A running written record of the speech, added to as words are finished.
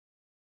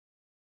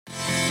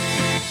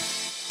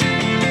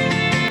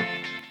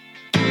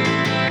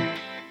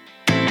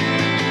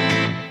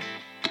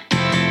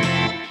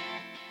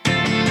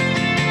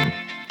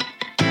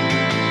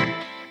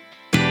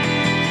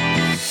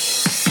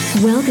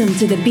Welcome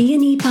to the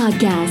B&E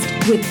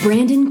Podcast with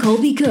Brandon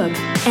Colby Cook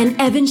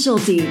and Evan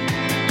Schulte.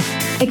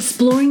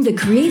 Exploring the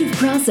creative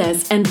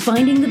process and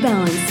finding the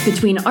balance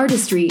between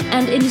artistry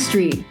and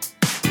industry.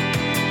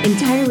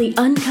 Entirely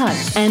uncut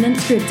and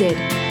unscripted.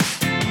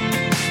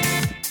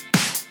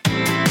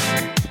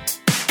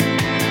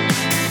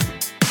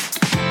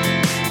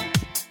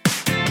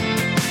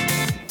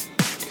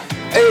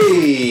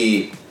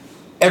 Hey,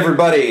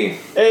 everybody.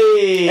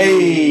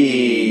 Hey.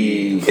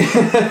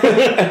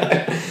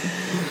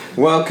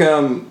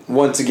 Welcome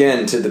once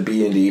again to the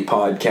B&E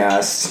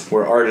Podcast,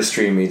 where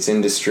artistry meets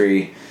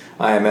industry.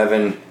 I am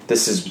Evan.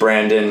 This is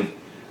Brandon.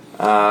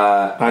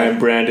 I am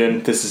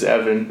Brandon. This is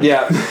Evan.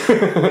 Yeah.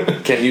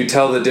 Can you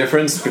tell the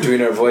difference between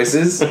our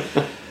voices?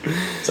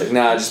 It's like,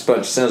 nah,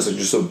 sounds like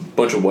just a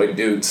bunch of white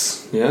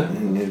dudes. Yeah?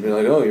 And you'd be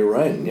like, oh, you're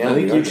right. Yeah, I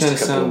think you kind of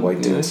sound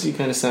white dudes. You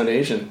kind of sound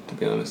Asian, to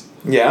be honest.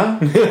 Yeah?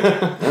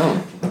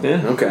 Oh.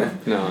 Yeah? Okay.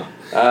 No.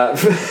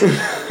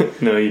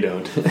 No, you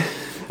don't.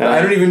 I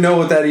don't even know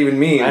what that even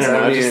means. I don't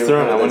know. I just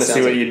throw it. I want to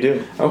see what you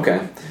do.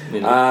 Okay.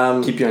 You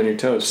know, keep you on your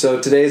toes. So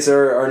today's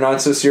our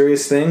not so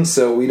serious thing,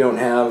 so we don't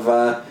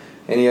have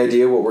any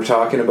idea what we're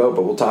talking about,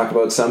 but we'll talk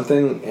about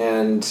something,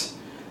 and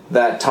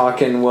that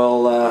talking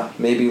will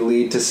maybe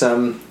lead to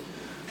some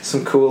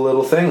cool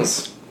little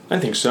things. I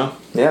think so.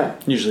 Yeah.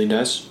 Usually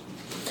does.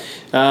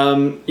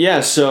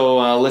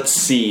 So let's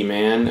see,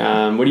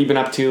 man. What have you been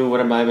up to?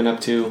 What have I been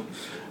up to?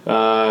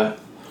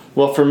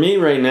 Well, for me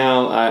right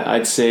now,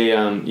 I'd say,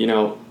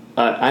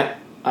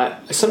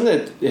 something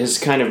that has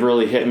kind of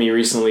really hit me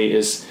recently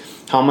is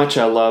how much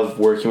I love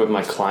working with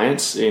my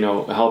clients,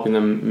 helping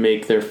them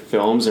make their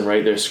films and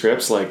write their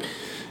scripts. Like,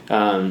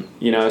 I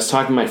was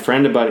talking to my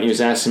friend about it. He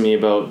was asking me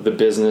about the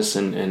business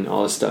and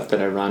all the stuff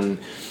that I run.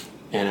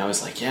 And I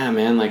was like, yeah,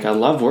 man, like I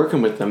love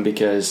working with them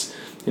because,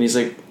 and he's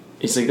like,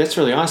 that's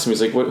really awesome.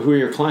 He's like, who are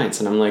your clients?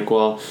 And I'm like,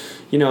 well,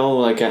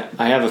 like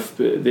I have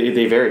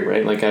they vary,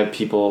 right? Like I have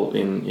people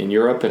in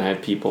Europe, and I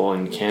have people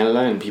in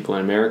Canada, and people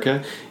in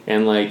America,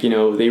 and like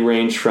they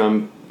range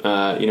from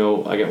I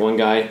got one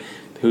guy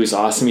who's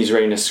awesome. He's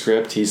writing a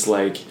script. He's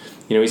like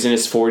he's in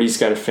his 40s,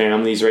 got a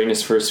family. He's writing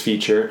his first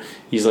feature.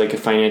 He's like a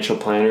financial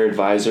planner,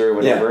 advisor, or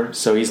whatever. Yeah.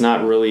 So he's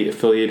not really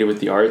affiliated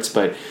with the arts,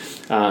 but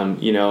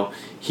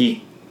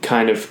he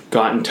kind of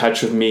got in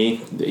touch with me.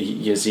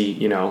 He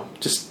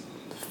just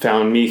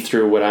found me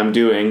through what I'm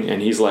doing,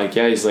 and he's like,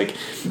 I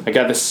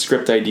got this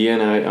script idea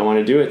and I want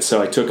to do it.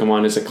 So I took him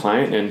on as a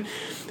client, and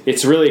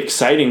it's really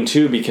exciting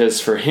too,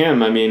 because for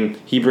him, I mean,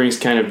 he brings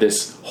kind of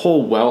this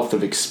whole wealth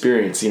of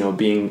experience,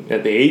 being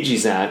at the age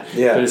he's at,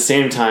 but at the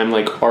same time,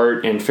 like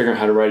art and figuring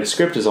out how to write a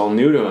script is all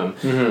new to him.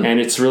 Mm-hmm. And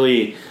it's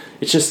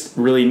just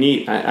really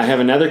neat. I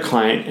have another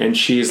client, and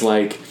she's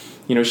like,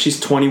 she's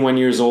 21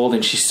 years old,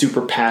 and she's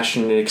super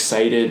passionate and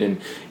excited, and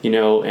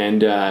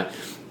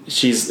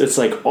it's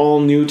like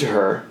all new to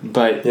her,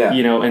 but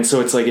and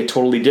so it's like a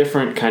totally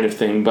different kind of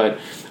thing. But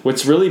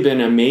what's really been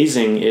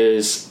amazing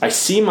is I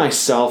see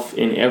myself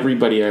in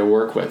everybody I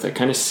work with. I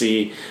kind of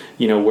see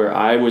where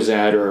I was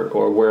at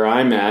or where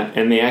I'm at,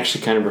 and they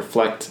actually kind of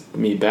reflect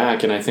me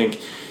back. And I think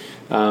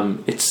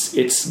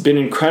it's been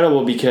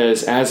incredible,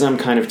 because as I'm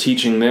kind of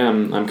teaching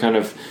them,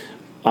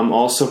 I'm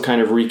also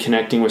kind of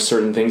reconnecting with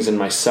certain things in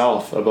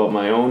myself about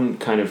my own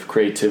kind of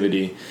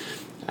creativity.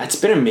 It's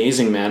been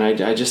amazing, man.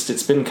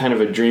 It's been kind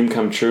of a dream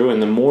come true.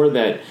 And the more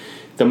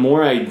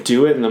I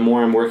do it, and the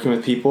more I'm working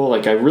with people,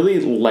 like I really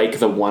like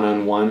the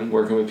one-on-one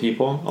working with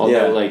people.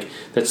 Although like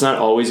that's not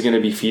always going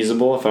to be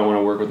feasible if I want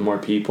to work with more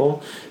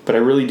people, but I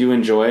really do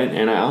enjoy it.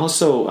 And I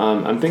also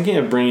I'm thinking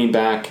of bringing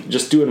back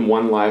just doing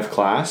one live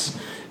class.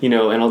 And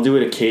I'll do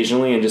it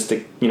occasionally, and just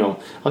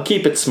I'll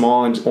keep it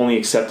small and only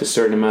accept a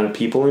certain amount of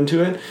people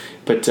into it.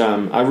 But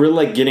I really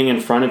like getting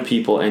in front of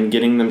people and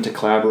getting them to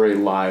collaborate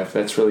live.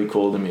 That's really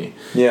cool to me.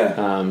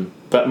 Yeah.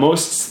 But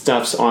most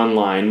stuff's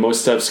online.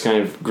 Most stuff's kind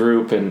of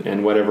group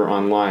and whatever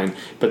online.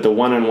 But the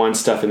one-on-one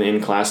stuff and the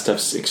in-class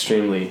stuff's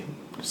extremely,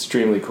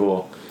 extremely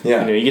cool.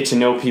 Yeah. You get to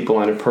know people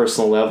on a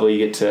personal level. You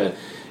get to,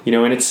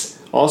 and it's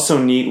also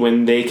neat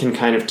when they can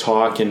kind of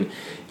talk. And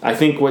I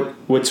think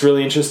what's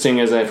really interesting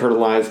is I've heard a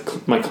lot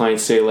of my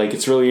clients say, like,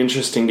 it's really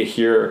interesting to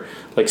hear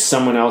like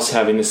someone else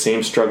having the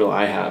same struggle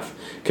I have.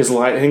 Because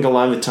I think a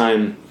lot of the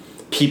time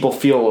people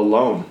feel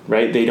alone,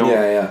 right? They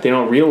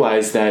don't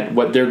realize that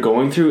what they're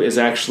going through is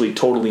actually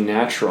totally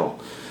natural,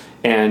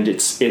 and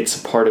it's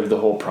part of the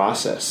whole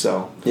process.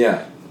 So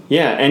yeah,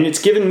 and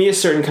it's given me a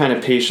certain kind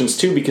of patience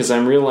too, because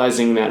I'm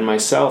realizing that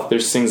myself,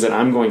 there's things that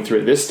I'm going through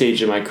at this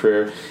stage in my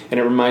career, and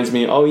it reminds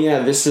me, oh yeah,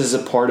 this is a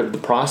part of the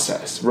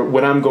process.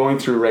 What I'm going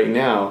through right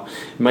now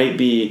might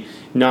be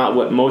not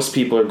what most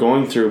people are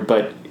going through,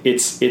 but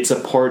it's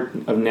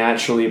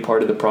naturally a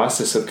part of the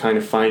process of kind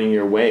of finding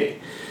your way.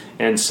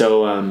 And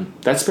so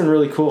that's been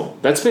really cool.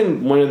 That's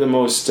been one of the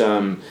most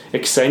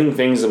exciting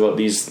things about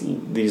these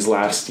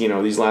last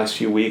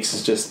few weeks,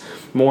 is just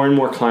more and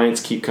more clients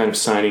keep kind of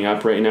signing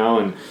up right now.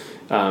 And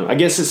I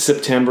guess it's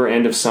September,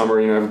 end of summer,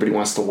 everybody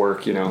wants to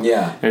work,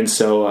 Yeah. And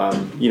so,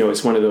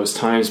 it's one of those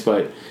times,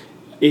 but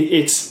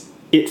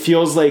it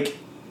feels like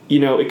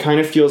it kind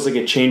of feels like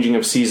a changing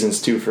of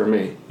seasons too for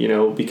me,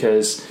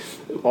 because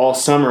all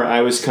summer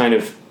I was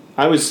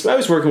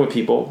working with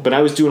people, but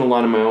I was doing a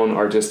lot of my own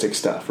artistic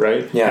stuff,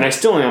 right? Yeah. And I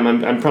still am.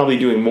 I'm probably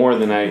doing more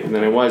than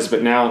I was,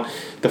 but now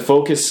the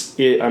focus,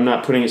 I'm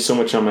not putting it so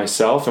much on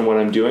myself and what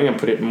I'm doing. I'm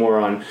putting it more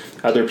on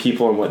other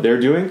people and what they're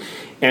doing.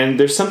 And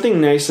there's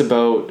something nice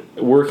about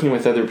working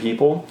with other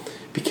people,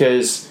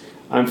 because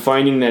I'm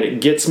finding that it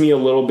gets me a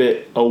little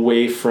bit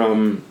away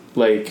from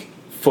like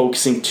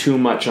focusing too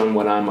much on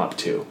what I'm up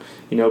to,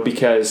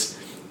 because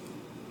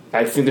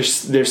I think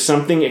there's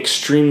something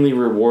extremely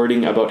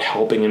rewarding about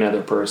helping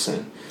another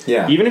person.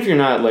 Yeah. Even if you're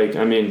not like,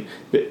 I went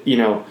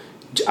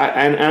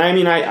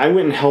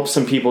and helped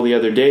some people the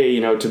other day,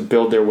 to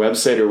build their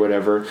website or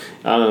whatever,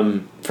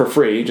 for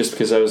free, just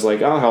because I was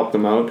like, I'll help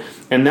them out.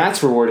 And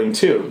that's rewarding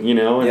too,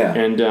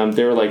 and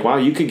they were like, wow,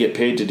 you could get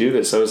paid to do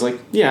this. I was like,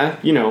 yeah,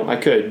 I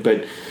could,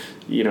 but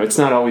it's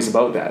not always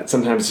about that.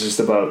 Sometimes it's just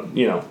about,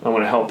 I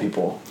want to help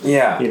people.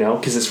 Yeah.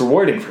 Because it's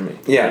rewarding for me.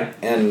 Yeah. Right?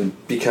 And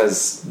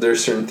because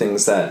there's certain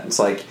things that it's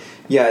like,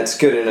 yeah, it's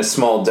good in a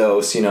small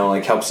dose,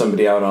 like help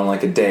somebody out on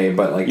like a day,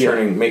 but like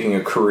making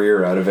a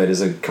career out of it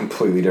is a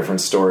completely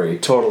different story.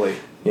 Totally.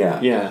 Yeah.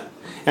 Yeah.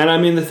 And I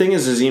mean, the thing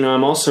is,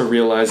 I'm also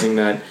realizing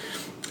that,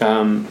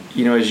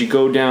 as you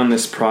go down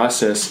this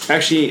process,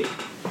 actually,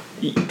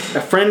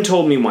 a friend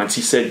told me once,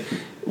 he said,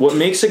 what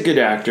makes a good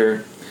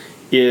actor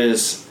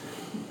is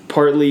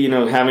partly,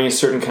 having a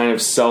certain kind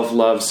of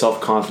self-love,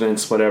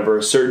 self-confidence, whatever,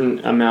 a certain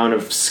amount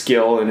of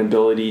skill and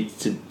ability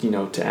to,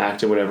 to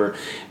act or whatever,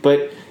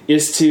 but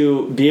is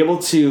to be able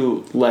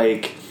to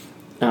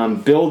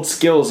build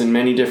skills in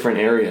many different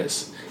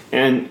areas.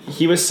 And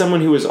he was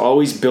someone who was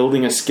always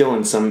building a skill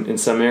in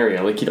some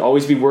area. Like, he'd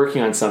always be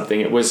working on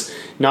something. It was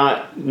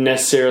not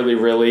necessarily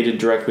related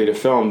directly to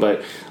film,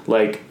 but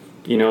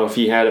if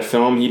he had a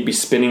film, he'd be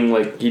spinning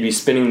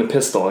the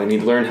pistol, and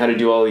he'd learn how to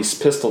do all these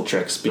pistol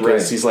tricks,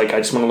 because he's like, I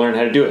just want to learn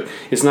how to do it.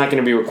 It's not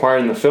going to be required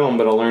in the film,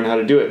 but I'll learn how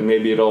to do it, and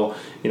maybe it'll,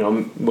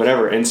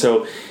 whatever. And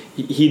so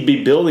he'd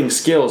be building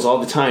skills all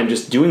the time,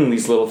 just doing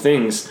these little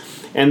things.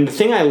 And the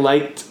thing I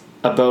liked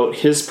about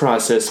his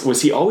process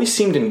was he always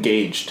seemed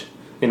engaged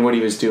in what he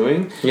was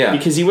doing. Yeah.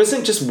 Because he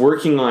wasn't just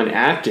working on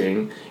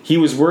acting, he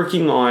was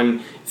working on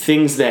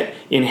things that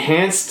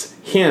enhanced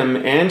him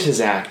and his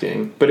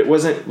acting, but it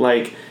wasn't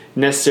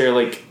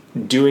necessarily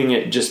doing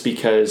it just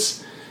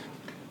because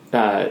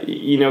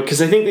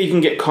because I think that you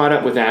can get caught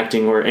up with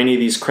acting or any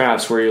of these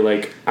crafts where you're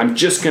like, I'm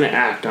just gonna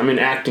act, I'm in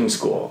acting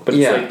school, but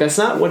it's that's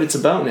not what it's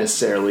about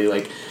necessarily.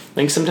 I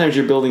think sometimes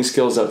you're building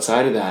skills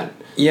outside of that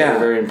that are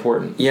very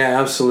important. Yeah,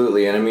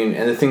 absolutely. And I mean,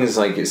 and the thing is,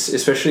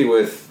 especially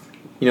with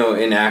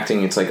in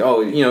acting, it's like,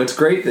 it's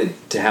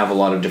great to have a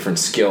lot of different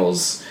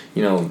skills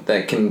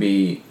that can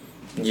be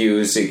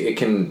used. It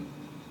can,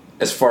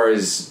 as far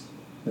as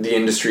the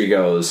industry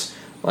goes,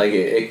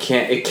 it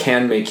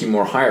can make you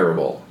more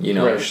hireable,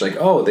 Right. It's like,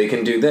 oh, they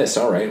can do this,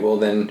 all right, well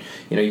then,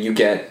 you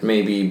get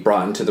maybe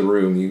brought into the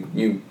room,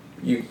 you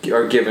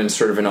are given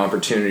sort of an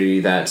opportunity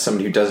that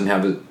somebody who doesn't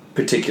have a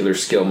particular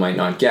skill might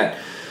not get.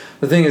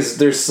 The thing is,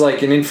 there's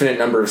an infinite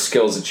number of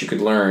skills that you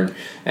could learn,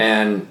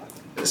 and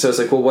so it's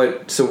like, well,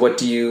 what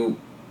do you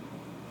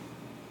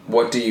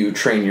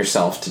train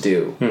yourself to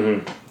do?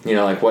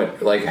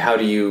 Mm-hmm. How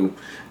do you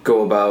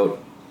go about,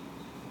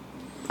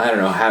 I don't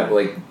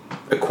know,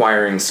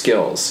 acquiring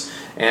skills?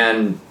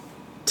 And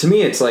to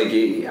me, it's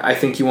I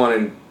think you want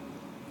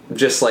to,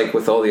 just like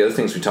with all the other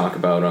things we talk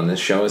about on this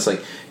show, it's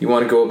you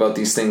want to go about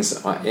these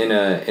things in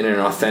an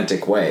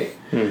authentic way.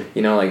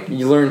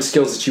 You learn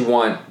skills that you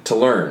want to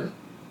learn.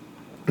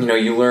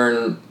 You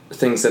learn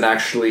things that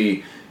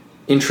actually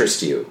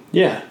interest you.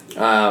 Yeah.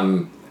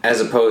 As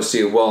opposed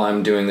to, well,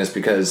 I'm doing this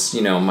because,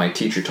 my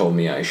teacher told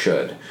me I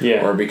should.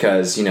 Yeah. Or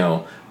because,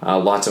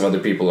 lots of other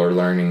people are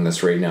learning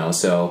this right now,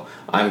 so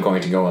I'm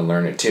going to go and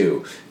learn it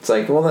too. It's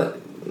well,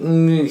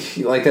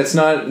 it's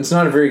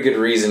not a very good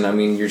reason. I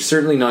mean, you're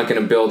certainly not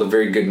going to build a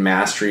very good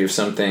mastery of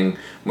something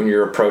when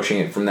you're approaching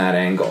it from that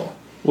angle.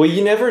 Well,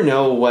 you never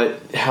know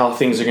how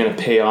things are going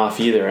to pay off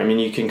either. I mean,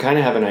 you can kind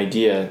of have an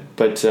idea,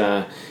 but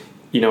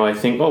I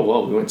think,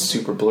 we went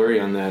super blurry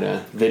on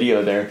that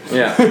video there.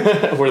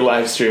 Yeah. We're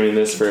live streaming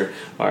this for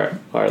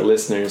our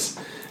listeners.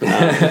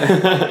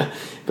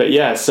 But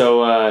yeah,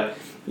 so,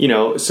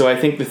 so I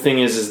think the thing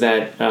is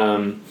that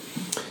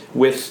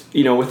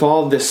with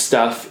all this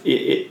stuff,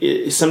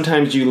 it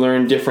sometimes you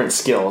learn different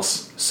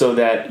skills so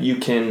that you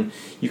can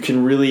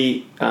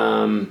really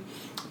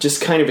just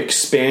kind of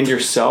expand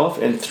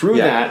yourself, and through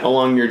that,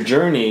 along your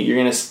journey, you're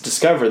going to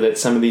discover that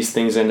some of these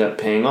things end up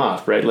paying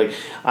off, right?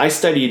 I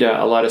studied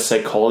a lot of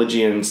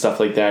psychology and stuff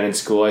like that in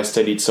school. I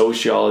studied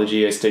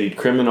sociology, I studied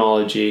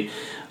criminology,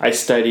 I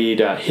studied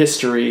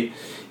history,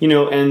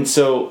 and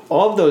so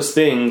all of those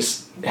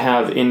things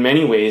have in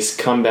many ways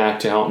come back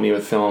to help me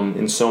with film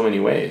in so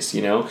many ways.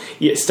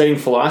 Studying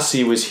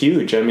philosophy was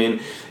huge. I mean,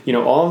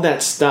 all of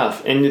that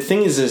stuff. And the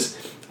thing is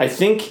I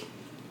think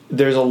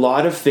there's a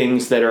lot of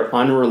things that are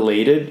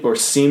unrelated or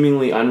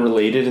seemingly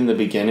unrelated in the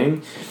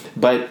beginning,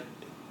 but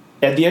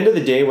at the end of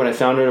the day, what I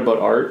found out about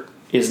art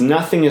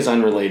nothing is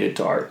unrelated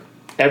to art.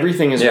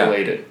 Everything is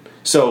related.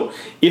 So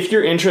if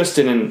you're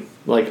interested in,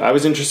 like, I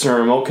was interested in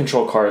remote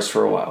control cars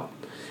for a while.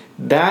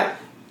 That,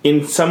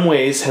 in some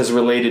ways, has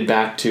related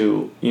back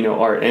to,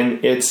 art.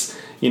 And it's,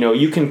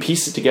 you can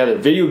piece it together.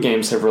 Video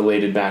games have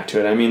related back to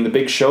it. I mean, the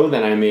big show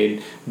that I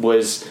made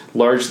was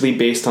largely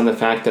based on the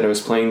fact that I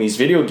was playing these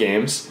video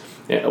games.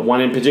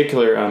 One in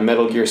particular,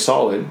 Metal Gear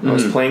Solid. I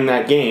was playing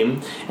that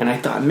game, and I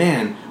thought,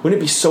 man,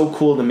 wouldn't it be so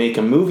cool to make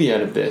a movie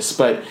out of this?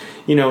 But,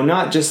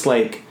 not just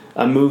like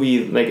a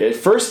movie. Like, at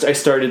first I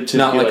started to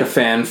not like a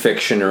fan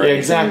fiction or anything.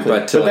 Exactly.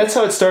 But that's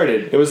how it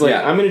started. It was like,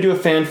 I'm going to do a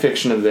fan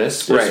fiction of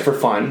this just for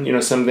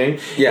fun, something.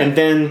 Yeah. And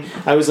then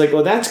I was like,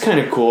 well, that's kind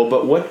of cool,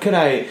 but what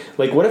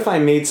if I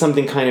made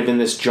something kind of in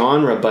this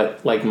genre,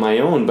 but like my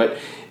own? But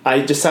I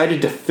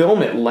decided to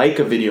film it like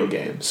a video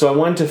game. So I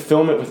wanted to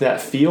film it with that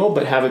feel,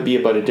 but have it be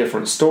about a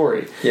different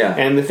story. Yeah.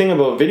 And the thing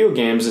about video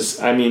games is,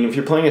 I mean, if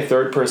you're playing a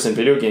third-person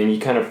video game, you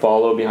kind of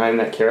follow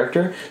behind that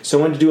character. So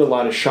I wanted to do a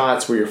lot of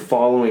shots where you're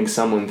following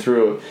someone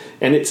through.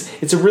 And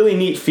it's a really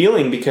neat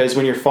feeling, because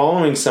when you're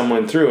following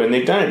someone through, and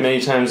they've done it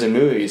many times in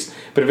movies,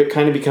 but if it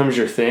kind of becomes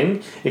your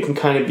thing, it can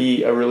kind of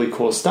be a really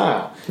cool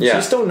style. Yeah. So you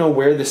just don't know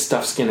where this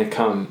stuff's going to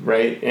come,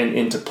 right, and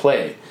into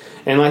play.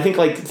 And I think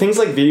like things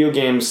like video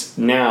games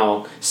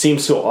now seem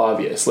so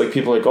obvious. Like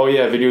people are like, oh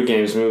yeah, video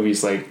games,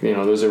 movies, like,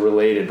 those are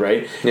related,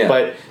 right? Yeah.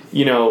 But,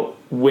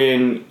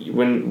 when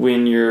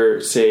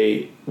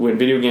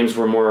video games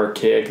were more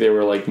archaic, they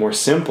were like more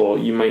simple,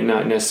 you might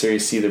not necessarily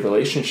see the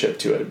relationship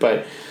to it.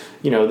 But,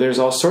 there's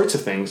all sorts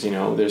of things,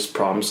 there's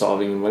problem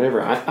solving and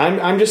whatever.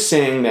 I'm just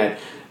saying that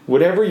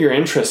whatever you're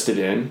interested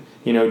in,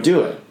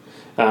 do it.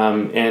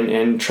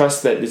 And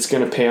trust that it's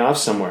going to pay off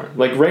somewhere.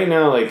 Like right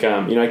now, like,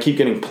 I keep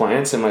getting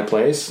plants in my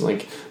place.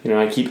 Like,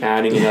 I keep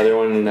adding another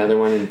one and another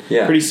one. And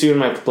pretty soon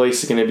my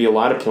place is going to be a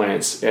lot of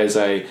plants as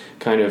I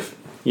kind of,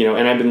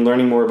 and I've been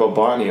learning more about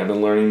botany. I've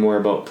been learning more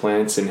about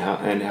plants and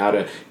how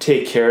to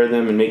take care of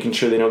them and making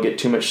sure they don't get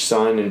too much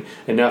sun and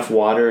enough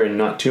water and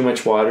not too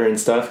much water and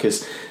stuff.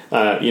 Because,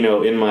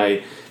 in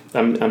my...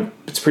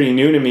 it's pretty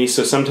new to me,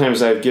 so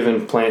sometimes I've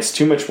given plants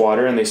too much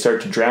water and they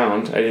start to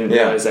drown. I didn't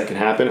realize that can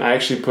happen. I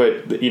actually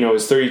put, it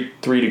was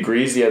 33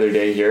 degrees the other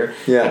day here.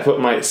 Yeah. I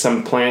put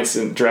some plants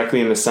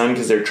directly in the sun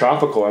because they're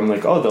tropical. I'm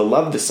like, oh, they'll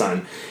love the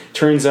sun.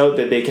 Turns out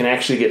that they can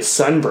actually get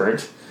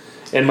sunburnt,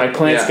 and my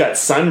plants got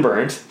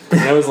sunburnt.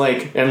 And I was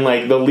like,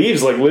 the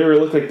leaves like literally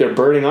look like they're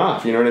burning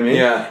off, you know what I mean?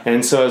 Yeah.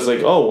 And so I was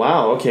like, oh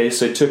wow, okay,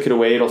 so I took it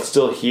away, it'll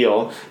still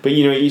heal. But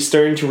you're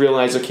starting to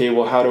realize, okay,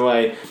 well, how do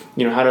I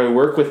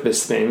work with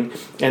this thing?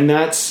 And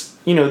that's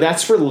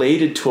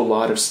related to a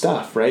lot of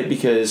stuff, right?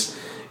 Because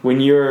when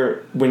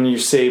you're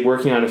say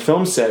working on a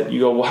film set, you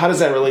go, well, how does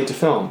that relate to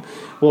film?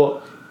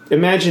 Well,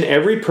 imagine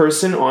every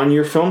person on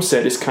your film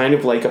set is kind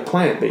of like a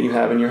plant that you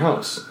have in your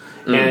house.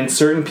 And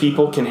certain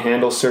people can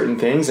handle certain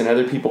things, and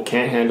other people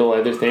can't handle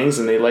other things,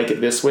 and they like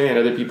it this way, and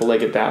other people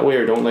like it that way,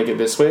 or don't like it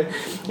this way.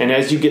 And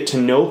as you get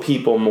to know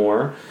people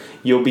more,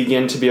 you'll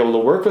begin to be able to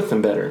work with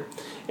them better.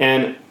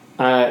 And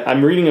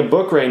I'm reading a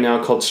book right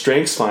now called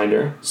Strengths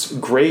Finder. It's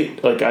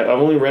great. Like, I've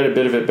only read a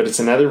bit of it, but it's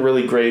another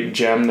really great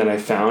gem that I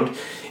found.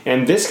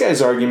 And this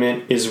guy's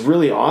argument is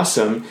really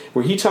awesome,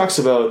 where he talks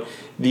about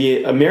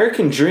the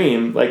American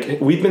dream. Like,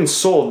 we've been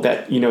sold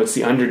that, it's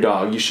the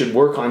underdog. You should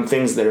work on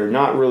things that you're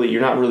not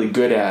really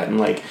good at,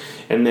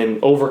 and then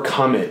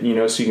overcome it,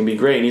 so you can be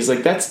great. And he's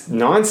like, that's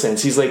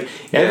nonsense. He's like,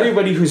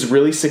 everybody who's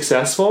really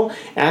successful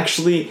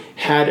actually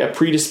had a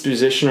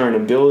predisposition or an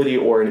ability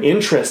or an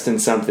interest in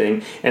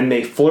something, and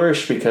they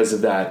flourished because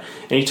of that.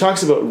 And he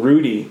talks about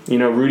Rudy.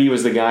 Rudy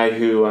was the guy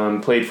who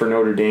played for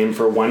Notre Dame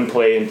for one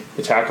play and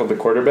tackled the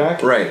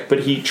quarterback. Right.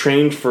 But he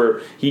trained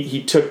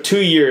he took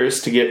 2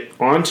 years to get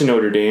onto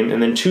Notre Dame,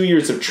 and then 2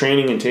 years of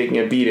training and taking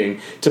a beating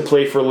to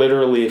play for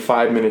literally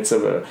 5 minutes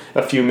of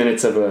a few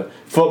minutes of a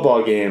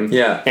football game.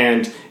 Yeah.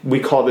 And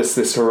we call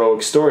this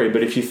heroic story,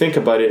 but if you think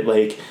about it,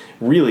 like,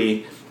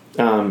 really,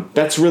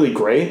 that's really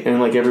great, and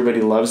like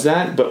everybody loves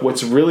that. But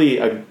what's really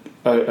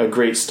a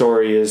great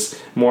story is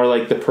more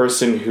like the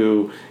person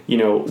who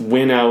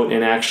went out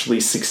and actually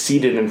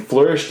succeeded and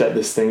flourished at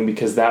this thing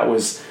because that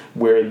was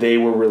where they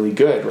were really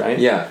good, right?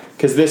 Yeah.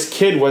 Because this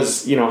kid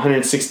was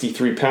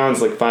 163 pounds,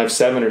 like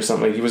 5'7" or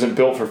something. Like, he wasn't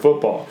built for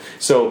football.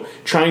 So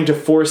trying to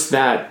force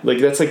that, like,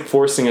 that's like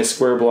forcing a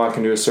square block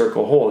into a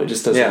circle hole. It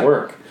just doesn't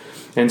work.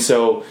 And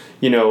so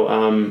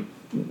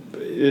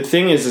the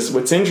thing is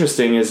what's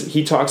interesting is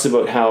he talks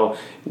about how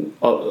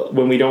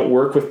when we don't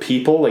work with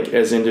people, like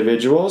as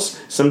individuals,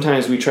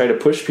 sometimes we try to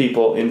push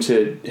people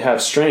into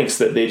have strengths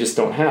that they just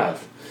don't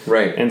have.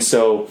 Right. And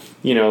so,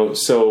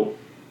 so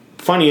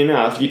funny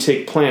enough, you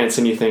take plants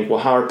and you think, well,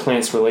 how are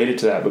plants related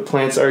to that? But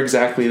plants are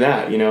exactly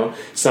that,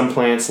 Some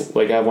plants,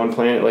 like I have one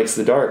plant that likes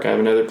the dark. I have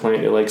another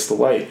plant that likes the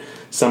light.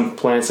 Some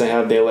plants I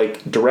have, they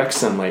like direct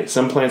sunlight.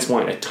 Some plants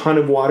want a ton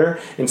of water,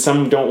 and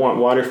some don't want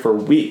water for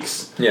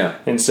weeks. Yeah.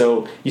 And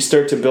so you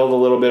start to build a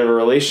little bit of a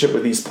relationship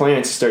with these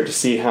plants, you start to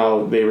see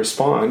how they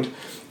respond.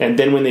 And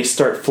then when they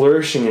start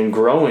flourishing and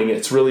growing,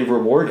 it's really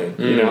rewarding,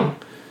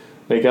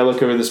 Like, I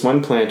look over this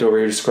one plant over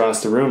here just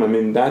across the room. I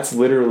mean, that's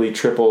literally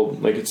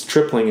tripled, like, it's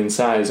tripling in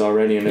size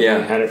already, and I've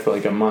only had it for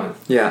like a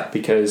month. Yeah.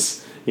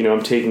 Because, you know,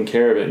 I'm taking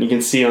care of it. And you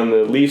can see on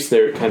the leaves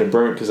there, it kind of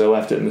burnt because I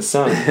left it in the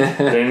sun.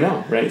 But I didn't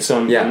know, right? So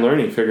I'm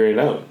learning, figuring it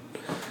out.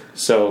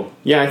 So,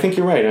 yeah, I think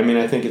you're right. I mean,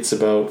 I think it's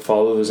about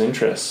follow those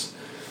interests.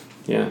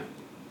 Yeah.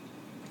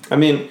 I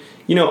mean,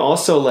 you know,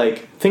 also,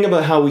 like, think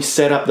about how we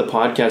set up the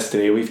podcast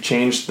today. We've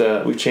changed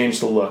the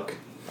look.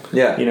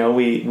 Yeah. You know,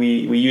 we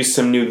used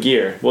some new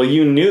gear. Well,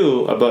 you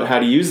knew about how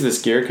to use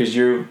this gear because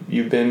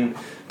you've been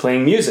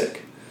playing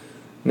music.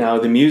 Now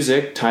the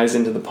music ties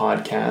into the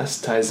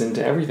podcast, ties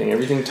into everything.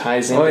 Everything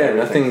ties into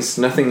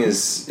everything. Nothing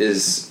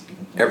is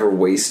ever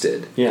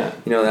wasted. Yeah.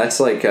 You know, that's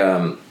like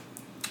a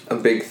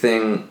big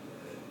thing.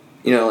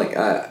 You know, like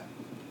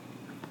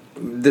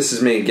this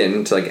is me getting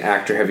into like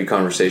actor heavy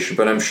conversation,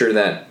 but I'm sure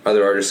that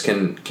other artists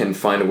can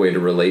find a way to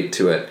relate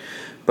to it.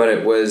 But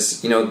it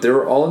was, you know, there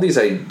were all of these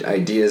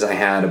ideas I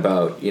had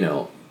about, you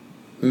know,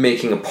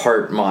 making a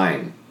part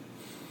mine.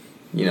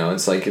 You know,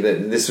 it's like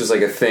this was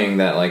like a thing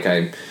that like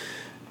I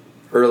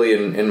early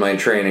in my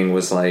training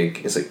was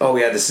like, it's like, oh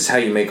yeah, this is how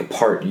you make a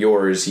part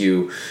yours.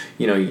 You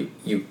know,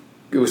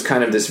 it was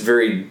kind of this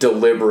very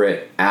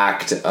deliberate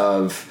act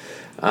of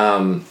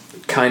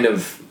kind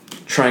of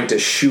trying to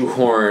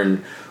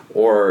shoehorn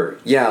or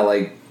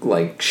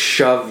like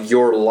shove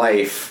your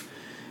life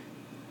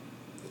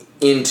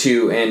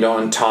into and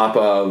on top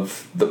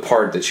of the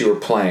part that you were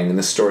playing and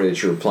the story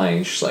that you were playing.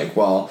 It's just like,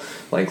 well,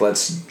 like,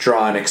 let's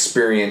draw an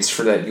experience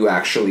for that you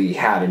actually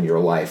had in your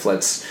life.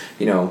 Let's,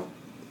 you know,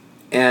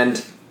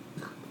 and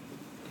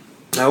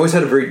I always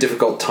had a very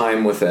difficult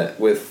time with it,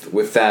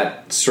 with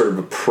that sort of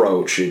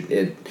approach.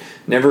 It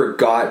never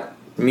got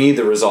me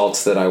the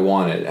results that I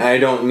wanted. I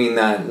don't mean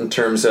that in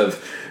terms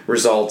of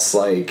results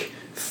like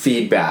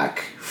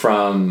feedback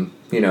from,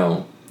 you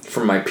know,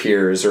 from my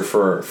peers or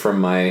from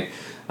my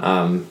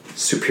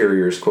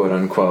superiors, quote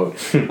unquote,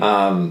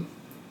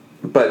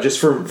 but just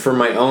for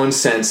my own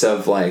sense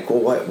of like,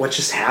 well, what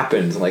just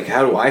happened? Like,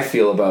 how do I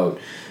feel about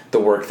the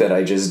work that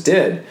I just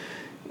did?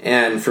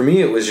 And for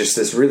me, it was just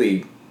this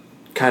really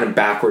kind of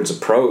backwards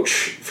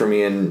approach for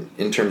me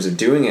in terms of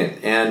doing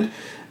it. And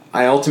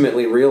I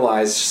ultimately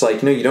realized, just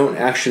like, no, you don't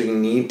actually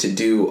need to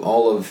do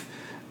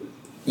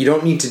you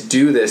don't need to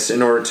do this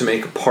in order to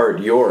make a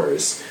part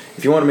yours.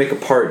 If you want to make a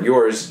part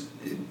yours,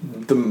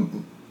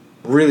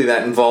 really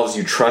that involves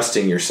you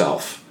trusting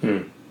yourself.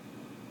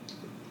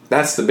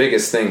 That's the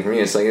biggest thing for me.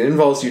 It's like, it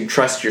involves you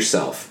trust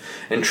yourself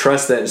and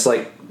trust that it's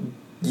like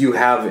you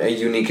have a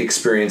unique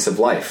experience of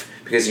life,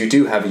 because you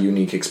do have a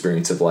unique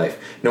experience of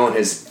life. No one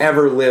has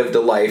ever lived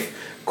a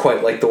life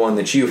quite like the one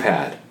that you've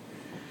had.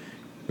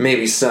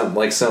 Maybe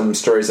some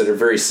stories that are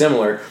very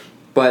similar,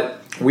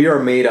 but we are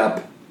made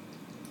up,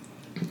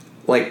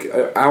 like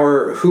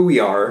who we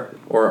are,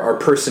 or our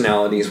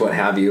personalities, what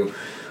have you,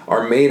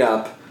 are made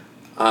up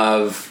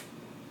of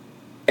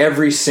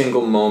every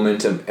single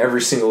moment of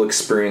every single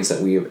experience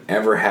that we have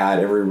ever had,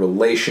 every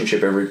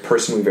relationship, every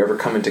person we've ever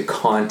come into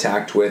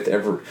contact with,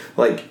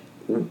 like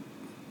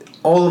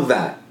all of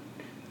that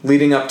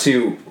leading up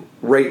to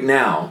right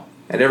now,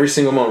 at every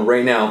single moment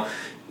right now,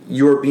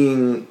 you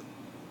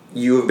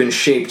have been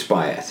shaped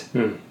by it.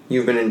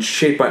 You've been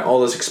shaped by all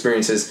those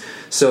experiences,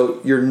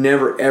 so you're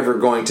never ever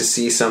going to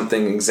see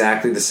something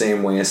exactly the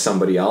same way as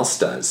somebody else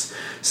does.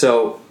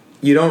 So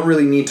you don't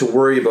really need to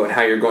worry about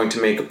how you're going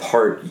to make a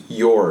part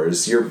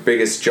yours. Your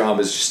biggest job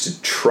is just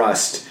to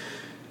trust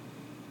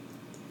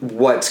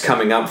what's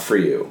coming up for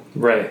you,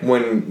 right,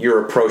 when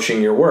you're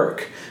approaching your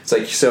work. It's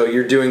like, so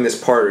you're doing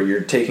this part, or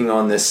you're taking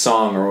on this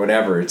song or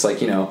whatever. It's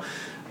like, you know,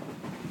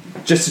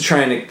 just to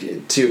try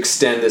to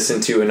extend this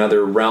into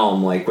another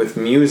realm, like with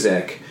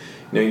music,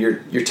 you know,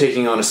 you're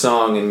taking on a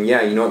song, and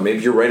yeah, you know what,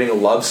 maybe you're writing a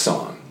love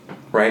song,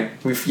 right?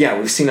 We've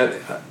seen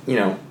you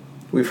know,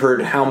 we've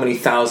heard how many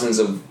thousands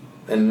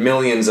and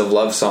millions of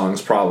love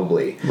songs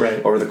probably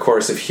over the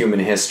course of human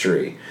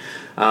history,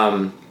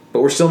 but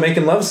we're still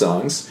making love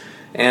songs,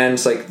 and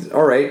it's like,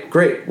 all right,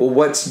 great. Well,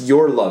 what's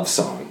your love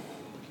song?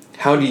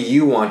 How do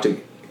you want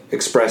to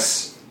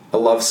express a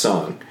love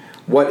song?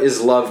 What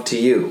is love to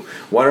you?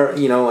 What are,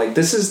 you know, like,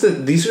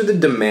 these are the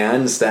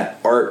demands that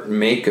art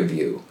make of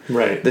you.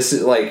 Right. This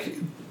is like,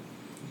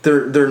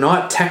 they're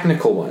not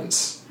technical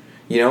ones.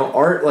 You know,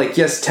 art, like,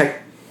 yes,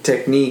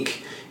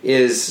 technique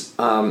is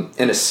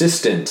an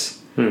assistant,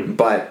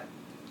 but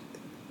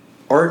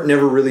art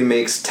never really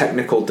makes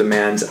technical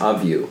demands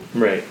of you.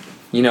 Right.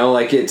 You know,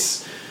 like,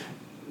 it's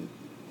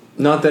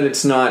not that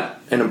it's not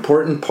an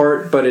important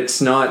part, but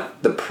it's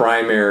not the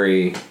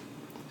primary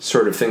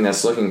sort of thing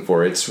that's looking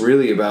for. It's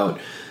really about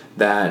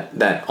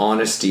that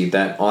honesty,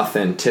 that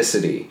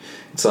authenticity.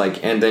 It's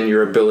like, and then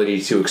your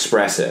ability to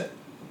express it,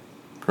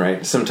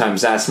 right?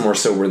 Sometimes that's more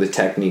so where the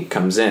technique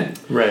comes in.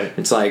 Right.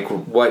 It's like,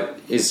 what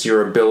is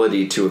your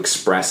ability to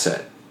express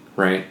it,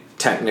 right?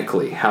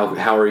 Technically,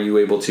 how are you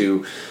able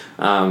to?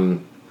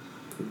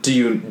 Do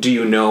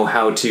you know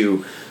how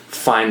to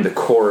find the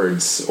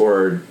chords,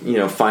 or, you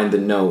know, find the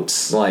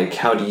notes?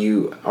 Like, are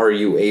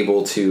you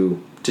able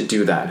to to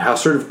do that? How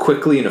sort of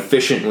quickly and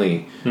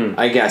efficiently,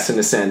 I guess, in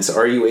a sense,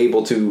 are you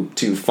able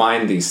to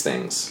find these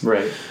things?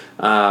 Right.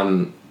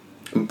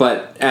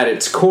 But at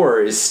its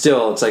core is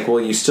still, it's like,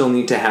 well, you still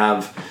need to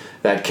have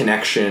that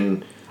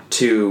connection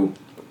to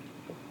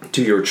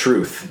your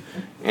truth,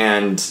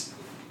 and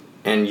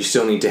you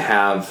still need to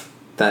have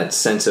that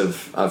sense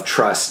of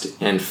trust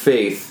and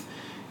faith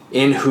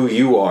in who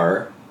you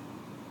are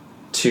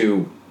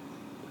to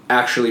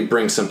actually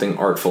bring something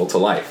artful to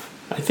life.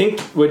 I think,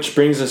 which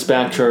brings us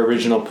back to our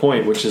original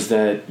point, which is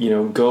that,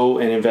 go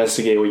and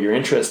investigate what you're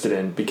interested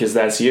in, because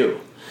that's you.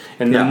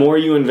 And the more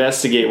you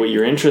investigate what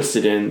you're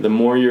interested in, the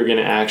more you're going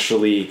to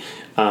actually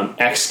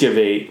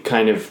excavate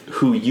kind of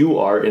who you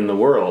are in the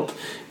world.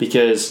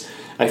 Because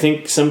I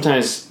think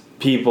sometimes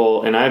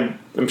people, and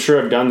I'm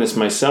sure I've done this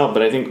myself,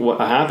 but I think what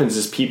happens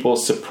is people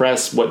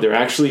suppress what they're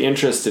actually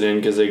interested in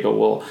because they go,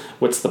 well,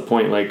 what's the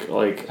point?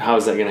 Like how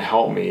is that going to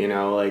help me?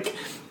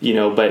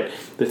 But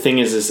the thing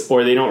is,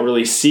 or they don't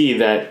really see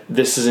that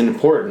this is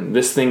important.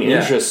 This thing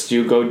interests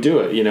you, go do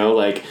it.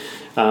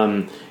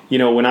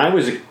 When I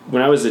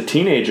was a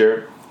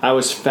teenager, I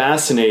was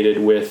fascinated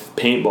with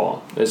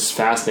paintball. It was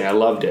fascinating. I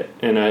loved it.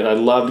 And I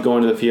loved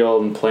going to the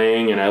field and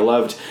playing, and I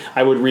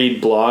would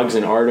read blogs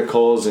and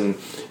articles and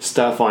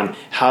stuff on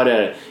how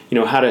to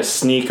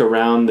sneak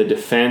around the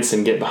defense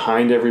and get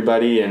behind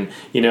everybody, and,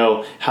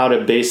 how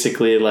to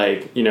basically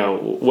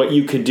what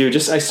you could do.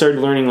 I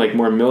started learning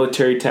more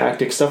military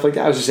tactics, stuff like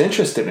that. I was just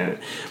interested in it.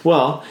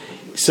 Well,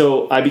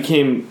 so I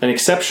became an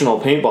exceptional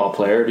paintball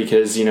player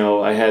because,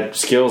 I had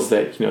skills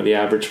that, the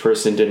average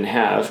person didn't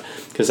have,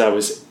 because I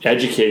was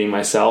educating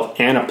myself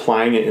and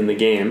applying it in the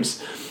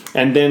games.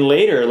 And then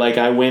later,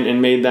 I went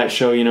and made that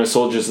show,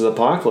 Soldiers of the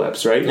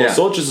Apocalypse, right? Yeah. Well,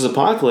 Soldiers of the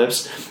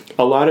Apocalypse,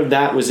 a lot of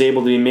that was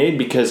able to be made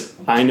because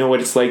I know what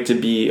it's like to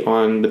be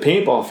on the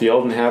paintball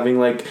field and having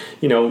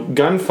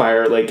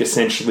gunfire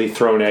essentially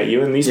thrown at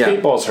you, and these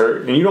paintballs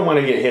hurt, and you don't want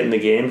to get hit in the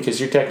game because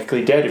you're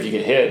technically dead if you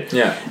get hit.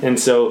 Yeah. And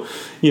so,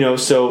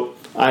 so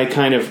I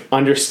kind of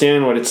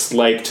understand what it's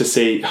like to,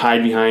 say,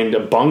 hide behind a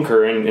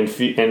bunker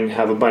and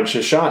have a bunch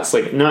of shots.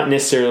 Not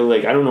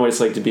necessarily I don't know what it's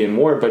like to be in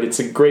war, but it's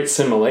a great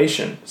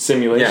simulation,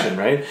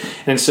 right?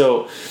 And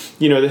so,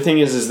 the thing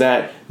is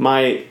that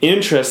my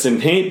interest in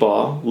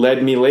paintball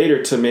led me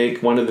later to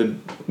make one of the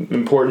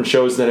important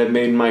shows that I've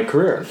made in my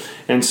career.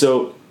 And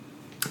so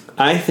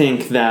I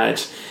think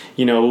that,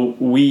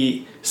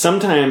 we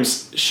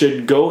sometimes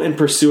should go and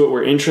pursue what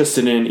we're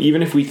interested in,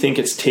 even if we think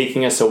it's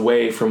taking us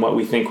away from what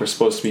we think we're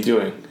supposed to be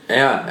doing.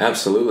 Yeah,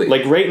 absolutely.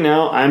 Right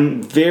now,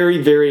 I'm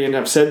very, very, and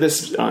I've said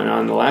this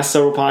on the last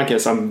several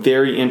podcasts, I'm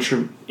very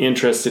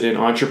interested in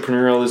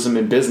entrepreneurialism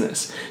and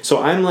business.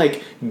 So I'm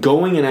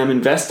going and I'm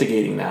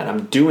investigating that.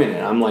 I'm doing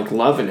it. I'm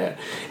loving it.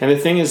 And the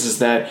thing is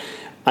that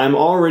I'm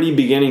already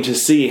beginning to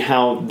see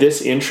how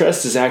this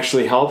interest is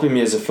actually helping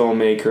me as a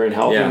filmmaker and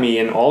helping me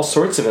in all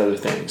sorts of other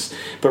things.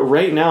 But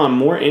right now, I'm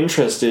more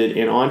interested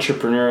in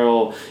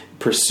entrepreneurial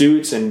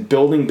pursuits and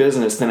building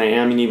business than I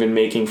am in even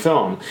making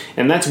film.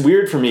 And that's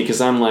weird for me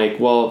because I'm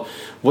well,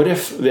 what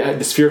if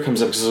this fear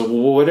comes up? Because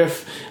what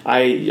if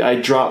I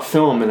drop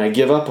film and I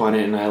give up on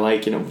it and I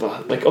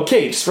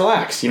okay, just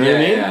relax. You know what I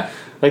mean? Yeah.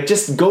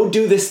 Just go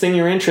do this thing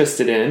you're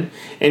interested in.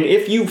 And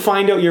if you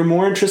find out you're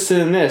more interested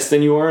in this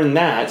than you are in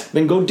that,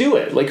 then go do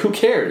it. Who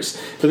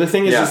cares? But the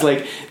thing is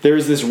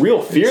there's this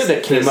real fear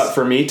that came up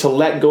for me to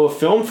let go of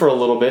film for a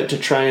little bit to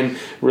try and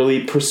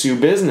really pursue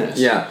business.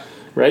 Yeah.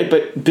 Right?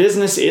 But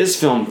business is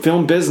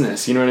film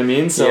business. You know what I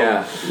mean?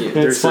 So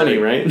it's funny,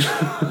 right?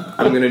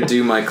 I'm going to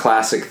do my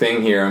classic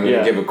thing here. I'm going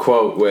to give a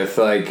quote with,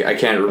 I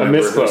can't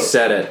remember who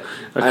said it.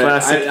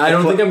 I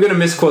don't think I'm going to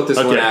misquote this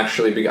one,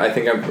 actually. Because I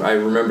think I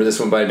remember this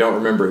one, but I don't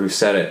remember who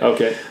said it.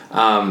 Okay.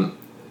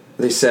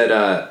 They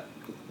said,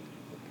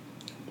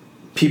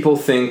 people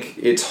think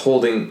it's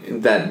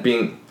holding that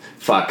being...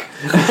 Fuck.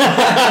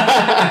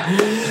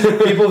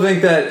 People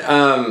think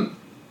that...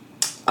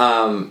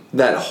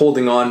 that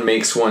holding on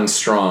makes one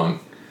strong,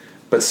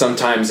 but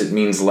sometimes it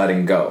means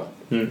letting go.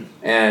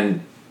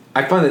 And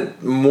I find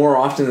that more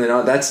often than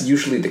not, that's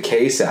usually the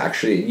case,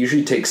 actually. It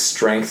usually takes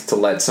strength to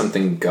let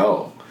something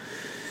go.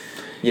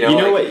 You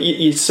know what?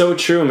 It's so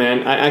true,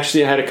 man. I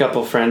had a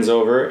couple friends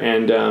over,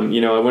 and I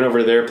went over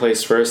to their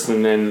place first,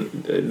 and then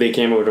they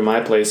came over to my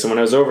place. And when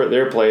I was over at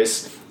their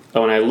place,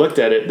 when I looked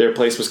at it, their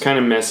place was kind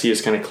of messy, it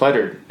was kind of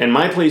cluttered. And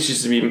my place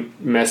used to be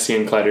messy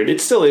and cluttered.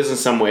 It still is in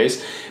some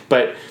ways,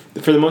 but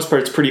for the most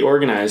part, it's pretty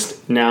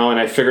organized now, and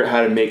I figured out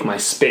how to make my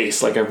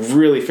space. I've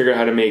really figured out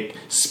how to make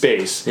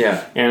space.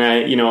 Yeah. And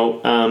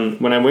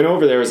when I went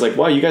over there, I was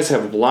wow, you guys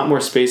have a lot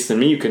more space than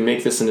me. You can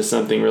make this into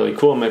something really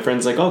cool. And my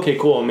friend's okay,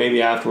 cool.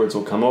 Maybe afterwards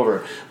we'll come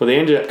over. Well, they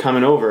ended up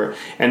coming over,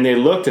 and they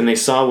looked and they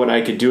saw what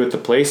I could do at the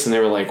place, and they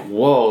were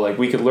whoa,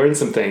 we could learn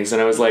some things.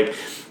 And I was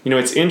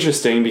it's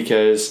interesting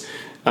because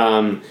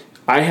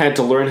I had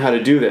to learn how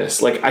to do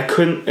this. I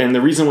couldn't, and the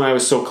reason why I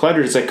was so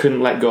cluttered is I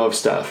couldn't let go of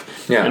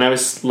stuff. Yeah. And I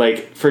was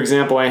for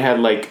example, I had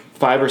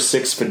 5 or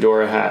 6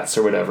 fedora hats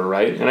or whatever,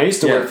 right? And I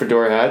used to wear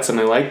fedora hats and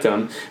I liked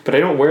them, but I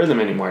don't wear them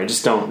anymore. I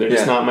just don't. They're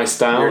just not my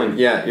style.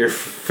 Your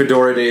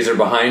fedora days are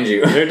behind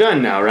you. They're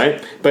done now,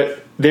 right? But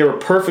they were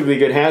perfectly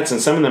good hats,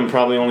 and some of them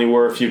probably only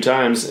wore a few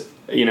times,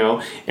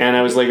 and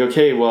I was like,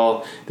 okay,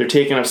 well, they're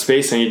taking up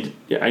space.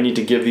 I need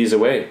to give these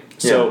away.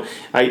 So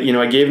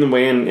I gave them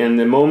away, and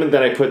the moment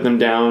that I put them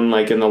down,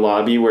 like in the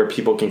lobby where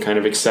people can kind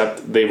of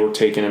accept, they were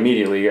taken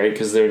immediately, right?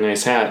 Because they're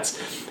nice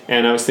hats.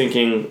 And I was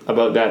thinking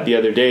about that the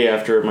other day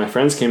after my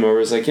friends came over. I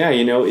was like,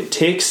 it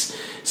takes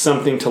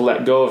something to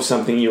let go of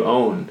something you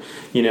own,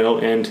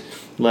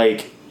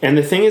 and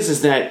the thing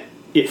is that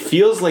it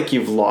feels like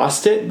you've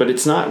lost it, but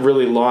it's not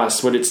really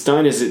lost. What it's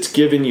done is it's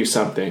given you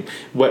something.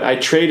 What I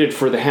traded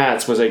for the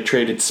hats was I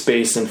traded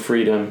space and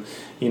freedom.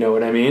 You know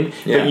what I mean?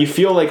 Yeah. But you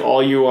feel like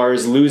all you are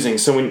is losing.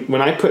 So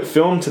when I put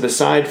film to the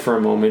side for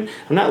a moment,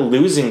 I'm not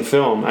losing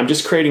film. I'm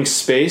just creating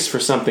space for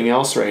something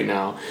else right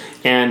now.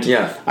 And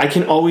I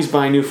can always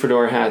buy new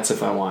fedora hats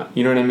if I want.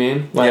 You know what I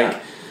mean?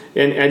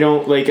 And I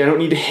don't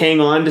need to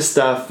hang on to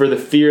stuff for the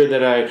fear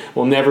that I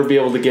will never be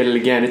able to get it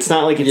again. It's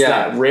not like it's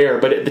that rare,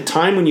 but at the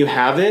time when you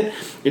have it,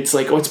 it's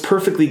like, oh, it's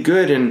perfectly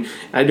good, and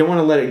I don't want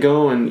to let it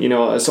go, and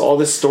it's all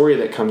this story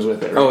that comes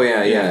with it. Right? Oh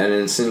yeah, and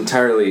it's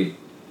entirely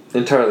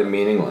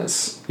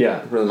meaningless.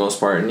 Yeah, for the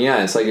most part, and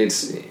it's like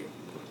it's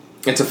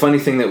a funny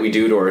thing that we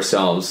do to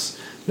ourselves.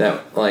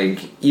 That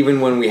even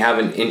when we have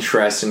an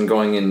interest in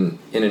going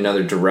in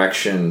another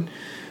direction,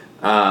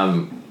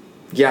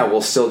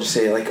 we'll still just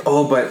say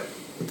oh, but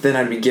then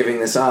I'd be giving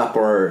this up,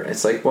 or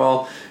it's like,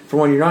 well, for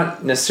one, you're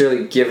not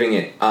necessarily giving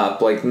it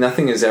up.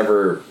 Nothing is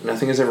ever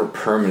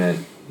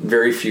permanent.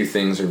 Very few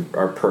things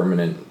are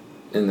permanent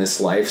in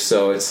this life,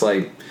 so it's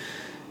like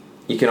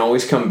you can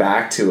always come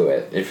back to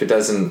it if it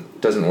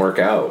doesn't work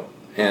out.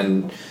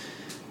 And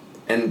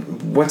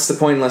what's the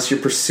point unless you're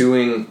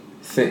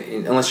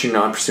unless you're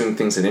not pursuing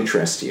things that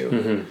interest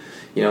you?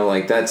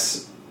 Mm-hmm.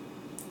 That's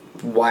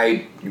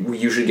why we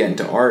usually get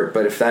into art.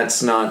 But if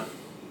that's not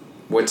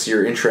what's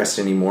your interest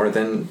anymore,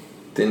 then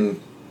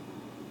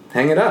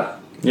hang it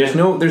up. There's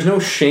no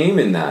shame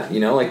in that.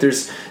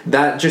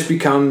 That just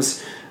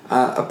becomes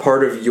a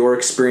part of your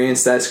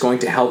experience that's going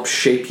to help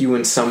shape you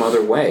in some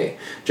other way.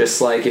 Just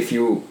like if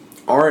you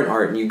are in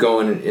art and you go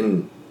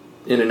in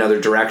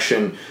another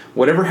direction,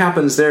 whatever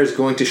happens there is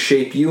going to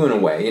shape you in a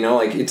way.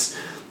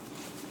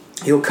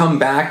 You'll come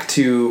back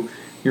to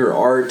your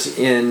art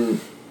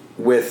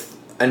with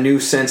a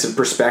new sense of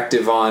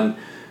perspective on.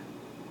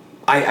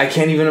 I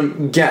can't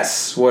even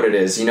guess what it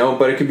is,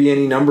 but it could be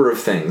any number of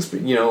things.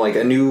 But,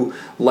 a new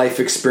life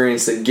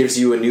experience that gives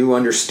you a new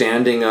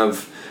understanding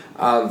of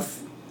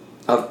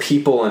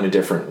people in a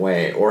different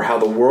way, or how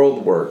the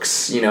world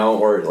works,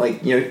 or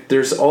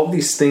there's all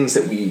these things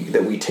that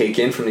we take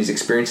in from these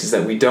experiences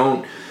that we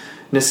don't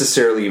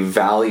necessarily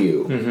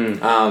value,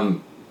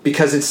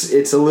 because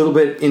it's a little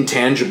bit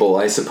intangible,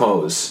 I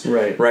suppose.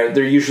 Right.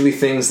 They're usually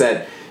things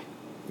that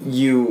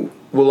you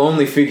will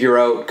only figure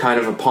out kind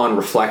of upon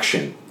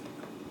reflection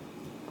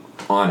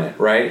on it,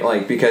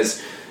 right?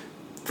 Because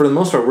for the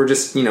most part, we're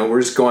just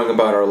going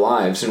about our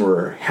lives and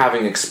we're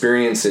having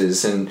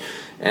experiences, and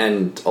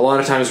a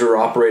lot of times we're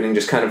operating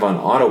just kind of on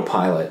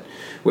autopilot,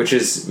 which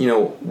is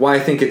why I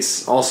think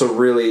it's also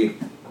really,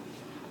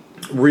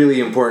 really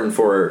important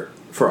for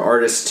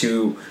artists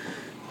to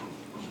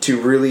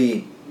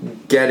really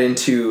get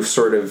into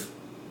sort of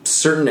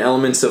certain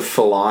elements of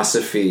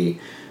philosophy,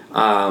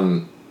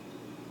 and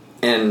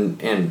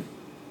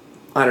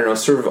I don't know,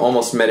 sort of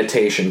almost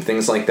meditation,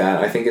 things like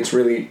that. I think it's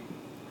really,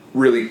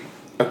 really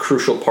a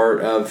crucial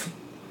part of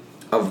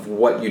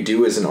what you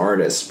do as an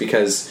artist,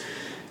 because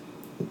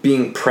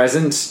being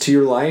present to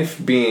your life,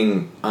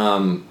 being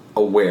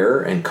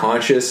aware and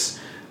conscious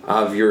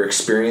of your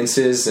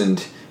experiences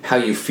and how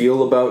you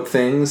feel about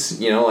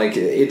things,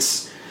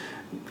 as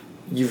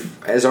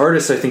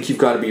artists, I think you've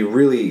got to be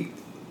really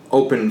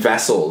open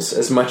vessels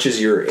as much as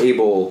you're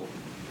able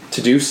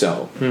to do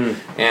so,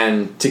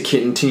 and to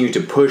continue to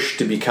push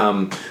to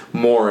become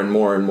more and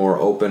more and more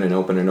open and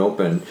open and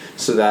open,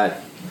 so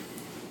that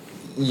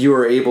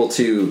you're able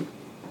to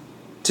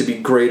be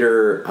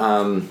greater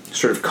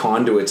sort of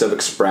conduits of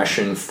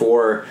expression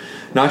for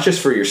not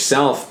just for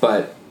yourself,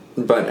 but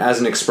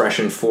as an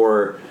expression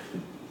for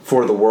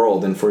the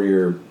world and for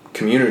your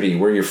community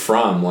where you're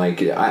from.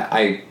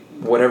 I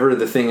whatever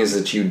the thing is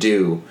that you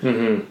do,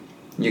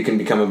 you can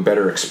become a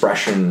better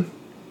expression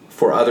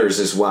for others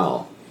as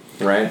well.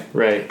 Right.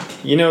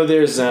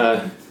 There's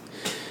a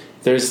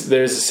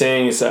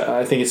saying.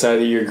 I think it's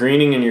either you're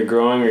greening and you're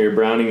growing, or you're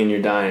browning and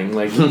you're dying.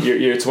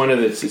 It's one of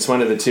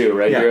the two,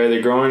 right? Yeah. You're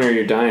either growing or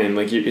you're dying.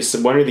 It's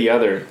one or the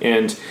other.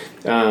 And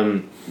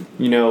and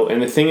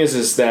the thing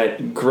is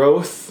that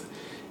growth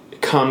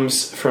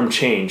comes from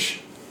change,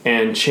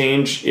 and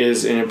change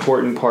is an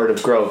important part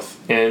of growth.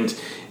 And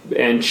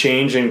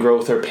change and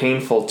growth are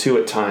painful too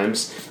at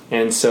times.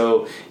 And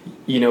so,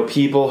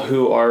 people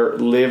who are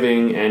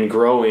living and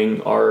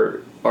growing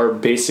are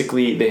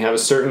basically, they have a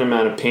certain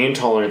amount of pain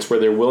tolerance where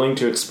they're willing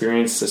to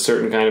experience a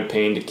certain kind of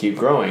pain to keep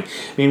growing. I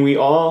mean, we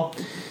all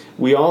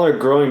are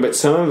growing, but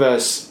some of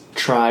us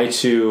try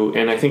to,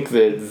 and I think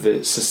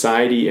the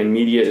society and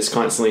media is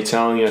constantly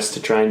telling us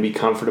to try and be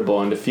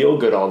comfortable and to feel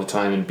good all the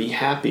time and be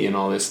happy and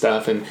all this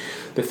stuff. And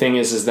the thing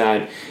is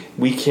that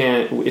we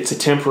can't, it's a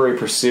temporary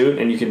pursuit,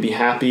 and you can be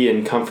happy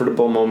and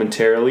comfortable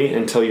momentarily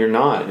until you're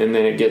not, and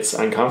then it gets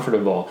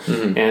uncomfortable.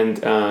 And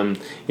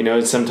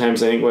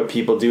sometimes I think what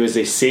people do is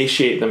they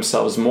satiate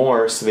themselves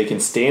more so they can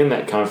stay in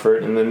that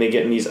comfort, and then they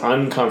get in these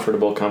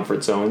uncomfortable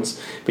comfort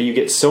zones. But you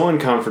get so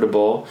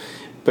uncomfortable,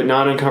 but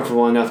not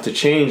uncomfortable enough to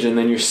change, and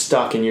then you're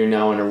stuck and you're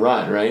now in a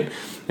rut, right?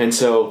 And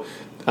so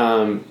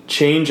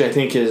change, I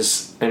think,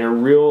 is a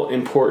real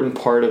important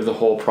part of the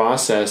whole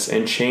process,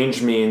 and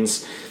change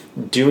means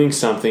doing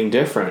something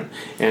different.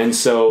 And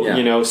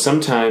so,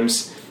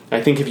 sometimes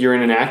I think if you're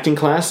in an acting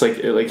class,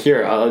 like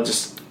here,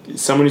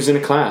 someone who's in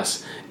a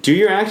class, do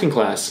your acting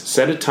class,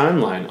 set a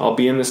timeline. I'll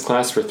be in this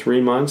class for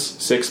 3 months,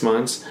 6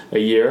 months, a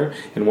year,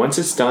 and once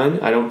it's done,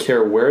 I don't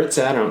care where it's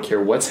at, I don't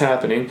care what's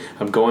happening,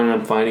 I'm going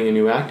and I'm finding a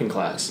new acting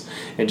class.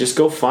 And just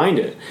go find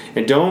it.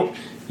 And don't,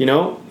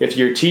 if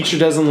your teacher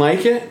doesn't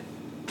like it,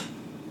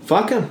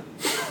 fuck him.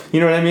 You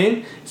know what I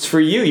mean? It's for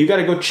you. You got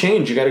to go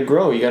change. You got to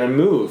grow. You got to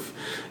move.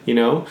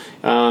 Your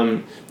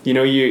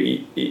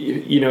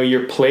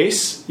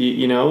place.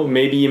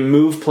 Maybe you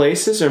move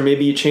places, or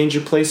maybe you change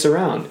your place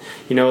around.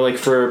 Like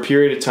for a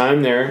period of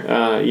time there,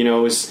 it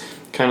was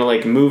kind of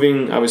like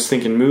moving. I was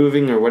thinking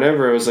moving or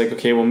whatever. I was like,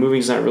 okay, well,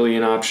 moving's not really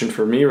an option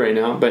for me right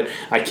now, but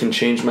I can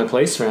change my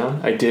place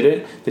around. I did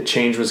it. The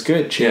change was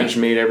good. Change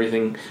made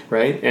everything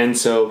right. And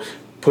so,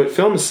 put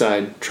film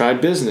aside. Try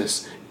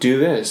business. Do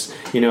this.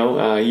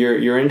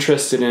 You're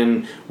interested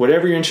in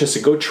whatever you're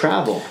interested. Go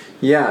travel.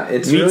 Yeah,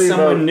 it's meet really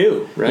someone about,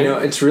 new, right?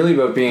 It's really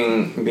about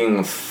being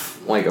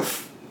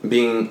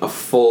a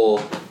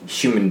full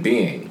human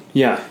being.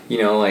 Yeah.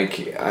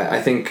 I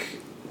think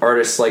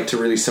artists like to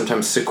really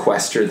sometimes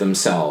sequester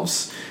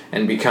themselves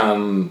and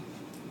become,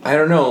 I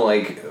don't know,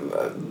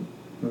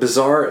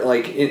 bizarre.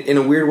 In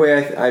a weird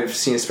way, I've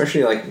seen,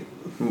 especially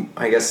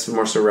I guess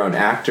more so around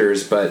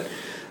actors, but.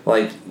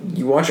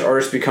 You watch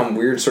artists become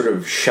weird sort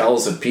of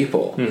shells of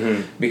people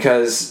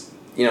because,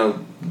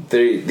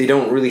 they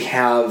don't really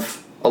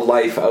have a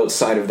life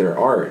outside of their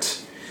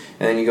art.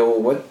 And then you go,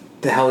 well,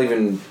 what the hell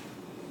even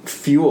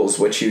fuels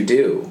what you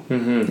do?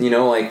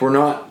 We're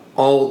not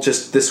all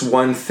just this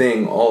one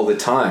thing all the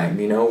time.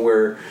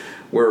 We're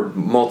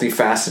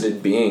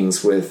multifaceted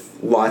beings with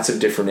lots of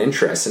different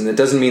interests. And that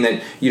doesn't mean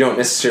that you don't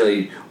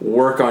necessarily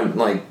work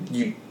on,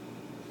 you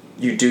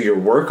do your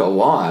work a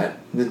lot.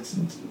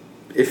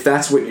 If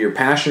that's what you're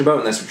passionate about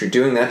and that's what you're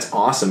doing, that's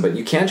awesome. But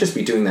you can't just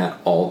be doing that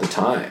all the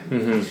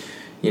time.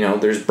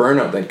 There's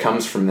burnout that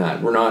comes from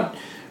that. We're not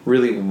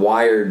really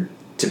wired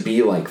to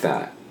be like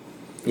that.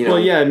 Well,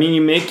 yeah,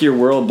 you make your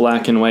world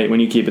black and white when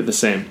you keep it the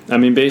same.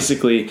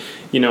 Basically,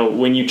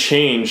 when you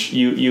change,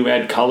 you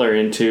add color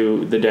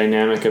into the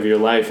dynamic of your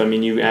life.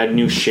 You add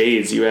new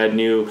shades, you add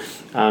new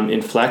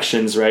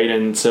inflections, right?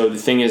 And so the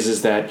thing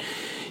is that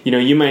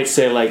you might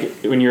say,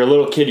 when you're a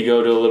little kid, you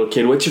go to a little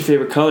kid, what's your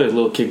favorite color? The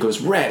little kid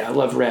goes, red. I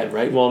love red,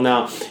 right? Well,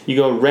 now you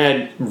go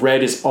red.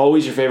 Red is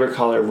always your favorite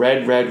color.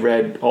 Red, red,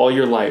 red, all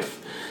your life.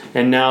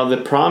 And now the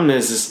problem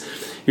is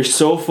you're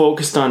so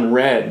focused on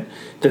red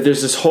that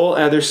there's this whole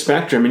other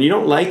spectrum, and you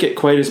don't like it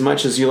quite as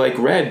much as you like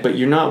red, but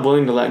you're not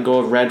willing to let go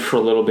of red for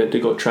a little bit to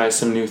go try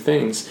some new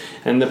things.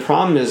 And the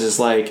problem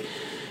is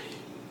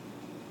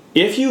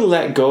if you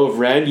let go of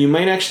red, you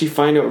might actually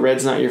find out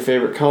red's not your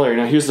favorite color.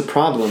 Now, here's the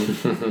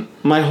problem.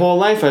 My whole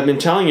life, I've been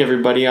telling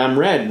everybody I'm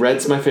red.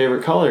 Red's my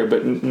favorite color.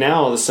 But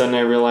now, all of a sudden, I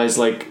realize,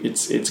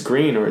 it's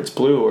green, or it's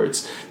blue, or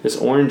it's this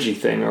orangey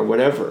thing, or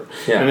whatever.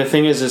 Yeah. And the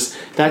thing is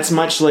that's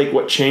much like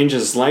what change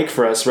is like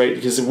for us, right?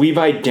 Because we've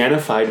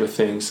identified with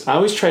things. I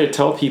always try to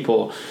tell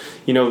people,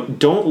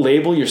 don't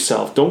label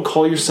yourself. Don't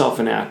call yourself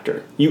an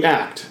actor. You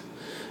act.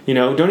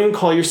 Don't even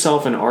call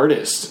yourself an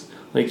artist.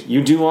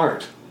 You do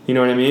art. You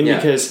know what I mean? Yeah.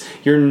 Because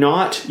you're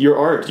not your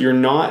art.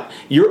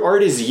 Your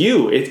art is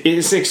you. It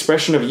is an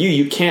expression of you.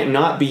 You can't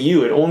not be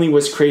you. It only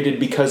was created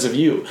because of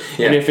you.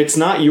 Yeah. And if it's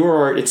not your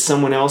art, it's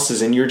someone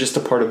else's, and you're just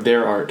a part of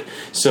their art.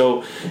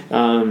 So,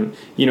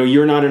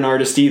 you're not an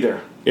artist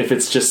either if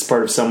it's just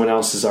part of someone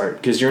else's art,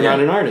 because you're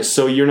not an artist.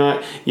 So you're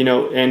not,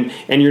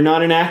 and you're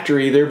not an actor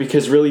either,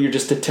 because really you're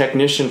just a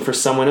technician for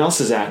someone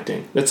else's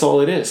acting. That's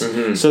all it is.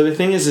 So the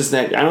thing is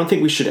that I don't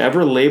think we should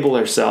ever label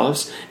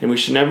ourselves, and we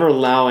should never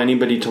allow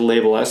anybody to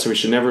label us, or we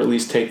should never at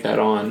least take that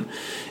on.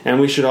 And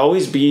we should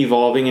always be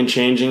evolving and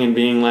changing and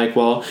being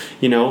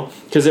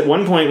because at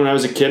one point when I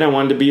was a kid, I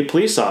wanted to be a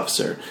police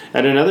officer.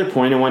 At another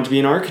point, I wanted to be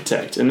an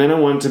architect. And then I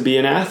wanted to be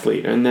an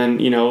athlete. And then,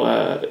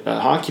 a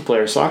hockey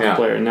player, soccer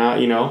player. And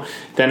now,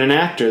 then an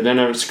actor, then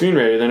a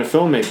screenwriter, then a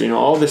filmmaker,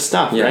 all this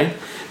stuff, right?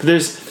 But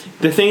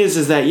the thing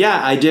is that,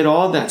 I did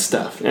all that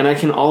stuff. And I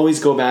can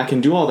always go back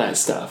and do all that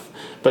stuff.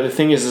 But the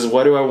thing is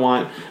what do I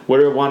want? Where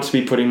do I want to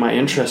be putting my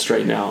interest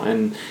right now?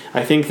 And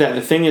I think that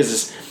the thing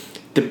is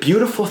the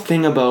beautiful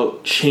thing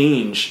about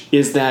change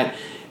is that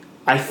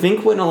I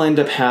think what will end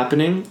up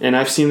happening, and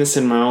I've seen this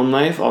in my own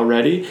life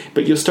already,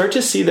 but you'll start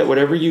to see that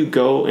whatever you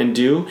go and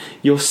do,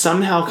 you'll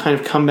somehow kind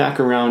of come back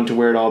around to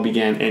where it all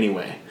began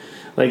anyway.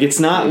 Like, it's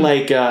not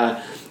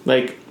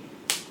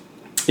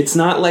it's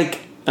not like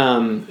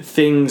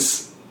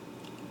things...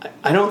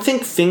 I don't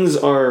think things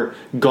are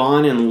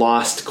gone and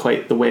lost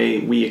quite the way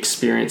we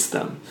experience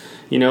them.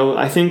 You know,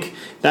 I think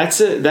that's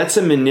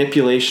a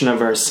manipulation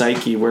of our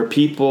psyche where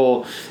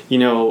people, you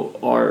know,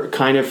 are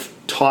kind of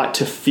taught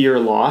to fear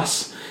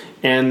loss.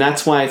 And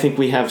that's why I think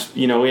we have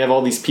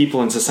all these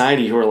people in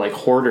society who are like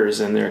hoarders,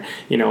 and they're,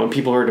 you know, and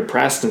people who are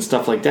depressed and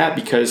stuff like that,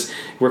 because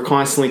we're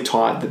constantly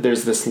taught that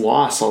there's this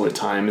loss all the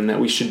time and that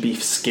we should be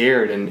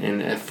scared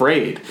and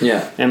afraid.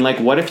 Yeah. And like,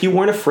 what if you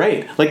weren't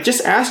afraid? Like,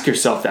 just ask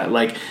yourself that.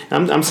 Like,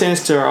 I'm saying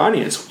this to our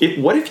audience.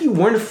 What if you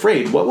weren't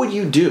afraid? What would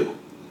you do?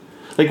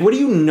 Like, what are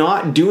you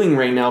not doing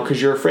right now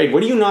because you're afraid?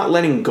 What are you not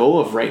letting go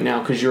of right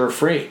now because you're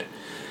afraid?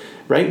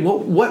 Right?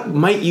 What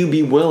might you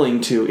be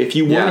willing to, if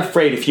you weren't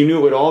afraid, if you knew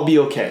it would all be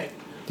okay?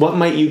 What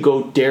might you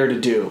go dare to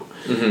do?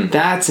 Mm-hmm.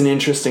 That's an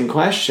interesting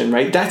question,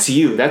 right? That's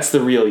you. That's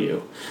the real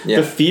you. Yeah.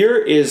 The fear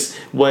is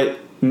what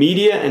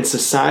media and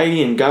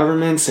society and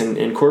governments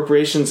and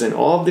corporations and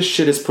all of this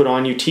shit has put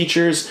on you.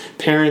 Teachers,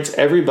 parents,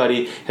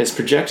 everybody has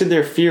projected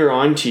their fear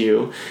onto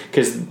you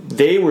because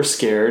they were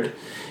scared.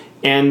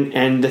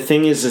 And the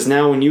thing is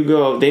now when you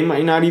go, they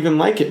might not even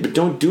like it, but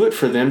don't do it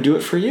for them, do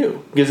it for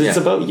you. Because it's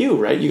about you,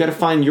 right? You got to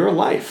find your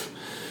life.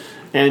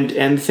 And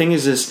the thing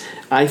is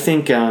I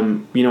think,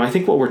 I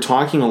think what we're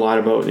talking a lot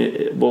about,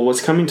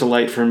 what's coming to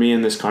light for me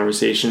in this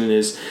conversation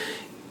is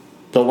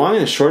the long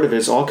and the short of it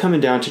is all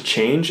coming down to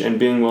change and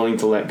being willing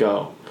to let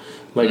go.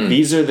 Like,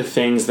 these are the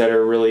things that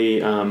are really,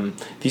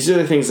 these are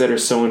the things that are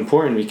so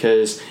important,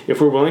 because if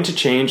we're willing to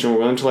change and we're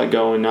willing to let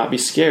go and not be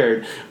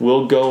scared,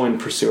 we'll go and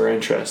pursue our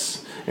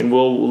interests. And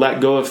we'll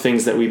let go of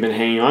things that we've been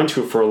hanging on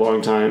to for a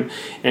long time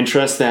and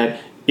trust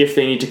that if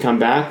they need to come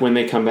back, when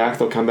they come back,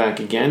 they'll come back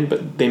again,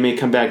 but they may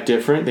come back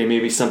different. They may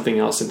be something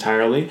else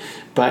entirely.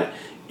 But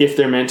if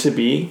they're meant to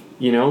be,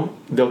 you know,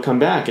 they'll come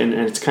back. And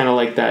it's kind of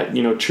like that,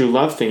 you know, true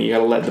love thing. You got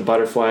to let the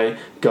butterfly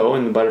go,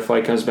 and the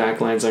butterfly comes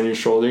back, lands on your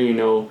shoulder. You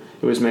know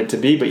it was meant to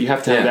be, but you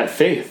have to have that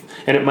faith.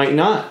 And it might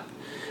not.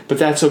 But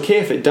that's okay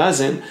if it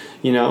doesn't.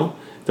 You know,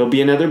 there'll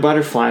be another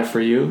butterfly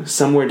for you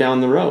somewhere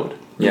down the road.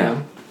 Yeah.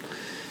 Know?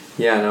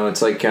 Yeah, no,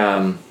 it's like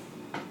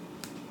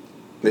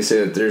they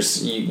say that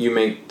there's you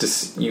make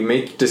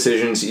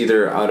decisions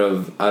either out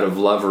of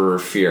love or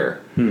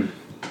fear.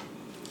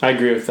 I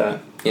agree with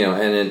that. You know,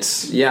 and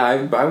it's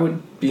I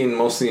would be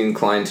mostly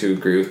inclined to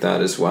agree with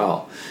that as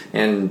well.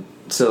 And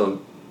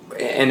so,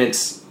 and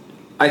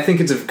I think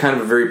it's a kind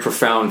of a very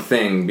profound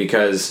thing,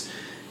 because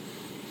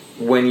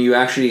when you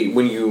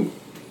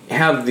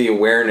have the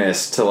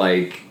awareness to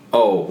like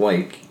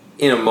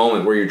in a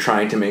moment where you're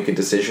trying to make a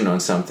decision on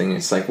something,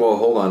 it's like, well,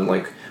 hold on,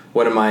 like,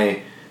 what am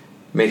I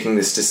making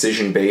this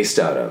decision based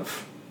out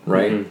of,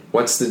 right? Mm-hmm.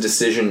 What's the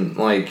decision,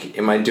 like,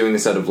 am I doing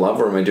this out of love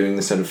or am I doing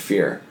this out of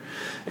fear?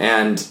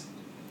 And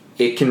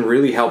it can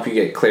really help you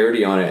get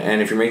clarity on it.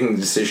 And if you're making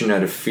the decision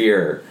out of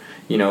fear,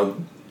 you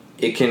know,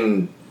 it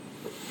can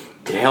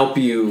help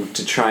you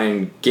to try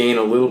and gain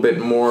a little bit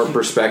more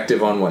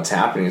perspective on what's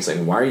happening. It's like,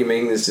 why are you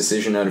making this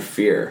decision out of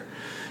fear?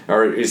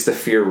 Or is the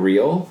fear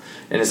real?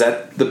 And is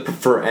that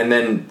and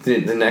then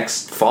the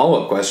next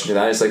follow-up question to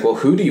that is like, well,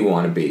 who do you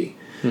want to be?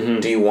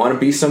 Mm-hmm. Do you want to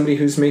be somebody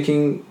who's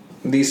making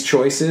these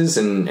choices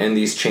and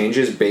these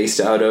changes based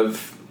out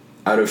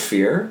of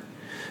fear?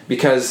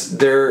 Because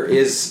there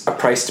is a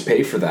price to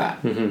pay for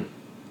that. Mm-hmm.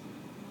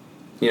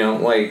 You know,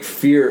 like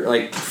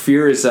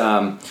fear is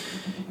an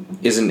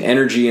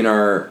energy in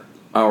our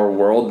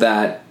world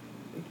that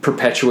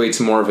perpetuates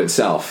more of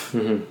itself.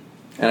 Mm-hmm.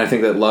 And I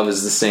think that love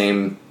is the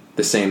same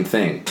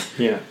thing.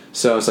 Yeah.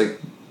 So it's like,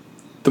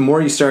 the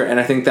more you start, and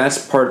I think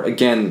that's part,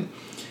 again,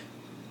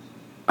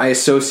 I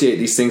associate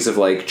these things of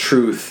like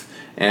truth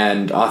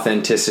and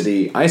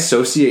authenticity. I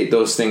associate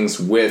those things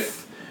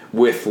with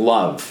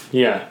love.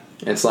 Yeah.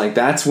 It's like,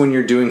 that's when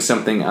you're doing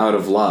something out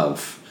of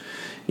love,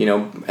 you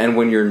know, and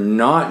when you're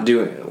not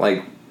doing,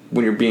 like,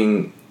 when you're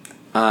being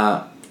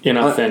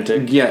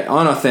inauthentic.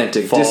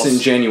 Unauthentic, false.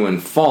 Disingenuine,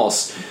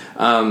 false.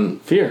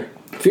 Fear.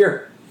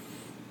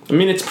 I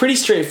mean, it's pretty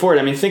straightforward.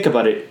 I mean, think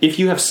about it. If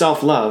you have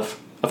self-love,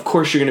 of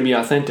course you're going to be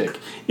authentic.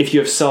 If you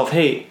have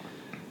self-hate,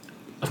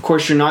 of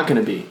course you're not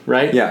going to be,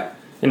 right? Yeah.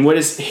 And what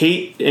is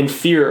hate and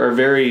fear are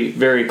very,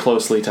 very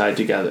closely tied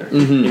together.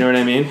 Mm-hmm. You know what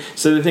I mean?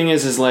 So the thing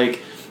is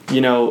like,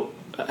 you know,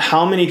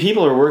 how many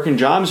people are working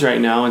jobs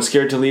right now and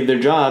scared to leave their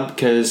job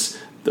because,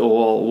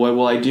 well, what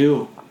will I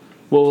do?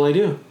 What will I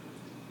do?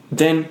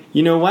 Then,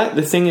 you know what?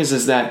 The thing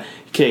is that,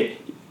 okay,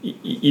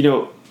 you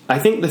know, I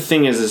think the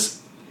thing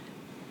is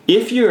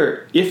if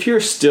you're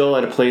still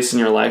at a place in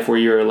your life where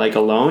you're like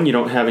alone, you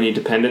don't have any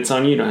dependents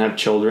on you don't have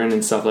children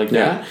and stuff like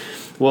that,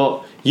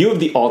 well, you have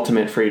the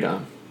ultimate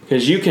freedom,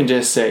 because you can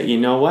just say, you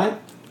know what,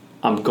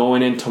 I'm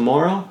going in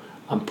tomorrow,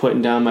 I'm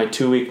putting down my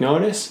 2-week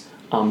notice,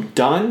 I'm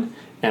done,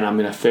 and I'm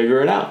going to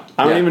figure it out.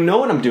 I don't even know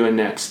what I'm doing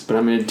next, but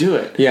I'm going to do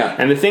it. Yeah.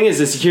 And the thing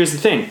is here's the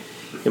thing,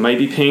 It might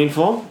be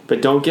painful,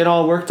 but don't get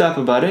all worked up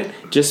about it.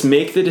 Just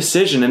make the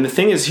decision. And the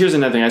thing is, here's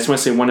another thing. I just want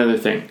to say one other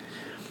thing.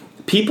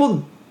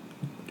 People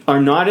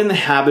are not in the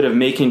habit of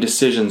making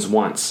decisions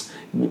once.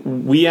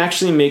 We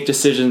actually make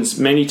decisions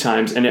many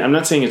times, and I'm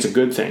not saying it's a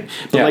good thing,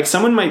 but like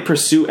someone might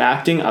pursue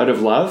acting out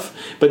of love,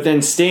 but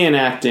then stay in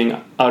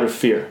acting out of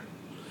fear.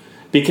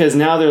 Because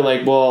now they're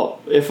like, well,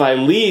 if I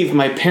leave,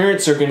 my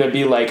parents are going to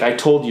be like, I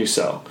told you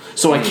so.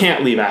 So I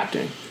can't leave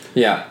acting.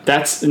 Yeah.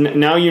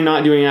 Now you're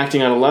not doing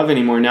acting out of love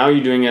anymore. Now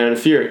you're doing it out of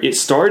fear. It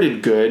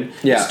started good.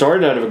 Yeah. It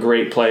started out of a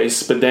great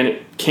place, but then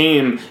it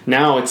came,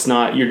 now it's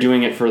not, you're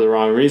doing it for the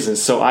wrong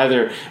reasons. So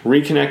either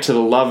reconnect to the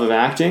love of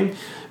acting,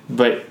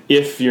 but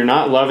if you're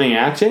not loving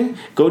acting,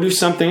 go do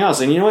something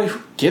else. And you know what?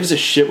 Who gives a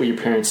shit what your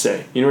parents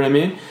say? You know what I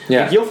mean?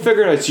 Yeah. Like, you'll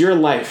figure it out. It's your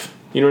life.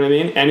 You know what I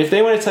mean? And if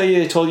they want to tell you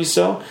they told you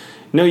so,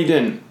 no, you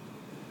didn't.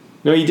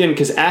 No, you didn't,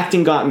 because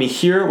acting got me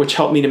here, which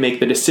helped me to make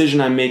the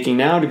decision I'm making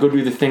now to go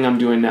do the thing I'm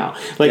doing now.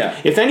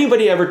 Like, if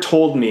anybody ever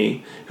told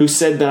me, who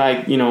said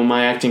that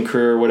my acting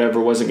career or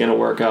whatever wasn't going to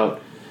work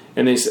out,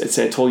 and they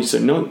said, I told you so.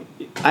 No,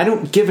 I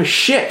don't give a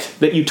shit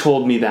that you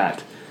told me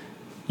that.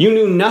 You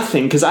knew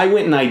nothing, because I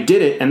went and I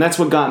did it, and that's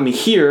what got me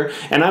here,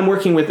 and I'm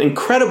working with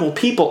incredible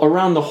people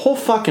around the whole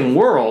fucking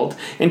world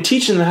and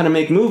teaching them how to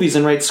make movies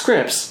and write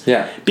scripts.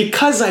 Yeah.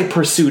 Because I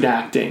pursued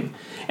acting.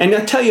 And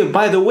I tell you,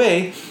 by the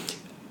way,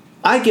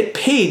 I get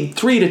paid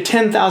 $3,000 to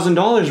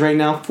 $10,000 right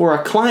now for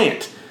a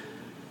client.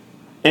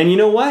 And you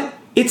know what?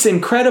 It's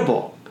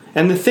incredible.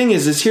 And the thing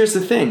is here's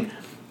the thing.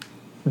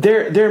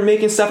 They're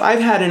making stuff. I've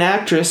had an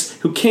actress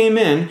who came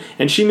in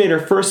and she made her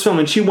first film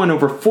and she won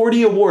over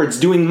 40 awards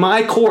doing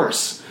my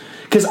course.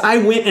 Because I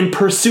went and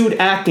pursued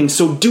acting.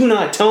 So do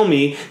not tell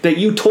me that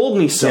you told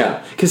me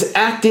so. Because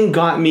acting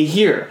got me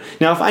here.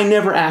 Now, if I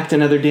never act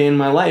another day in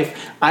my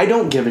life, I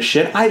don't give a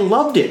shit. I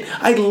loved it.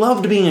 I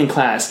loved being in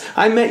class.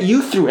 I met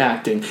you through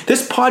acting.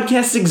 This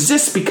podcast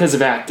exists because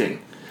of acting.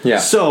 Yeah.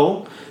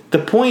 So the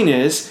point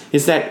is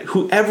that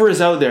whoever is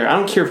out there, I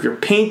don't care if you're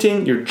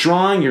painting, you're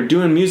drawing, you're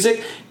doing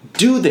music,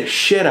 do the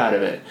shit out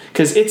of it,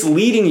 because it's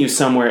leading you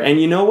somewhere.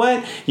 And you know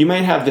what? You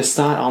might have this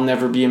thought, I'll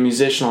never be a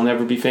musician, I'll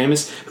never be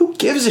famous. Who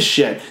gives a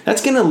shit?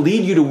 That's going to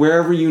lead you to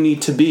wherever you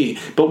need to be.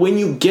 But when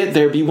you get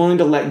there, be willing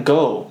to let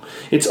go.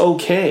 It's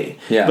okay.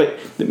 Yeah.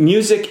 But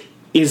music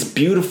is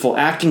beautiful.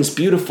 Acting's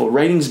beautiful.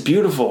 Writing's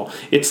beautiful.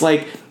 It's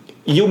like,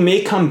 you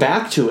may come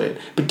back to it,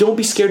 but don't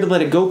be scared to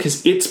let it go,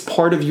 because it's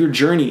part of your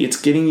journey. It's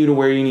getting you to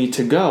where you need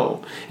to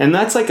go. And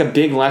that's like a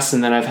big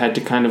lesson that I've had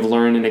to kind of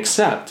learn and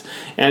accept.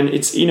 And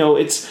it's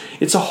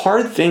a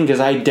hard thing, because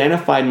I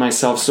identified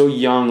myself so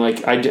young.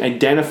 Like, I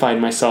identified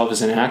myself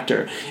as an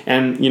actor.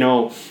 And,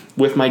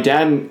 with my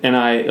dad and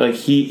I, like,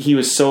 he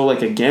was so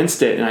like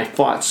against it, and I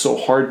fought so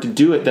hard to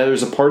do it that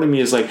there's a part of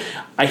me is like,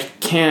 I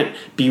can't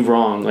be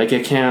wrong. Like,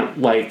 I can't,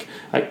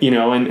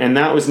 and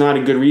that was not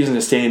a good reason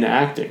to stay into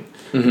acting.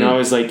 Mm-hmm. I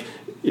was like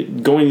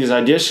going to these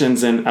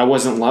auditions and I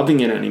wasn't loving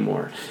it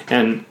anymore.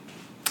 And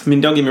I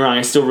mean, don't get me wrong,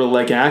 I still really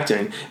like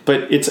acting,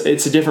 but it's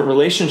a different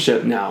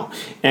relationship now.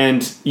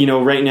 And,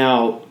 right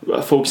now,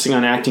 focusing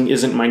on acting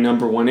isn't my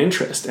number one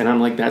interest. And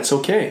I'm like, that's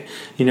okay.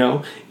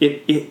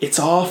 It's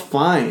all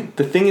fine.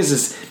 The thing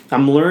is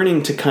I'm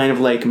learning to kind of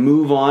like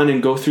move on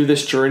and go through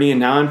this journey. And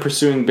now I'm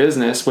pursuing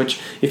business, which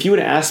if you would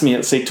have asked me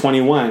at, say,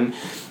 21,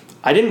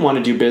 I didn't want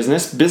to do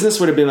business. Business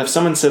would have been, if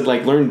someone said,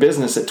 like, learn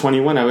business at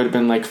 21, I would have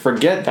been like,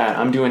 forget that.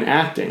 I'm doing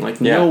acting.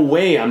 Like, no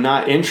way, I'm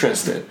not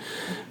interested.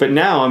 But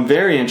now I'm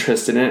very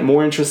interested in it,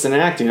 more interested in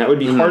acting. That would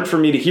be hard for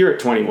me to hear at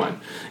 21.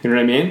 You know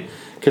what I mean?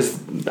 Because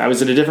I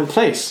was at a different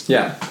place.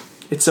 Yeah.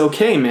 It's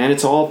okay, man.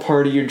 It's all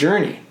part of your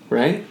journey,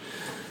 right?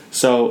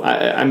 So,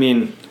 I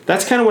mean,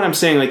 that's kind of what I'm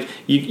saying. Like,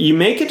 you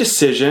make a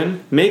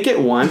decision, make it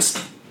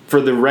once, for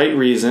the right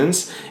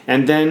reasons,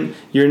 and then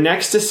your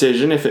next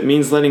decision, if it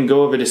means letting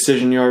go of a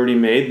decision you already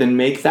made, then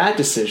make that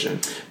decision.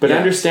 But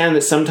understand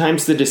that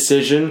sometimes the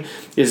decision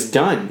is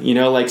done.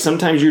 Like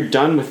sometimes you're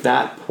done with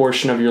that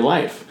portion of your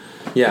life.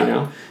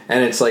 Yeah.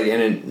 And it's like, and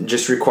it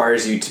just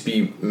requires you to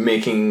be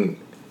making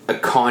a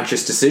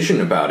conscious decision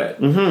about it.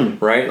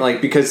 Mm-hmm. Right? Like,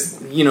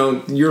 because,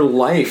 your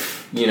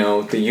life,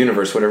 the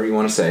universe, whatever you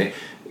want to say,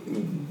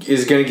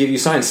 is going to give you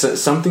signs.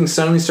 Something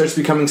suddenly starts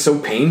becoming so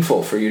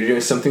painful for you to do.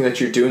 Something that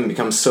you're doing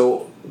becomes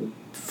so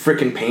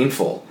freaking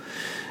painful.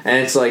 And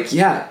it's like,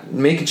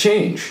 make a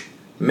change.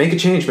 Make a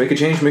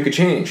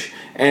change.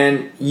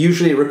 And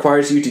usually it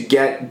requires you to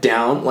get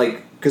down,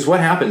 like, because what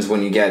happens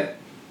when you get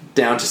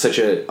down to such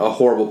a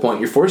horrible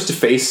point? You're forced to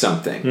face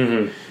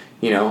something,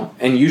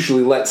 and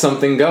usually let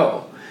something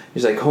go.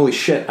 He's like, holy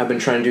shit, I've been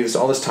trying to do this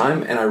all this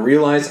time, and I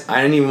realize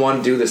I didn't even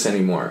want to do this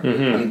anymore.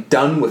 Mm-hmm. I'm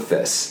done with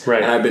this.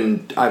 Right.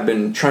 And I've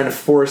been trying to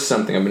force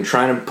something. I've been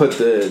trying to put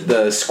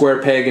the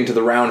square peg into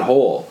the round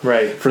hole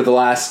for the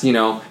last,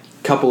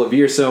 couple of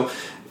years. So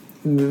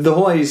the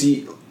whole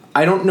idea is,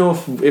 I don't know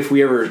if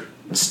we ever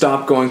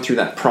stop going through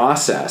that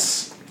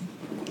process,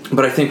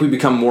 but I think we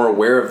become more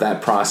aware of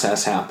that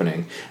process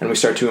happening, and we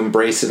start to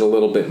embrace it a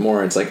little bit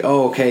more. It's like,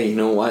 oh, okay, you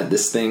know what,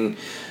 this thing...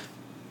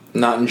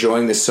 not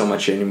enjoying this so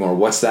much anymore.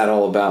 What's that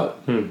all about?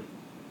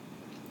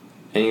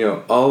 and you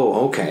go,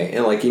 oh, okay,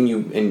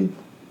 and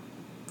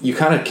you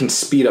kind of can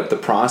speed up the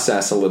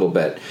process a little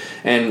bit,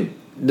 and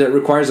that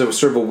requires a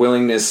sort of a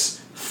willingness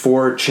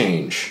for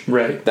change.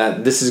 Right.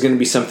 That this is going to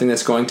be something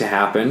that's going to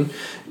happen.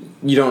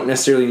 You don't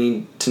necessarily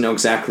need to know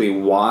exactly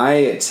why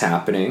it's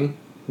happening,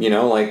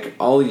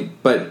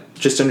 but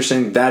just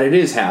understanding that it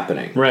is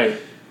happening. Right.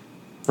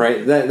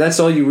 Right? That's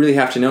all you really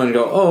have to know, and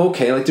go, oh,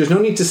 okay, like there's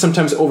no need to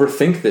sometimes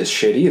overthink this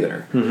shit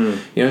either.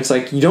 Mm-hmm. It's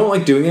like, you don't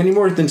like doing it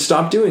anymore, then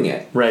stop doing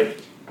it. Right.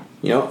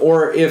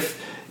 Or if,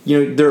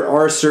 there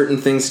are certain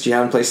things that you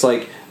have in place,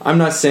 like, I'm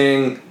not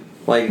saying,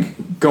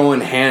 like, go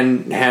in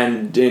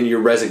hand in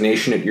your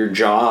resignation at your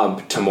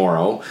job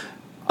tomorrow,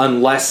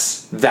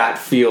 unless that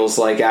feels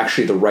like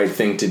actually the right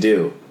thing to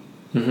do.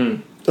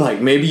 Mm-hmm.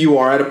 Like, maybe you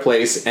are at a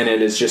place and it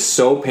is just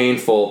so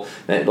painful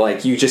that,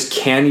 like, you just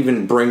can't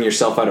even bring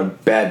yourself out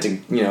of bed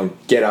to,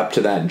 get up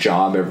to that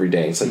job every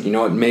day. It's like,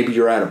 what, maybe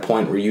you're at a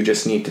point where you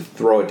just need to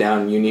throw it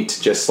down. You need to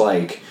just,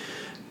 like,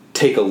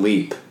 take a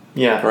leap.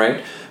 Yeah.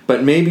 Right?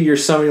 But maybe you're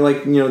somebody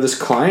like, this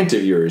client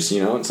of yours,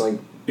 it's like,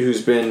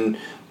 who's been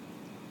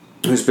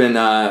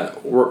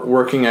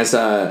working as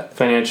a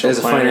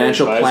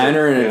financial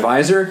planner and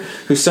advisor,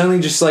 who's suddenly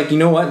just like,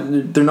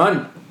 what, they're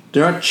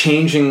not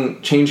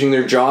changing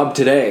their job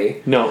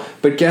today. No.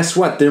 But guess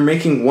what? They're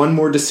making one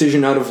more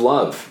decision out of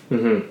love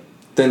mm-hmm.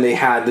 than they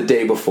had the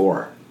day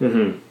before.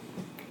 Mm-hmm.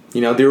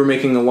 They were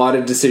making a lot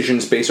of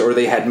decisions or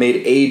they had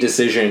made a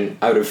decision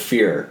out of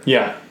fear.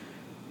 Yeah.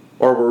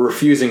 Or were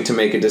refusing to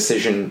make a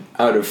decision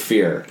out of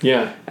fear.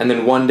 Yeah. And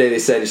then one day they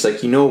said, it's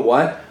like,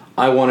 what?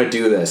 I want to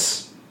do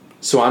this.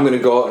 So I'm going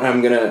to go out and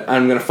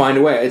I'm going to find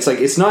a way. It's like,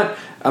 it's not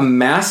a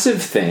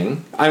massive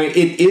thing. I mean,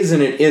 it is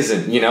and it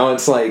isn't,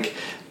 it's like,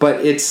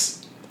 but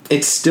it's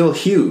still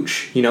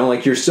huge,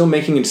 like you're still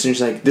making a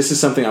decision like, this is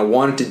something I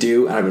wanted to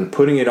do and I've been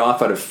putting it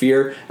off out of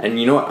fear, and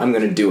you know what, I'm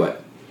going to do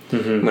it.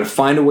 Mm-hmm. I'm going to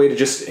find a way to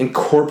just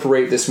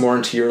incorporate this more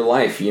into your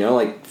life,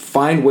 like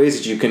find ways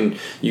that you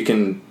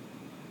can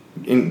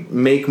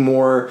make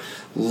more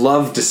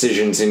love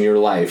decisions in your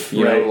life,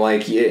 you know,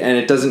 like, and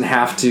it doesn't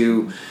have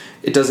to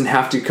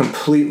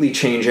completely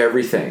change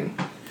everything.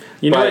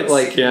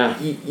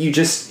 You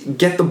just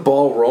get the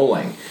ball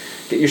rolling.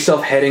 Get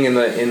yourself heading in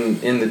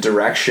the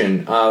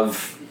direction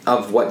of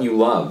what you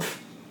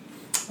love.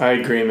 I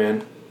agree,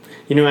 man.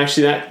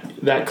 Actually,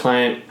 that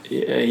client,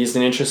 he's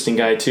an interesting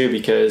guy too,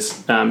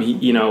 because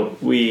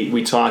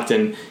we talked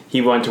and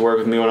he wanted to work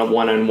with me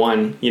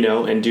one-on-one,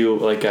 and do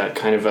like a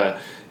kind of a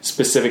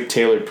specific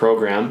tailored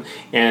program,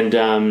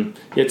 and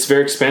it's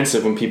very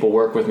expensive when people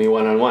work with me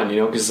one-on-one,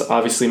 because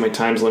obviously my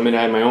time's limited.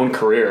 I have my own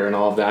career and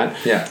all of that.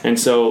 Yeah. And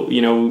so,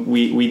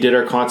 we did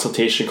our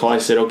consultation call. I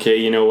said, okay,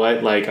 you know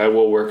what, like, I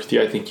will work with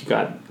you. I think you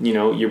got,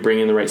 you're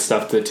bringing the right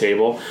stuff to the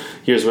table.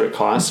 Here's what it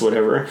costs,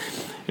 whatever.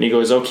 And he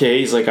goes, okay.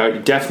 He's like, I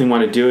definitely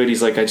want to do it.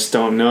 He's like, I just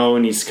don't know.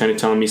 And he's kind of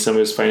telling me some of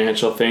his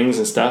financial things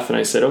and stuff. And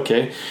I said,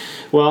 okay,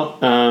 well,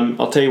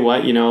 I'll tell you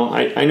what,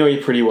 I know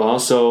you pretty well,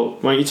 so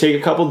why don't you take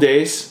a couple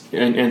days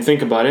and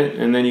think about it,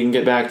 and then you can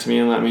get back to me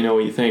and let me know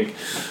what you think.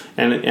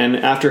 And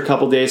after a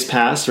couple days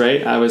passed,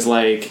 right, I was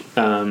like,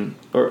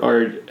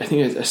 or I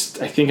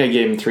think I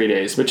gave him 3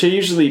 days, which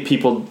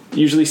people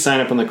usually sign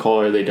up on the call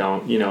or they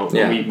don't,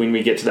 when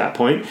we get to that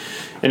point.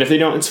 And if they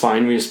don't, it's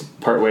fine. We just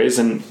part ways,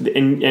 and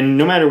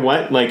no matter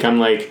what, like, I'm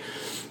like,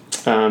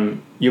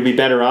 you'll be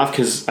better off,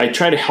 because I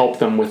try to help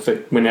them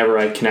whenever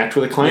I connect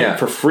with a client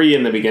for free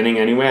in the beginning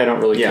anyway. I don't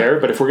really care,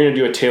 but if we're going to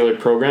do a tailored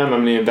program,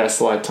 I'm going to invest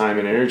a lot of time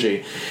and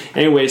energy.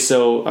 Anyway,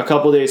 so a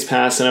couple days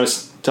passed, and I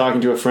was talking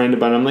to a friend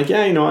about it. I'm like,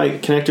 I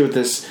connected with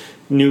this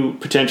new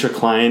potential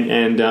client,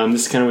 and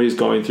this is kind of what he's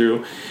going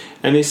through.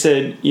 And they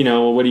said,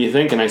 what do you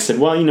think? And I said,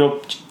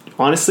 well,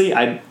 honestly,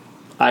 I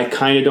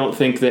kind of don't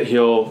think that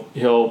he'll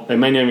I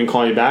might not even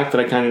call you back, but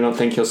I kind of don't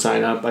think he'll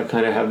sign up. I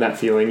kind of have that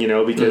feeling,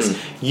 because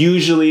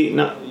usually,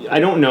 I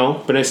don't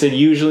know, but I said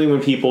usually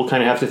when people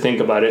kind of have to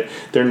think about it,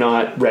 they're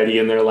not ready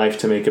in their life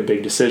to make a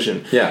big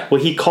decision. Yeah.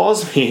 Well, he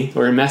calls me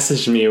or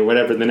messaged me or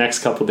whatever the next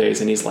couple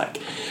days, and he's like,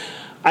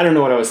 I don't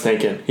know what I was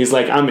thinking. He's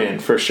like, I'm in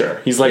for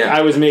sure. He's like,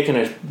 I was making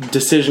a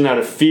decision out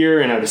of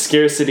fear and out of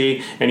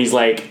scarcity, and he's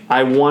like,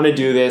 I want to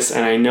do this,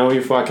 and I know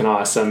you're fucking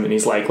awesome. And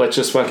he's like, let's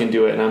just fucking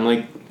do it. And I'm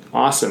like,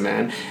 awesome,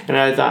 man. And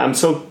I thought, I'm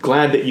so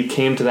glad that you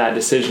came to that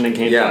decision and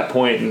came to that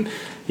point. And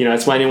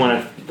that's why I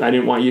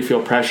didn't want you to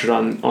feel pressured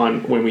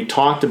on when we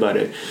talked about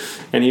it.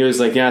 And he was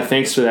like, yeah,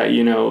 thanks for that.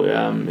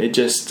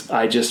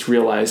 I just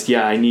realized,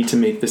 I need to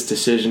make this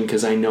decision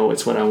because I know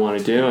it's what I want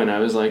to do. And I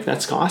was like,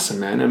 that's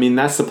awesome, man. I mean,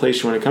 that's the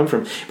place you want to come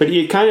from. But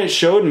it kind of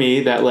showed me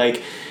that,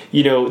 like,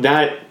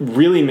 that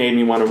really made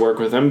me want to work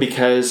with him,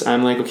 because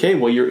I'm like, okay,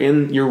 well,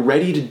 you're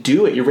ready to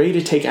do it. You're ready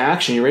to take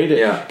action. You're ready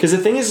to, because the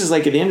thing is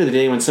like, at the end of the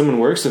day, when someone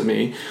works with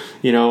me,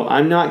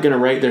 I'm not going to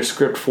write their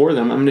script for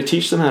them. I'm going to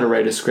teach them how to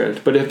write a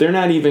script. But if they're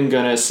not even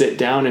going to sit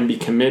down and be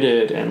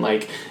committed and,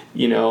 like,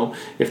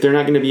 if they're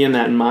not going to be in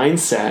that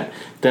mindset,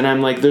 then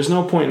I'm like, there's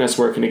no point in us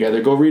working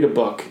together. Go read a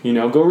book,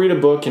 go read a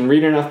book and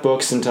read enough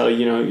books until,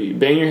 you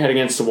bang your head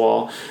against the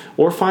wall,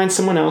 or find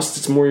someone else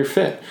that's more your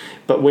fit.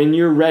 But when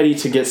you're ready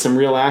to get some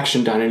real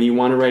action done and you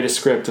want to write a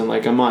script in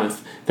like a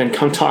month, then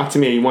come talk to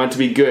me. You want it to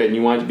be good and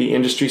you want it to be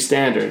industry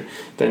standard,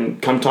 then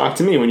come talk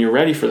to me when you're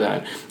ready for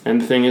that.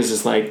 And the thing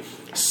is like,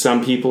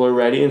 some people are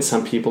ready and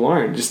some people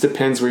aren't. It just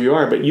depends where you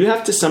are. But you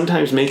have to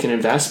sometimes make an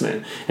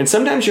investment. And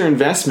sometimes your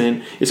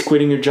investment is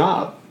quitting your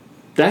job.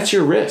 That's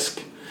your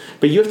risk.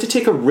 But you have to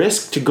take a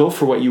risk to go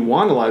for what you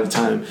want a lot of the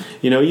time.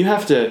 You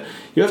have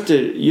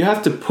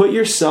to put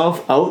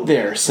yourself out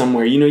there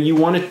somewhere.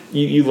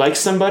 You like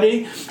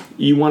somebody,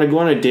 you want to go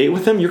on a date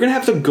with them, you're going to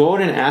have to go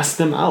out and ask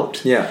them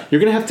out. Yeah.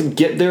 You're going to have to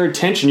get their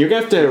attention. You're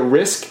going to have to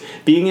risk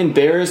being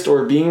embarrassed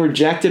or being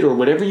rejected or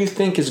whatever you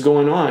think is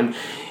going on.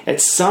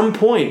 At some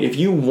point, if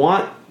you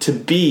want to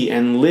be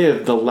and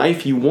live the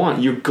life you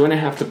want, you're going to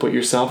have to put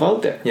yourself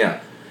out there.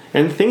 Yeah.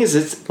 And the thing is,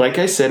 it's like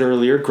I said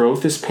earlier,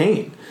 growth is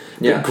pain.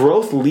 Yeah. But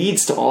growth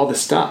leads to all the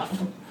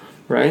stuff,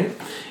 right?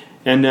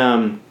 And,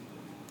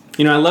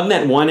 I love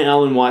that one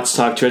Alan Watts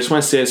talk too. I just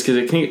want to say this because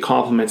I think it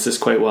complements this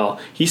quite well.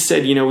 He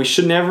said, we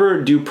should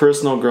never do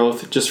personal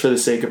growth just for the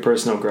sake of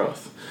personal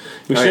growth.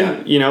 We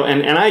shouldn't,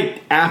 and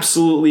I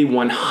absolutely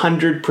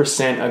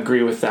 100%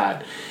 agree with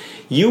that.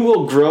 You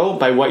will grow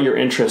by what you're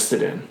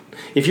interested in.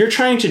 If you're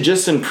trying to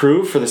just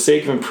improve for the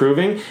sake of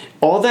improving,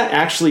 all that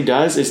actually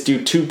does is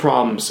do two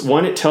problems.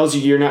 One, it tells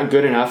you you're not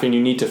good enough and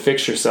you need to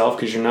fix yourself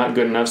because you're not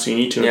good enough, so you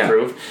need to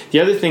improve. The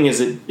other thing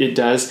it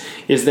does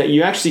is that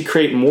you actually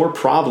create more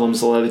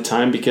problems a lot of the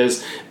time,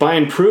 because by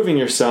improving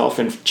yourself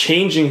and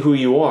changing who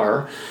you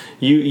are,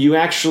 you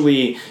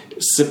actually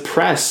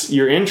suppress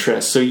your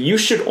interest. So you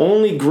should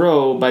only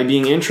grow by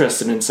being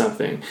interested in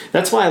something.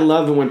 That's why I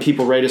love it when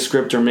people write a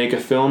script or make a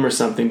film or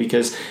something,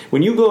 because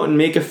when you go out and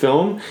make a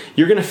film,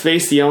 you're going to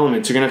face the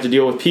elements. You're going to have to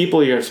deal with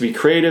people. You're going to have to be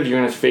creative. You're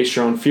going to have to face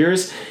your own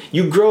fears.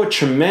 You grow a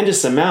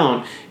tremendous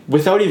amount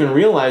without even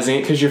realizing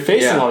it, because you're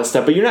facing all this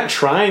stuff, but you're not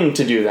trying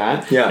to do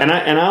that. Yeah. And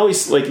I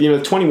always, the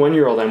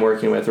 21-year-old I'm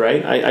working with,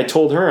 right? I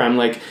told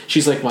her,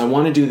 she's like, well, I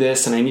want to do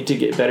this and I need to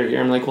get better here.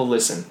 I'm like, well,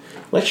 listen,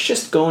 let's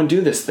just go and do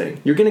this thing.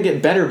 You're going to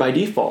get better by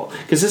default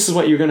because this is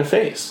what you're going to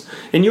face.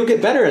 And you'll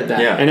get better at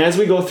that. Yeah. And as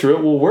we go through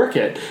it, we'll work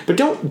it. But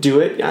don't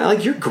do it.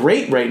 You're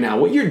great right now.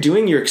 What you're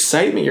doing, your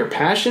excitement, your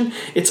passion,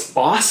 it's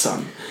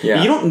awesome.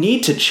 Yeah. You don't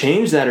need to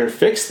change that or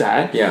fix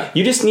that. Yeah.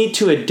 You just need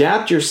to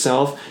adapt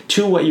yourself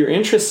to what you're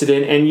interested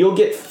in, and you'll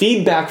get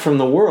feedback from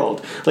the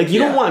world. You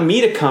don't want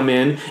me to come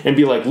in and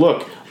be like,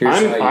 look,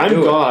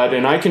 I'm God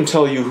and I can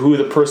tell you who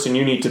the person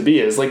you need to be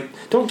is.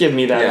 Don't give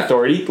me that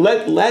authority.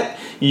 Let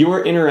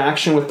your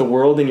interaction with the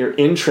world and your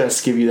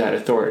interests give you that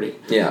authority.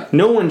 Yeah.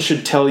 No one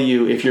should tell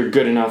you if you're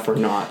good enough or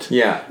not.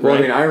 Yeah.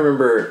 Well, right? I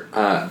remember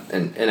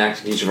an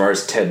acting teacher of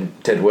ours, Ted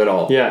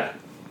Whittall. Yeah.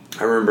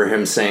 I remember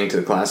him saying to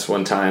the class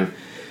one time,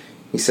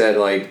 he said,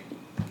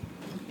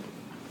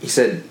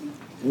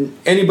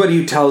 anybody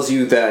who tells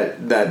you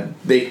that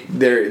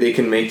they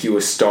can make you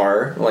a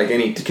star,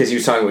 because he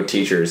was talking about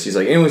teachers, he's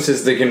like, anyone who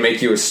says they can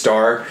make you a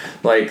star,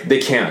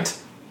 they can't,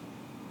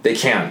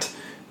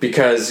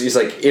 because he's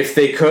like, if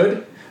they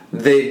could,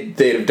 they'd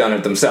have done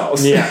it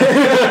themselves. Yeah.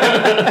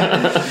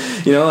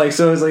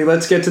 So it's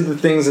let's get to the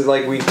things that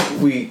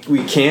we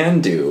can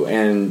do,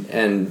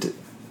 and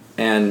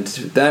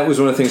that was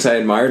one of the things I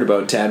admired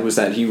about Tad, was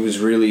that he was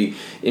really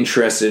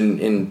interested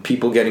in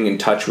people getting in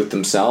touch with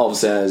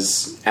themselves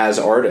as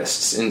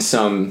artists in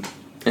some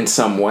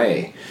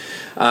way,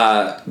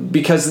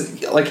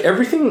 because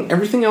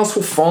everything else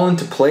will fall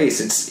into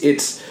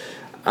place.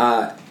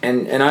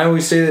 And I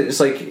always say that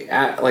it's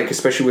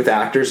especially with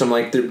actors, I'm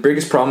like, the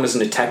biggest problem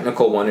isn't a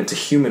technical one, it's a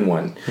human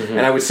one. Mm-hmm.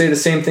 And I would say the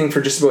same thing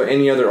for just about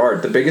any other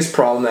art. The biggest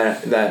problem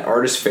that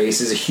artists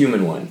face is a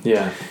human one.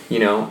 Yeah.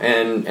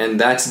 And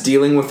that's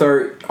dealing with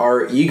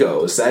our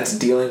egos, that's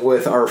dealing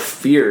with our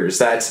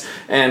fears,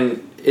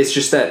 and it's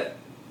just that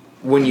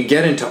when you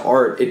get into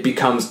art, it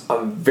becomes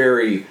a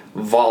very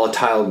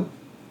volatile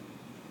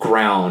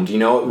ground,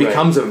 it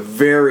becomes a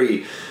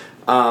very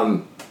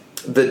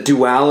the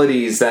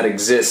dualities that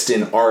exist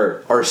in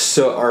art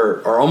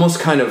are almost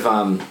kind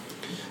of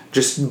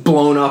just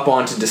blown up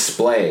onto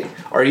display.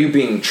 Are you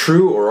being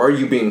true or are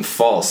you being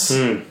false?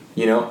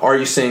 Are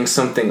you saying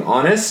something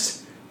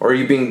honest or are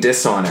you being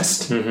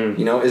dishonest?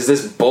 Mm-hmm. Is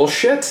this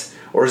bullshit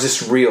or is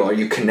this real? Are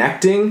you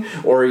connecting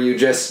or are you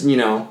just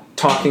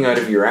talking out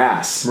of your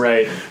ass?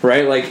 Right.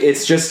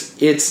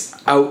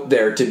 It's out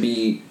there to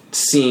be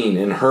seen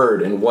and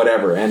heard and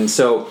whatever. And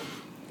so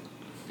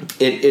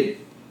it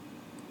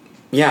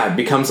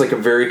becomes a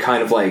very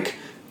kind of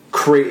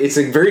it's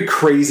a very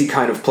crazy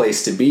kind of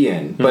place to be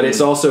in, but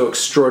it's also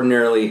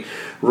extraordinarily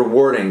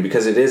rewarding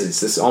because it's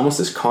this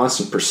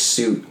constant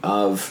pursuit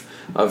of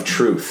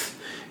truth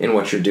in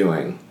what you're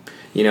doing,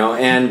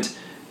 and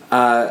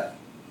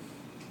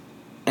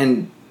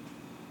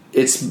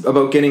it's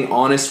about getting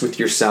honest with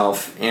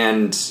yourself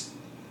and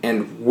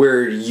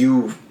where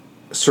you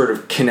sort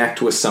of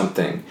connect with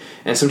something,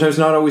 and sometimes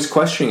not always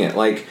questioning it.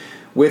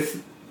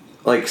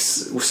 like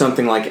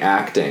something like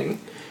acting,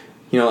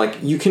 you know, like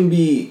you can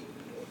be.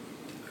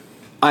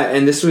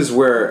 And this was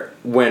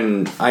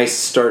when I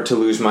started to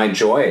lose my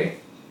joy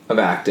of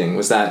acting,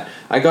 was that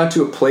I got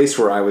to a place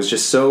where I was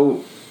just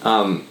so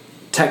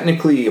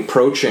technically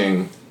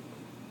approaching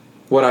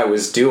what I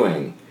was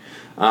doing.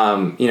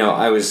 You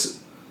know,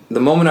 the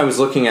moment I was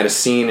looking at a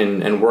scene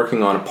and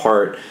working on a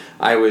part,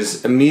 I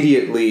was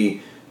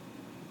immediately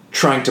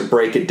trying to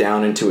break it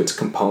down into its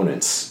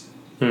components,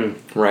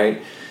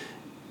 right?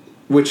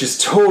 Which is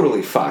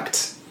totally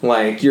fucked.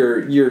 Like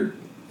you're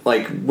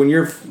like when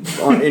you're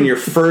in your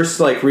first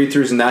like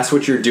read-throughs and that's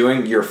what you're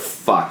doing, you're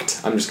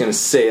fucked. I'm just gonna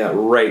say that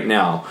right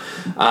now.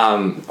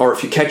 Or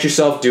if you catch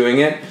yourself doing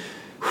it,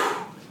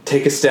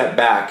 take a step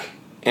back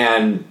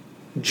and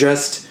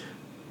just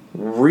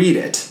read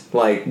it.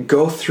 Like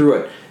go through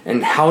it,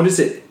 and how does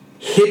it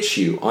hit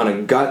you on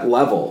a gut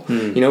level?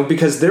 You know,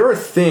 because there are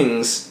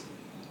things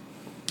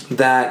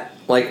that,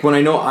 like, when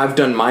I know I've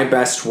done my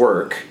best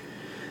work,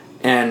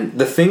 and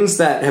the things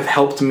that have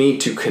helped me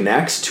to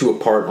connect to a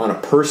part on a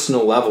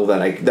personal level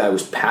that I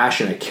was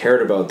passionate, I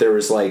cared about, there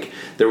was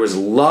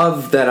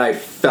love that I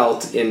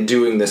felt in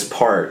doing this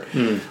part,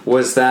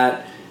 was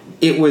that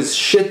it was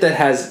shit that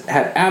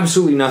had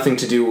absolutely nothing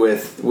to do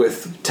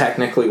with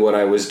technically what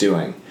I was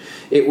doing.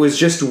 It was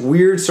just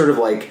weird, sort of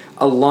like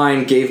a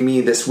line gave me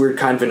this weird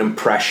kind of an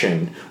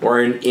impression or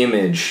an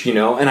image, you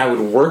know, and I would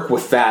work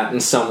with that in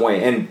some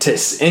way. And to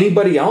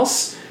anybody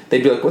else,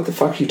 they'd be like, "What the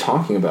fuck are you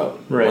talking about?"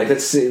 Right. Like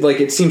that's like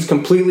it seems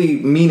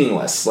completely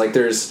meaningless. Like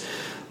there's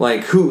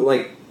like who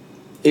like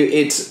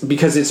it's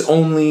because it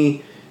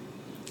only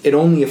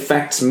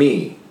affects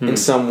me in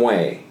some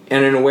way,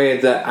 and in a way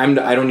that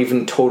I don't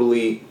even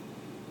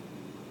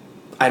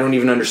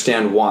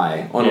understand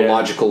why on a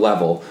logical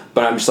level.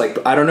 But I'm just like,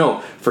 I don't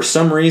know. For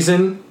some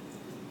reason,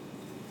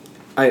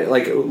 I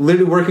like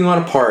literally working on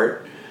a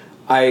part.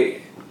 I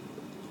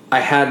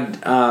had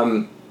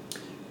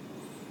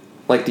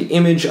like the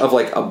image of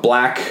like a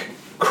black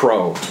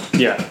crow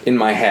in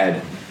my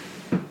head,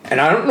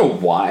 and I don't know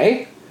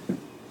why.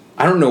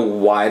 I don't know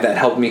why that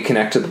helped me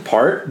connect to the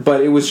part,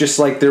 but it was just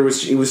like it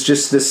was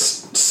just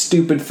this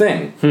stupid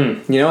thing,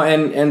 you know,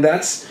 and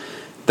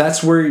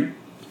that's where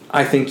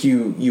I think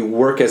you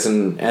work as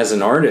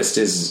an artist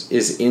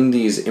is in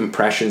these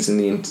impressions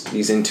and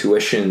these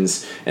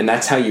intuitions, and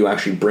that's how you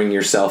actually bring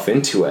yourself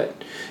into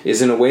it,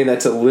 is in a way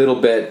that's a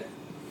little bit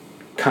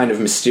kind of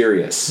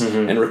mysterious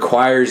and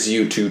requires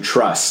you to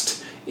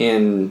trust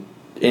in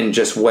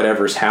just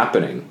whatever's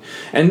happening.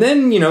 And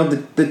then, you know,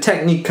 the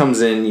technique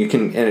comes in,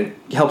 and it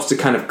helps to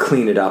kind of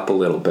clean it up a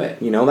little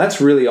bit. You know, that's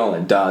really all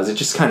it does. It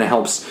just kind of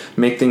helps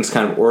make things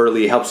kind of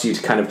orderly, helps you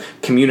to kind of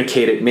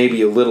communicate it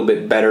maybe a little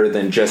bit better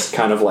than just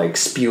kind of like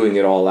spewing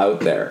it all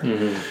out there.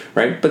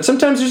 Right? But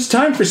sometimes there's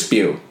time for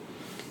spew.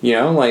 You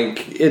know,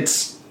 like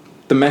it's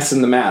the mess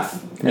and the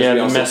math, as we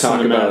also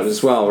talk about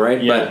as well,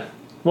 right? Yeah. But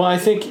well, I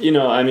think, you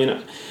know, I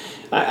mean,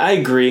 I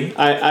agree.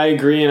 I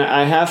agree, and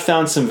I have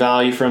found some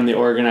value from the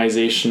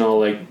organizational,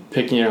 like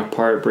picking it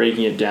apart,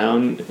 breaking it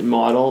down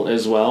model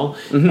as well.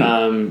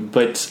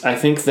 But I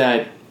think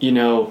that, you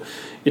know,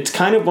 it's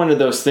kind of one of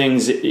those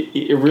things.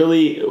 It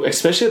really,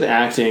 especially the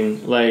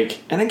acting, like,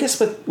 and I guess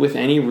with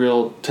any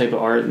real type of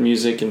art,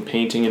 music, and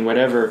painting and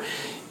whatever,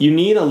 you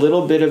need a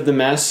little bit of the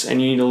mess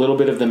and you need a little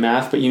bit of the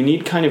math, but you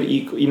need kind of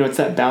equal. You know, it's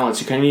that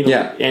balance. You kind of need,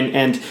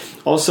 and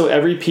also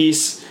every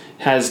piece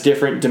has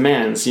different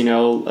demands, you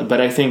know,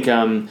 but I think,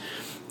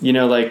 you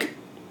know, like,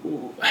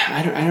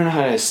 I don't know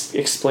how to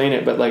explain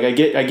it, but like, I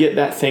get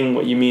that thing,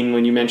 what you mean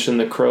when you mention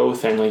the crow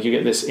thing, like you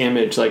get this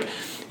image, like,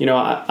 you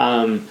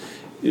know,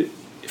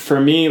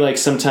 for me, like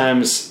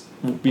sometimes,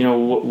 you know,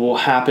 what will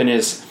happen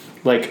is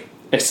like,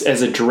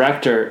 as a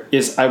director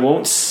is I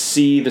won't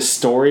see the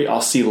story,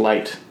 I'll see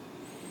light.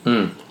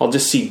 I'll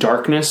just see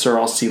darkness, or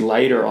I'll see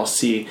light, or I'll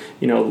see,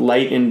 you know,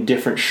 light in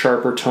different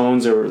sharper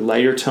tones or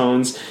lighter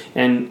tones.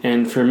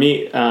 And for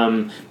me,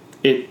 a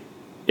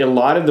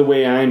lot of the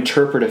way I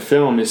interpret a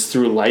film is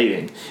through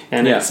lighting.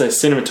 And it's a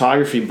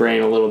cinematography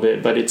brain a little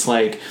bit, but it's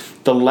like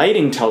the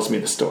lighting tells me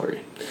the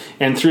story.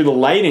 And through the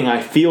lighting,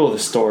 I feel the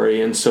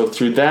story. And so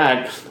through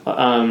that,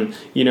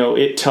 you know,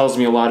 it tells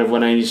me a lot of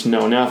what I need to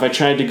know. Now, if I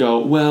tried to go,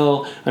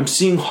 well, I'm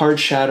seeing hard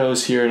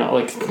shadows here, and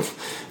like,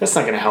 that's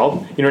not going to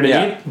help. You know what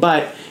I mean?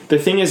 But the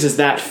thing is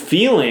that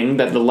feeling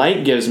that the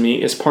light gives me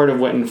is part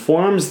of what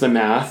informs the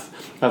math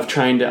of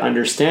trying to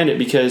understand it.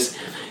 Because,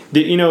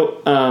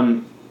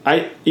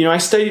 I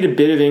studied a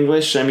bit of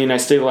English. I mean, I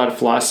studied a lot of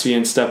philosophy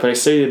and stuff, but I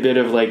studied a bit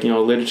of, like, you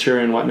know, literature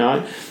and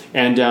whatnot.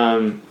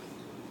 And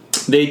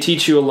they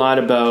teach you a lot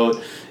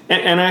about,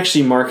 and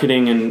actually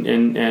marketing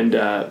and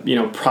you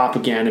know,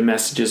 propaganda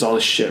messages, all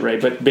this shit, right?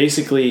 But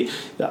basically,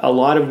 a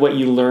lot of what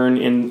you learn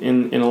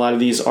in a lot of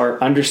these are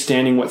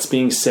understanding what's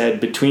being said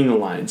between the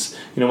lines.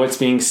 You know, what's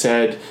being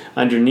said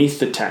underneath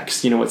the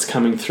text. You know, what's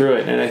coming through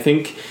it. And I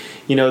think,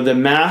 you know, the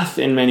math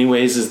in many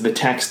ways is the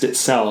text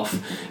itself,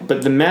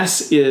 but the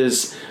mess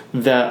is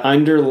the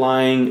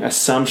underlying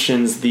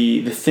assumptions,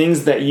 the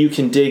things that you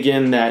can dig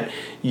in, that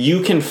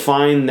you can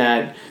find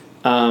that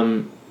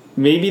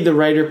maybe the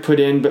writer put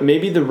in, but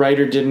maybe the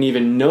writer didn't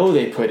even know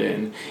they put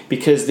in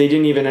because they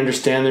didn't even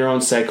understand their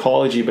own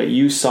psychology, but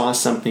you saw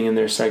something in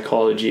their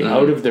psychology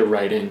out of their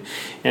writing.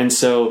 And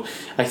so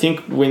I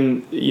think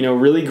when,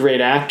 really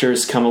great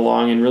actors come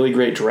along and really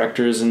great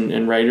directors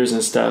and writers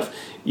and stuff,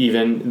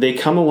 even, they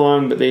come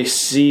along, but they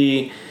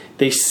see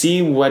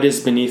what is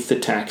beneath the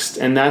text,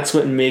 and that's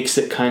what makes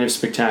it kind of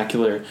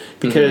spectacular.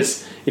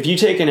 Because if you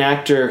take an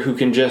actor who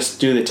can just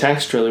do the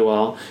text really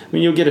well,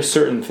 you'll get a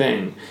certain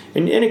thing.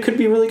 And it could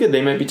be really good.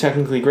 They might be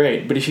technically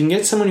great. But if you can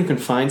get someone who can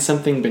find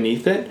something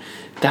beneath it,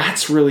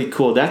 that's really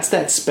cool. That's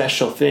that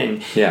special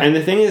thing. Yeah. And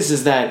the thing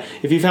is that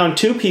if you found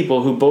two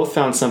people who both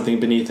found something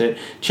beneath it,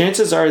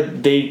 chances are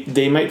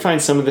they might find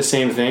some of the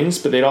same things,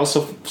 but they'd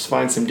also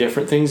find some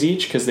different things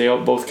each because they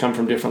both come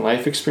from different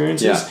life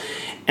experiences. Yeah.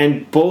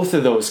 And both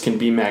of those can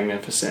be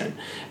magnificent.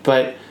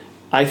 But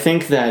I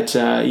think that,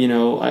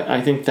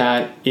 I think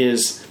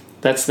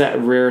that's that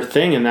rare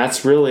thing, and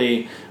that's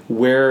really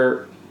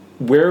where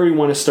we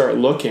want to start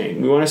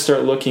looking. We want to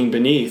start looking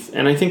beneath.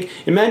 And I think,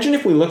 imagine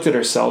if we looked at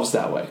ourselves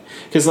that way.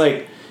 Because,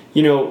 I'm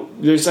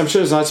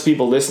sure there's lots of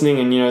people listening,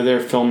 and, they're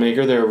a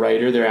filmmaker, they're a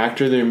writer, they're an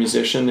actor, they're a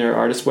musician, they're an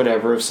artist,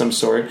 whatever, of some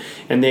sort,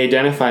 and they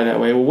identify that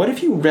way. Well, what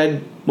if you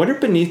read, what are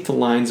beneath the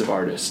lines of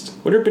artist?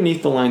 What are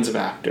beneath the lines of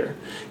actor?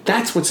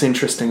 That's what's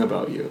interesting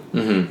about you.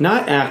 Mm-hmm.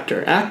 Not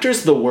actor.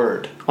 Actor's the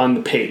word on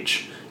the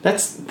page.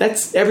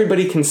 That's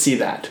everybody can see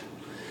that.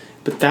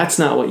 But that's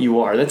not what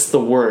you are. That's the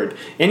word.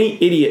 Any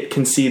idiot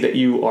can see that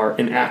you are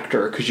an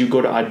actor because you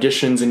go to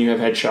auditions and you have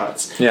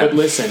headshots. Yeah. But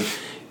listen,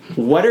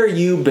 what are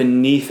you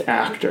beneath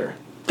actor?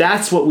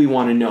 That's what we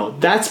want to know.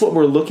 That's what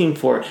we're looking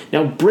for.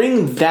 Now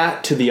bring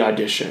that to the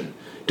audition.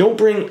 Don't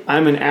bring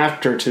I'm an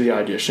actor to the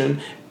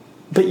audition.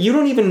 But you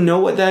don't even know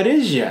what that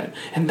is yet.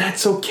 And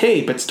that's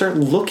okay. But start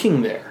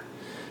looking there.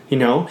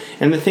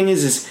 And the thing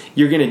is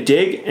you're going to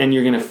dig and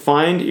you're going to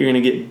find, you're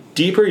going to get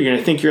deeper, you're going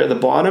to think you're at the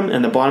bottom,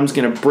 and the bottom's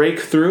going to break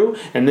through,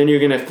 and then you're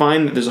going to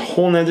find that there's a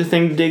whole other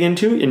thing to dig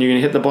into, and you're going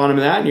to hit the bottom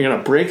of that, and you're going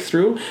to break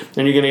through,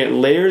 and you're going to get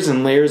layers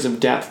and layers of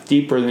depth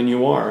deeper than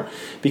you are.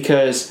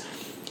 Because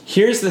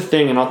here's the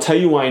thing, and I'll tell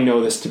you why I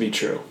know this to be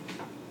true.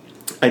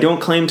 I don't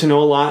claim to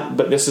know a lot,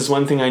 but this is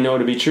one thing I know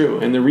to be true.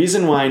 And the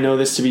reason why I know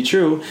this to be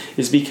true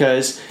is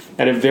because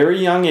at a very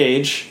young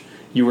age,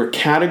 you were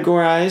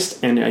categorized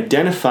and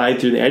identified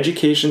through the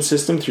education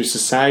system, through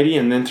society,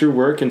 and then through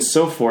work and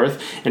so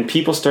forth. And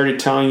people started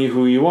telling you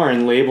who you are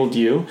and labeled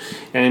you.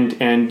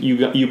 And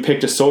you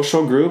picked a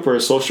social group, or a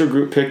social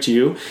group picked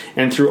you.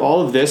 And through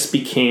all of this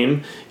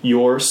became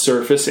your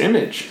surface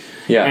image.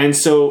 Yeah. And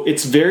so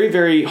it's very,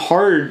 very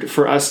hard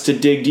for us to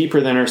dig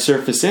deeper than our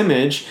surface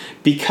image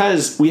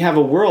because we have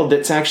a world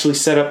that's actually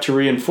set up to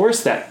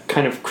reinforce that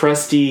kind of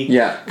crusty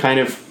kind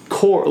of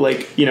core,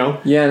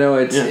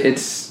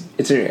 It's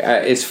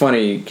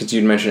funny because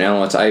you'd mentioned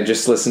Alan Watts. I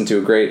just listened to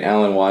a great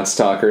Alan Watts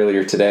talk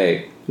earlier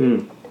today,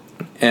 and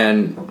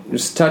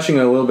just touching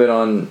a little bit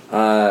on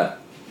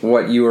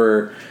what you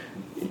were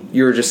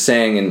just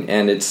saying,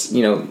 and it's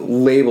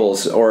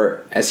labels,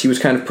 or as he was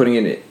kind of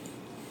putting it,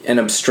 an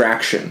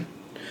abstraction.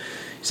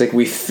 It's like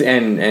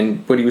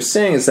and what he was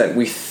saying is that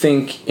we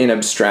think in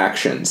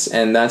abstractions,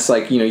 and that's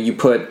like you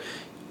put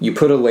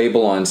a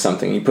label on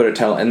something, you put a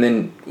title, and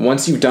then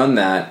once you've done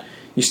that,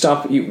 you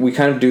stop. We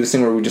kind of do this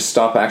thing where we just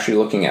stop actually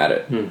looking at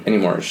it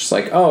anymore. It's just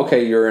like, oh,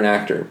 okay, you're an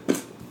actor.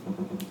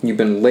 You've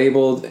been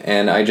labeled,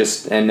 and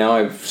now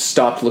I've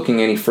stopped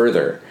looking any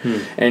further.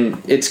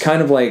 And it's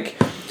kind of like,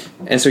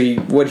 and so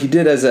what he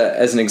did as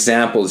an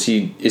example is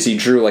he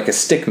drew like a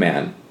stick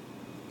man.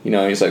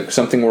 He's like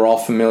something we're all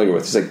familiar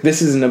with. He's like,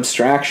 this is an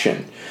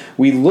abstraction.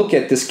 We look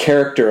at this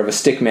character of a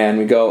stick man,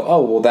 we go,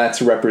 oh, well,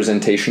 that's a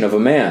representation of a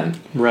man,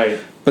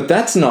 right? But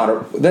that's not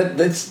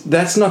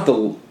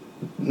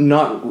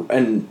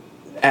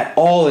at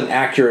all an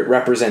accurate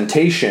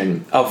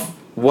representation of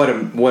what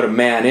a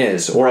man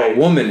is or a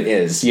woman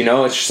is.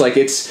 It's just like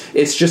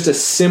it's just a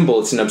symbol.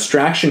 It's an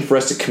abstraction for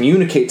us to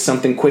communicate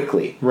something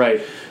quickly, right?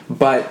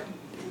 But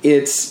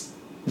it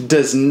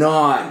does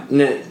not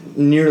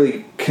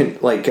nearly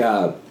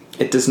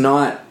it does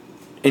not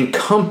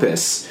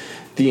encompass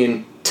the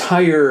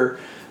entire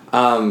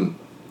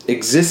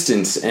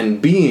existence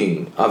and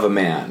being of a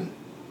man.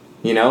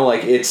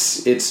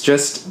 It's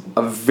just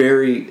a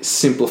very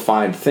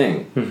simplified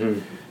thing. Mm-hmm.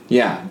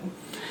 Yeah.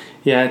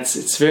 Yeah,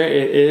 it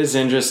is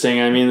interesting.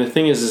 I mean, the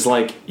thing is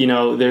like,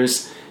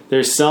 there's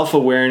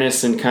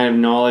self-awareness and kind of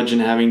knowledge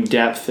and having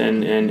depth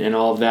and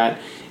all of that.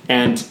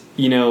 And,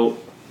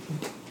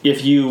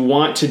 if you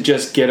want to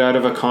just get out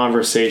of a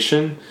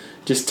conversation,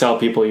 just tell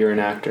people you're an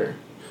actor.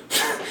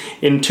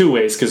 In two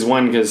ways, because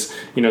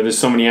there's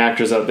so many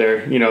actors out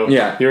there,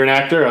 you're an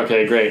actor?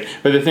 Okay, great.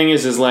 But the thing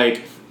is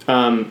like,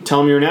 tell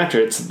them you're an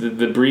actor. It's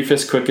the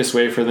briefest, quickest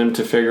way for them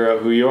to figure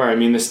out who you are. I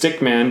mean, the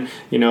stick man,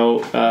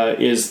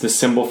 is the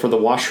symbol for the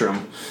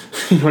washroom.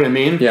 You know what I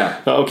mean?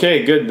 Yeah.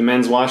 Okay, good. The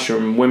men's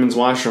washroom, women's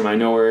washroom. I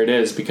know where it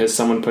is because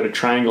someone put a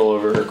triangle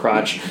over her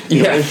crotch.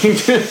 Yeah.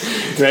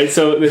 Right.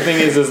 So the thing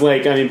is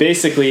like, I mean,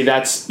 basically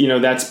that's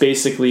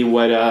basically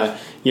what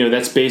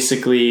that's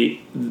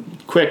basically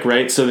quick,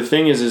 right? So the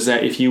thing is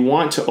that if you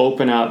want to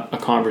open up a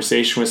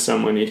conversation with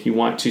someone, if you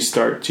want to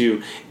start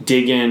to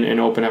dig in and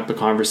open up a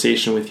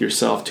conversation with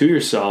yourself to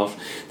yourself,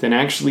 then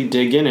actually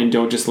dig in and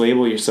don't just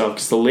label yourself,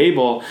 because the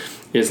label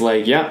is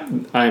like, yeah,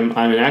 I'm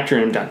an actor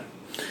and I'm done.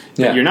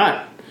 But you're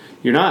not.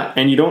 You're not.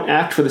 And you don't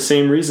act for the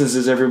same reasons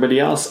as everybody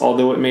else,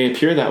 although it may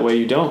appear that way,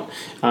 you don't.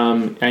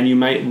 And you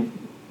might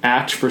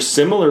act for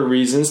similar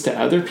reasons to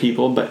other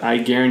people, but I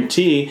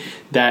guarantee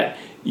that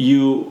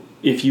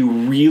if you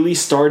really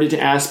started to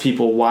ask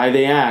people why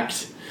they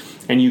act,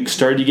 and you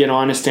started to get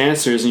honest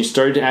answers, and you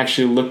started to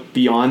actually look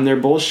beyond their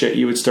bullshit,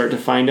 you would start to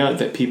find out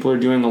that people are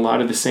doing a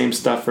lot of the same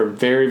stuff for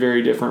very,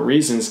 very different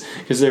reasons,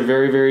 because they're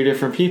very, very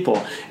different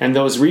people. And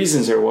those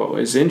reasons are what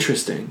was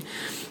interesting.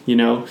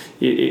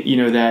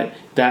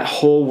 That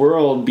whole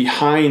world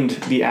behind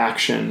the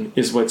action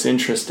is what's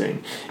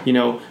interesting.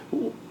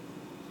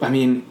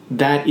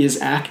 That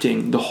is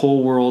acting, the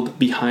whole world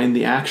behind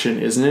the action,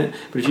 isn't it?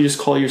 But if you just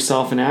call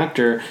yourself an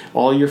actor,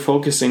 all you're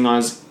focusing on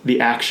is the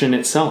action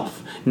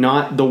itself,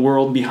 not the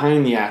world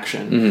behind the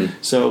action. Mm-hmm.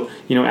 So,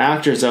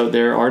 actors out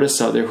there,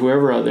 artists out there,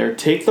 whoever out there,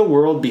 take the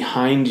world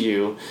behind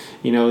you,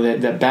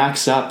 that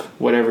backs up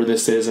whatever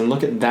this is, and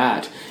look at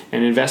that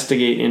and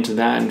investigate into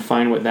that and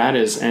find what that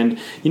is. And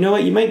you know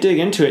what? You might dig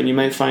into it and you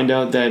might find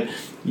out that,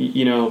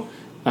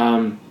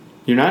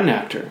 you're not an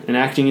actor, and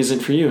acting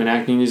isn't for you, and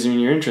acting isn't in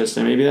your interest,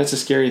 and maybe that's a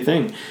scary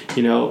thing.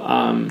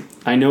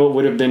 I know it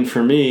would have been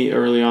for me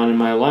early on in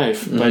my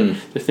life, but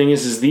the thing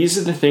is these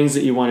are the things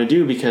that you want to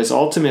do, because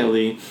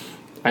ultimately,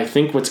 I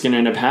think what's going to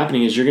end up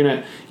happening is you're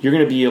gonna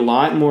be a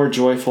lot more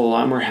joyful, a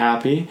lot more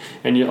happy,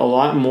 and a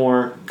lot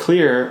more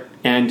clear,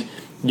 and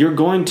you're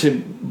going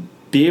to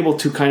be able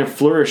to kind of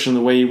flourish in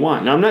the way you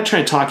want. Now, I'm not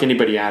trying to talk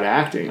anybody out of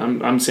acting.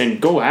 I'm saying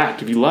go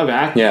act. If you love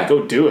acting,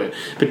 go do it.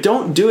 But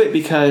don't do it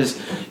because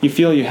you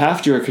feel you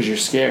have to or because you're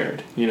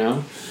scared,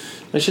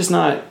 That's just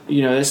not,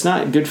 that's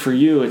not good for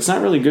you. It's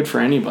not really good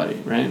for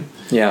anybody, right?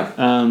 Yeah.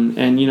 And,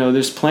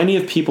 there's plenty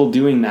of people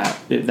doing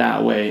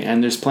that way.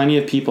 And there's plenty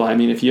of people,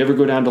 if you ever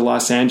go down to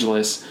Los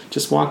Angeles,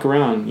 just walk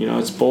around,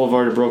 it's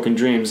Boulevard of Broken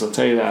Dreams. I'll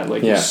tell you that.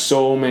 There's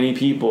so many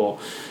people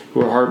who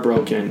are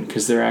heartbroken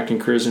because their acting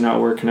careers are not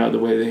working out the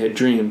way they had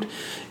dreamed.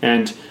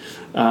 And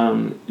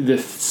the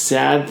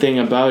sad thing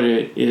about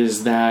it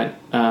is that,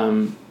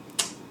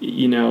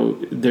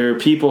 there are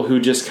people who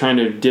just kind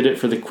of did it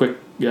for the quick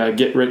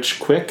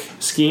get-rich-quick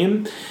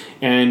scheme.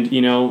 And,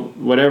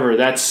 whatever,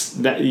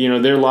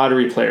 they're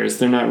lottery players.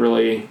 They're not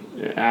really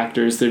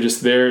actors. They're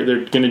just they're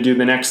going to do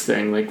the next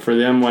thing. Like, for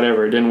them,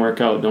 whatever, it didn't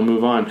work out, they'll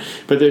move on.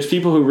 But there's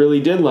people who really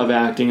did love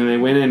acting and they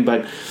went in,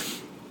 but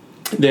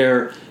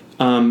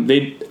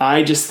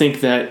I just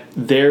think that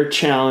their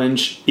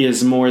challenge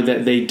is more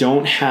that they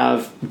don't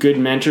have good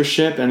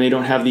mentorship and they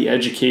don't have the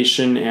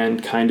education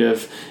and kind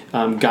of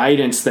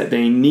guidance that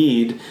they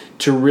need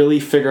to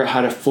really figure out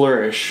how to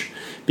flourish.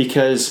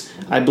 Because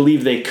I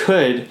believe they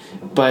could,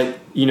 but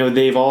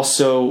they've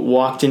also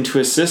walked into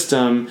a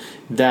system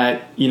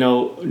that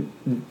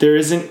there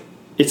isn't.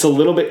 It's a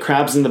little bit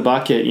crabs in the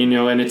bucket,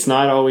 and it's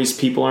not always,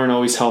 people aren't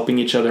always helping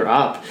each other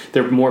up.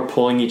 They're more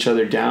pulling each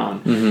other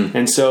down. Mm-hmm.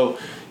 And so,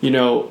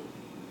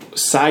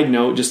 side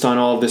note, just on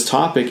all of this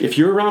topic, if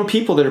you're around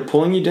people that are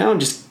pulling you down,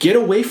 just get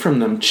away from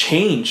them,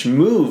 change,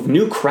 move,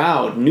 new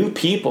crowd, new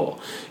people,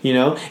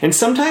 and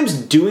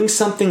sometimes doing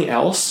something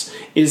else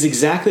is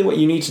exactly what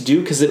you need to do,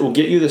 because it will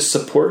get you the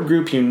support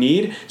group you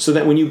need so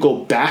that when you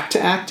go back to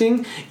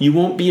acting, you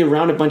won't be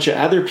around a bunch of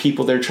other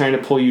people that are trying to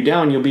pull you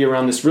down. You'll be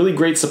around this really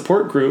great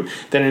support group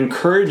that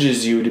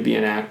encourages you to be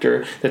an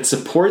actor, that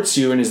supports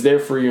you and is there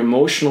for you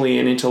emotionally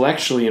and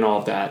intellectually and all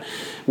of that.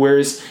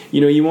 Whereas,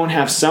 you won't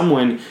have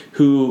someone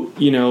who,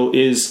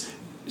 is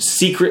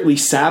secretly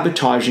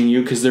sabotaging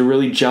you because they're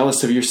really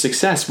jealous of your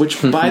success,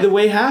 which, by the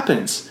way,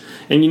 happens.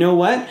 And you know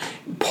what?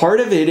 Part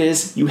of it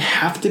is you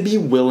have to be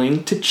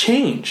willing to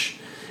change.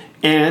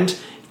 And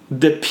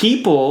the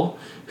people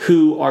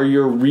who are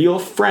your real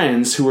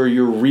friends, who are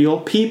your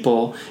real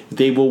people,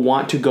 they will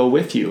want to go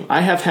with you.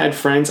 I have had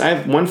friends. I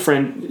have one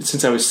friend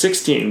since I was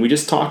 16. We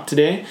just talked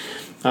today.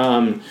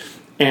 And,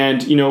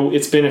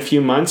 it's been a few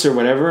months or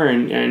whatever,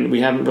 and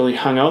we haven't really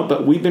hung out,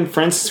 but we've been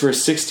friends since we were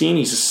 16.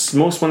 He's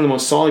one of the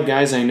most solid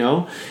guys I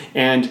know,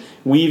 and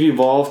we've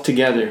evolved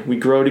together. We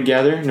grow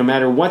together. No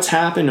matter what's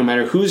happened, no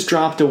matter who's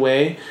dropped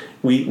away,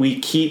 we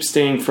keep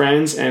staying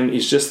friends, and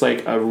he's just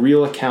like a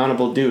real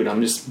accountable dude.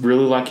 I'm just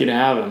really lucky to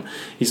have him.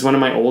 He's one of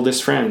my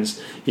oldest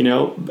friends.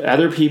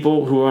 Other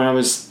people who, when I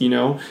was,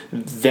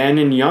 then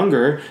and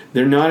younger,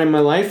 they're not in my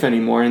life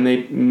anymore, and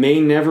they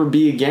may never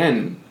be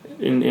again.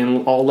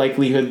 In all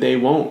likelihood, they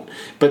won't.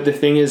 But the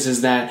thing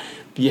is that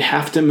you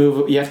have to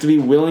move. You have to be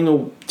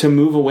willing to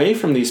move away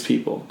from these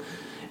people.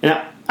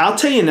 And I'll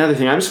tell you another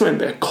thing. I just want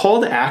to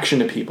call to action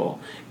to people.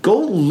 Go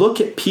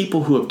look at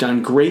people who have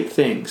done great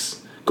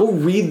things. Go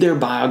read their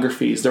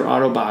biographies, their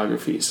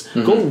autobiographies.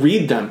 Mm-hmm. Go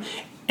read them.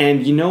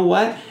 And you know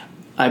what?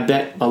 I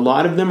bet a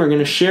lot of them are going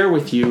to share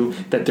with you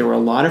that there were a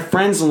lot of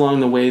friends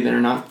along the way that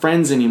are not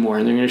friends anymore,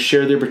 and they're going to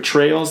share their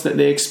betrayals that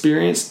they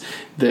experienced,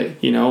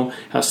 that, you know,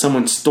 how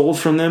someone stole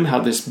from them, how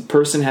this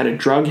person had a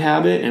drug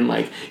habit and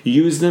like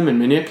used them and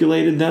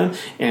manipulated them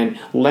and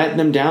let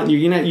them down.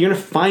 You're gonna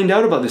find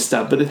out about this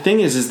stuff. But the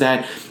thing is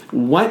that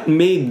what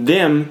made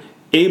them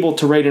able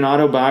to write an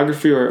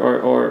autobiography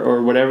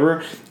or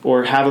whatever,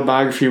 or have a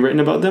biography written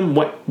about them,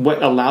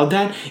 what allowed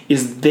that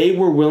is they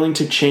were willing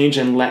to change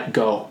and let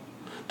go.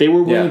 They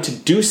were willing to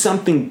do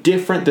something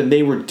different than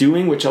they were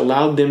doing, which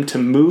allowed them to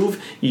move,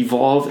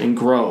 evolve, and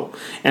grow.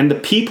 And the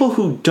people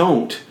who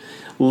don't,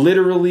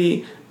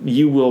 literally,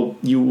 you will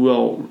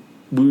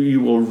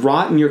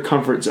rot in your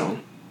comfort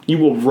zone. You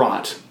will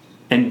rot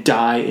and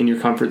die in your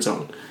comfort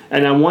zone.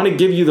 And I want to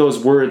give you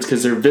those words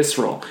because they're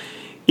visceral.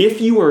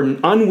 If you are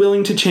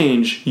unwilling to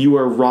change, you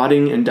are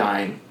rotting and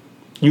dying.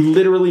 You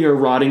literally are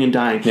rotting and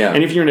dying. Yeah.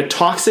 And if you're in a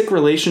toxic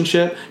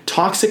relationship,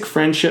 toxic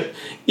friendship,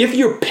 if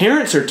your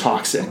parents are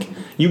toxic,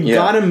 you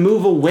got to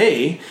move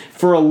away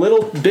for a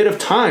little bit of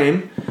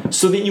time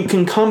so that you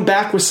can come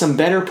back with some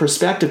better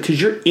perspective,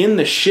 because you're in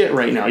the shit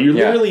right now. You're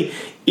literally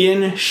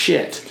in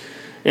shit.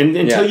 And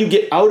until you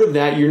get out of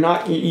that, you're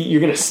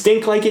going to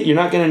stink like it. You're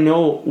not going to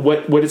know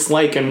what it's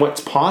like and what's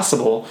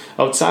possible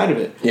outside of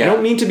it. I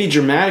don't mean to be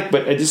dramatic,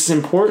 but this is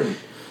important.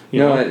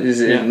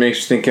 It makes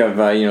you think of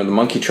the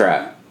monkey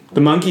trap. The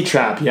monkey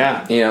trap,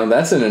 yeah.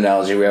 That's an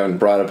analogy we haven't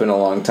brought up in a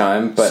long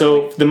time. But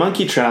so the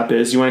monkey trap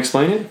is, you want to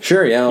explain it?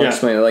 Sure, I'll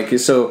explain it.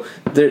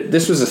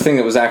 This was a thing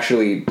that was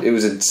actually, it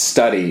was a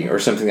study or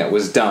something that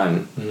was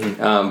done,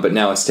 but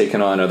now it's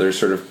taken on other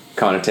sort of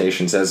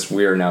connotations as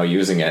we are now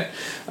using it.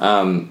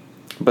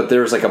 But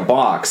there's like a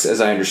box, as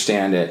I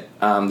understand it.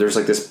 There's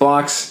like this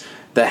box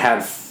that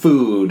had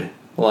food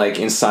like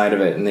inside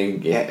of it, and they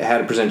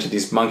had it presented to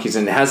these monkeys,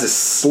 and it has a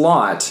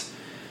slot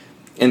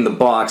in the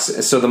box,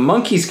 so the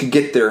monkeys could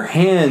get their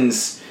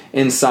hands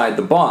inside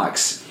the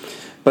box,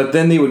 but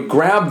then they would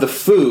grab the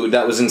food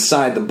that was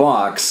inside the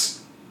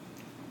box,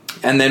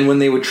 and then when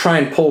they would try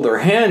and pull their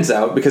hands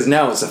out, because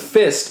now it's a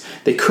fist,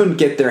 they couldn't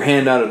get their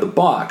hand out of the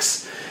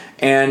box.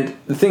 And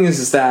the thing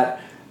is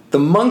that the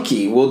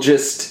monkey will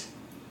just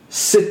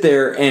sit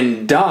there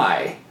and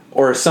die,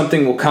 or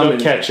something will come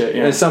and catch it,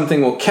 and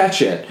something will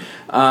catch it.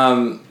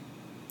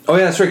 Oh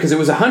yeah, that's right, because it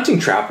was a hunting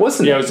trap,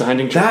 wasn't it? Yeah, it was a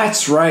hunting trap.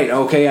 That's right.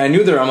 Okay, I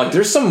knew there. I'm like,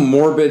 there's some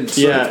morbid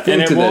sort of thing to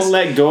this. And it won't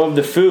let go of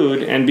the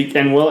food,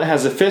 and while it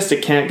has a fist,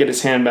 it can't get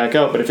its hand back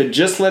out. But if it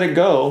just let it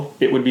go,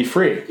 it would be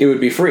free. It would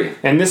be free.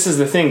 And this is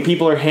the thing: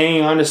 people are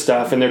hanging on to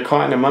stuff, and they're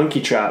caught in a monkey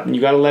trap. And you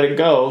got to let it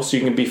go so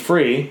you can be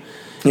free.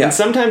 Yeah. And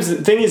sometimes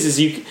the thing is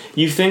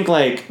you think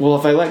like, well,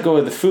 if I let go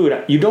of the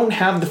food, you don't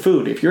have the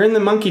food. If you're in the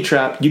monkey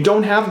trap, you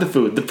don't have the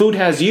food. The food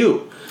has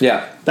you.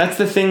 Yeah. That's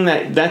the thing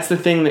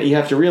that you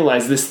have to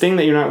realize. This thing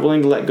that you're not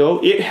willing to let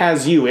go, it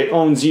has you. It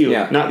owns you,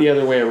 not the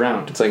other way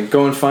around. It's like,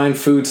 go and find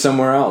food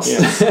somewhere else.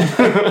 Yes.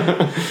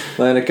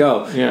 Let it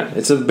go. Yeah.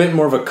 It's a bit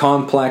more of a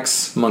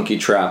complex monkey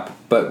trap,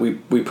 but we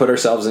put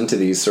ourselves into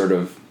these sort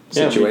of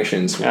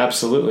situations.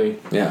 Absolutely.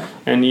 Yeah.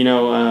 And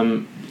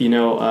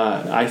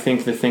I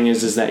think the thing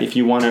is that if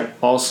you want to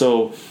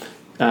also,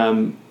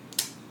 I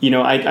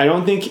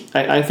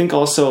think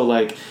also,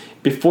 like,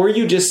 before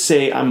you just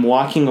say, I'm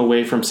walking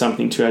away from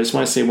something too, I just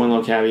want to say one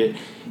little caveat.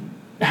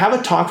 Have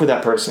a talk with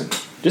that person.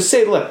 Just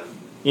say, look,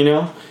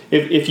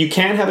 if you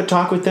can have a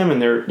talk with them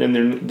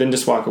then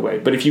just walk away.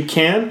 But if you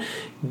can,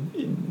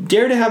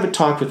 dare to have a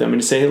talk with them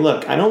and say, hey,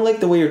 look, I don't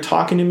like the way you're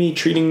talking to me,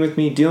 treating with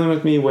me, dealing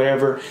with me,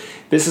 whatever.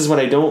 This is what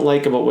I don't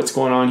like about what's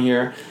going on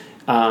here.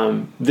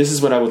 This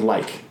is what I would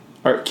like.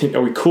 Are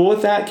we cool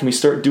with that? Can we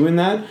start doing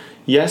that?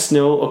 Yes,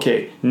 no,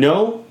 okay.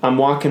 No, I'm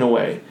walking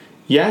away.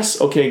 Yes,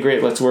 okay,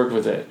 great, let's work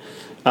with it.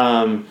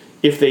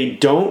 If they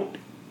don't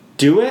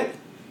do it,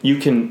 you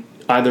can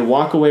either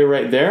walk away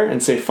right there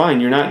and say, fine,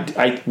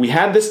 we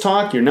had this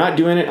talk, you're not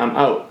doing it, I'm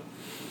out.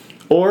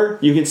 Or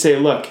you can say,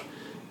 look,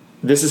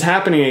 this is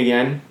happening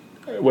again.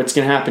 What's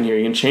going to happen here?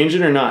 You can change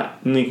it or not?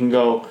 And you can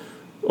go,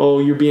 oh,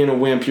 you're being a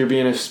wimp, you're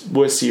being a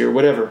wussy or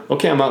whatever.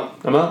 Okay, I'm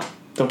out.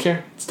 Don't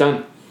care. It's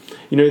done.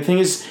 The thing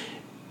is,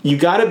 you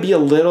got to be a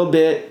little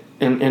bit,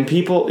 and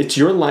people, it's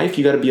your life,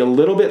 you got to be a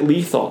little bit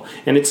lethal.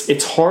 And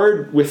it's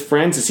hard with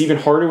friends, it's even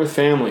harder with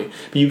family.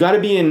 But you got to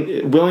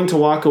be willing to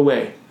walk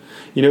away.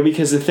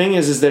 Because the thing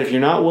is that if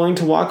you're not willing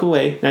to walk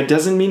away, that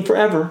doesn't mean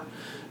forever,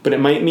 but it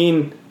might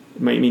mean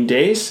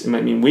days, it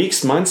might mean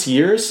weeks, months,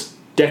 years,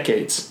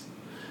 decades.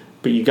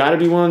 But you got to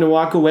be willing to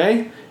walk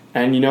away.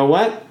 And you know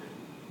what?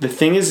 The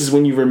thing is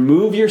when you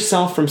remove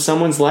yourself from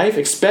someone's life,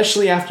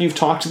 especially after you've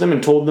talked to them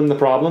and told them the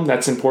problem,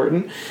 that's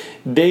important,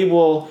 they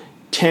will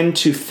tend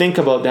to think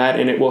about that,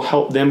 and it will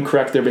help them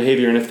correct their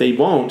behavior. And if they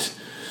won't,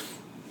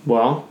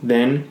 well,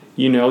 then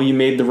you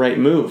made the right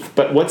move.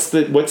 But what's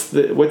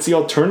the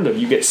alternative?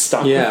 You get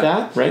stuck with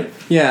that, right?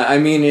 Yeah, I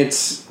mean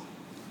it's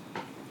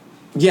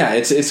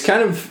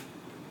kind of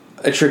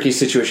a tricky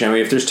situation. I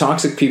mean, if there's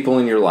toxic people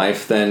in your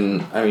life,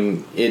 then I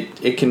mean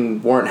it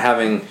can warrant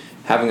having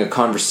a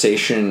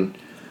conversation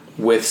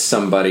with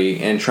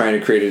somebody and trying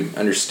to create an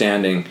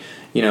understanding.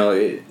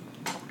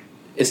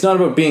 it's not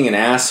about being an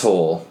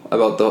asshole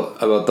about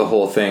the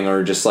whole thing,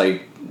 or just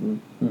like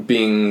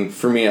being,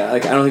 for me,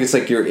 like, I don't think it's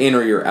like you're in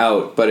or you're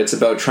out, but it's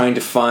about trying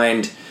to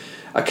find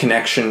a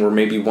connection where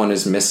maybe one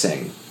is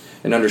missing,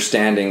 an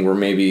understanding where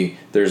maybe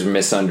there's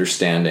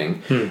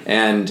misunderstanding.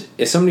 And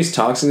if somebody's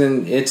toxic,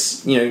 then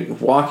it's,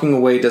 walking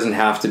away doesn't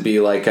have to be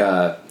like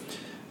a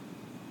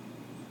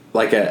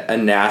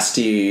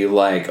nasty,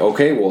 like,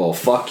 okay, well,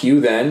 fuck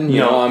you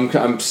then,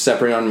 I'm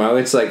separating on my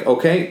way. It's like,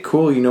 okay,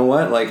 cool, you know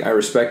what, like, I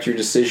respect your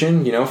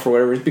decision, for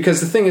whatever,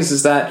 because the thing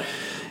is that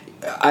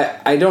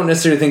I don't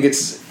necessarily think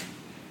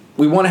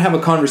we want to have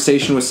a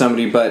conversation with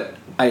somebody, but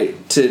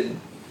to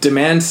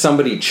demand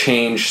somebody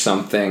change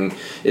something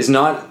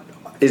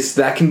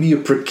that can be a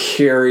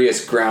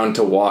precarious ground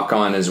to walk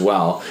on as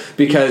well,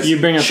 because you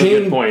bring up a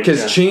good point,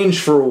 because change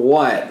for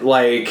what,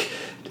 like,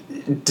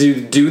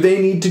 do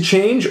they need to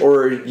change,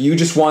 or you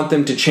just want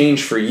them to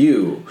change for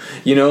you?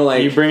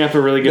 Like, you bring up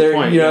a really good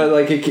point.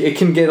 Like it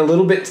can get a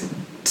little bit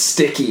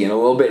sticky and a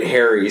little bit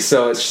hairy.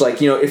 So it's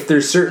like, if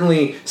there's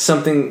certainly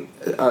something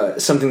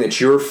that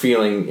you're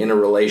feeling in a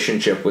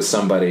relationship with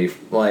somebody,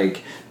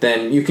 like,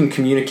 then you can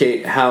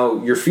communicate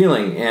how you're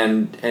feeling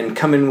and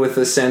come in with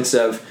a sense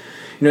of,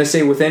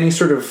 say with any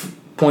sort of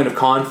point of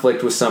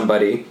conflict with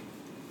somebody,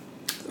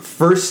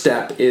 first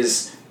step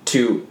is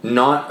to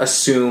not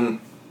assume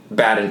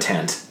bad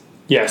intent.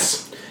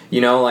 Yes.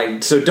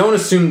 So don't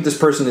assume this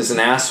person is an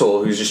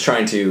asshole who's just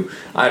trying to,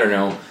 I don't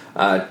know,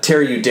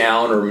 tear you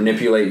down or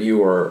manipulate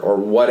you or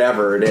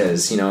whatever it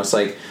is. It's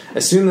like,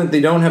 assume that they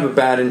don't have a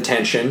bad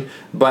intention,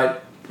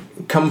 but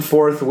come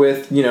forth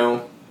with,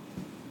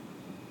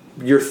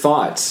 your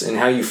thoughts and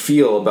how you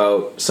feel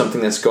about something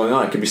that's going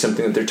on. It could be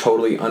something that they're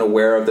totally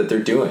unaware of that they're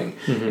doing.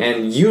 Mm-hmm.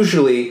 And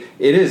usually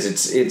it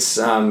is. It's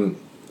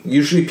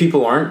usually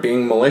people aren't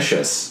being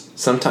malicious.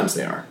 Sometimes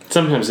they are.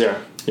 Sometimes they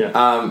are.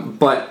 Yeah.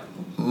 But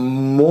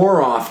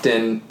more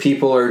often,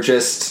 people are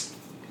just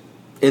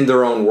in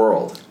their own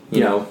world.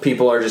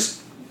 People are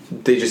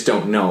they just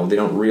don't know. They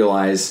don't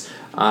realize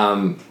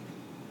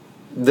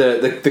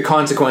the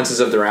consequences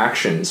of their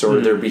actions or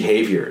their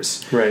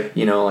behaviors. Right.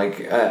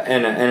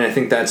 And I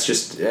think that's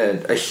just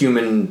a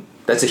human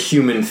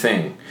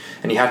thing.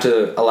 And you have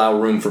to allow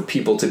room for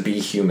people to be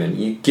human.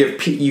 You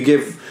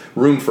give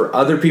room for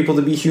other people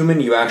to be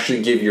human. You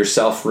actually give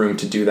yourself room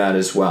to do that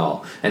as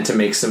well, and to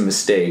make some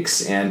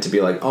mistakes, and to be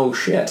like, oh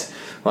shit,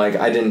 like,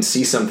 I didn't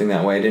see something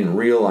that way. I didn't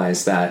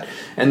realize that.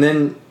 And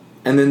then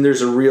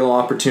there's a real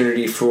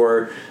opportunity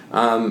for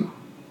new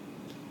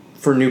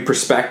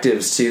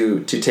perspectives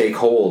to take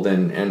hold,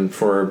 and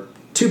for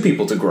two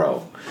people to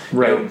grow.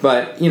 Right.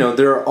 But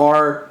there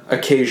are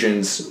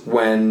occasions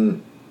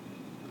when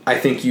I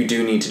think you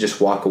do need to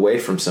just walk away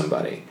from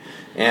somebody,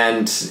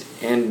 and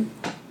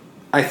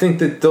I think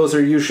that those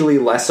are usually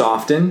less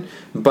often,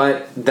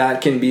 but that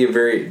can be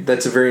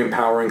that's a very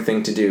empowering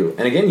thing to do.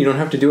 And again, you don't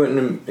have to do it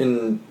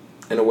in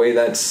a way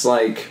that's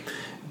like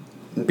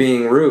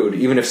being rude,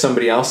 even if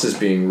somebody else is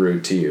being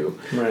rude to you.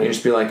 Right. You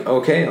just be like,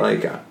 okay,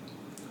 like,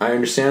 I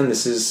understand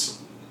this is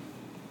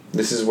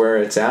where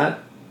it's at,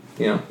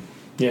 Yeah.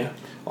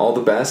 All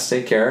the best,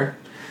 take care.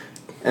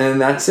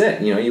 And that's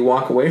it. You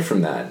walk away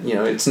from that.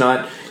 It's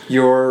not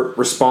your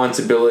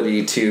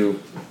responsibility to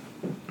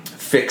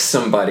fix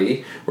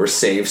somebody or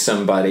save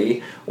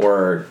somebody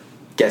or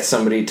get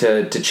somebody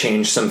to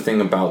change something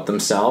about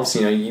themselves.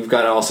 You've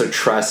got to also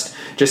trust,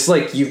 just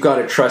like you've got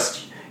to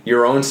trust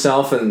your own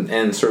self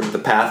and sort of the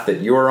path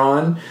that you're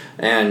on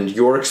and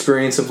your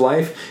experience of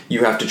life.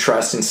 You have to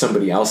trust in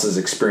somebody else's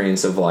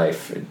experience of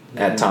life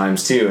at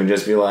times too, and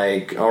just be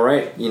like, all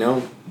right,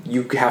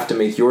 you have to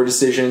make your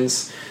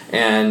decisions,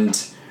 and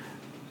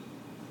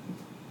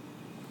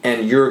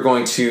you're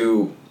going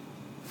to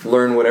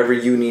learn whatever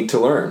you need to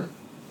learn,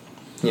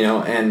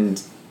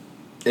 and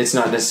it's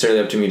not necessarily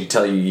up to me to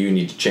tell you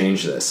need to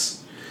change this.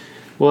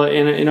 Well,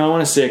 and I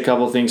want to say a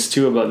couple things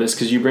too about this,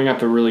 because you bring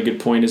up a really good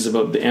point, is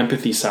about the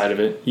empathy side of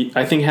it.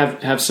 I think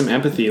have some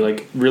empathy.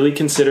 Like, really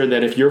consider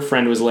that if your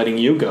friend was letting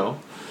you go,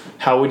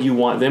 how would you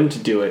want them to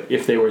do it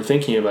if they were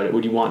thinking about it?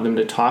 Would you want them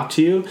to talk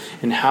to you?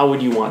 And how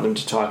would you want them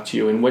to talk to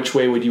you? And which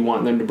way would you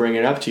want them to bring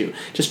it up to you?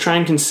 Just try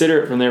and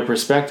consider it from their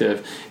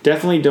perspective.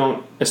 Definitely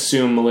don't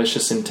assume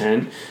malicious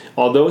intent,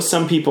 although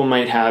some people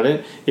might have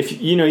it. If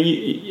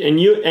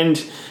and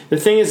the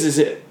thing is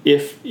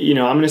if I'm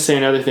going to say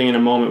another thing in a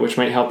moment which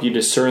might help you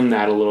discern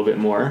that a little bit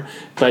more,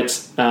 but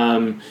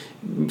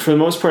for the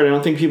most part, I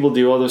don't think people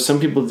do, although some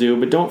people do,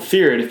 but don't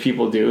fear it if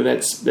people do.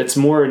 That's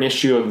more an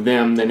issue of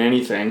them than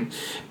anything.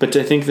 But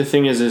I think the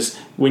thing is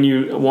when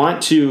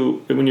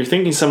you're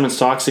thinking someone's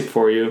toxic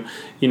for you,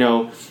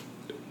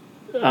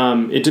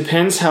 it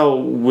depends how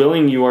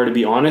willing you are to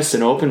be honest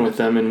and open with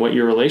them and what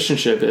your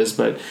relationship is.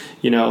 But,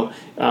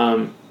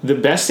 the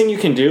best thing you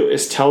can do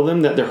is tell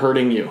them that they're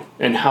hurting you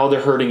and how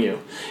they're hurting you.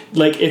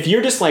 Like, if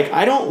you're just like,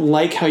 I don't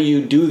like how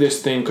you do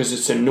this thing because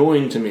it's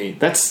annoying to me,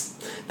 that's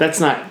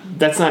not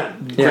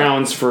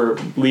grounds for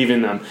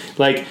leaving them.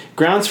 Like,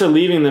 grounds for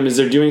leaving them is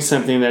they're doing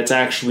something that's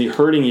actually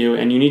hurting you,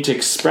 and you need to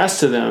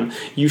express to them.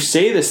 You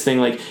say this thing,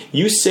 like,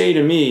 you say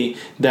to me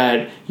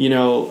that,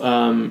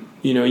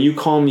 you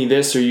call me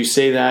this, or you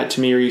say that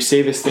to me, or you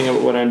say this thing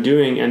about what I'm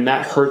doing, and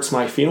that hurts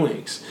my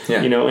feelings.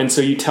 Yeah. And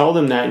so you tell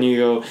them that, and you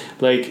go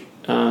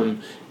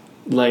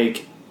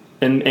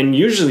and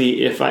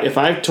usually if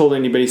I've told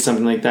anybody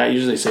something like that,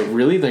 usually they say,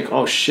 really? Like,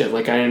 oh shit,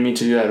 like I didn't mean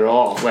to do that at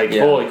all. Like,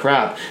 holy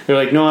crap. They're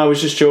like, no, I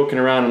was just joking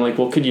around. I'm like,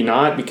 well, could you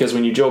not? Because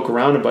when you joke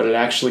around about it, it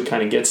actually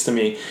kind of gets to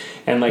me.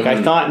 And like,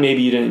 I thought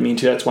maybe you didn't mean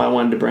to, that's why I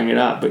wanted to bring it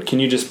up. But can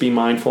you just be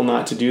mindful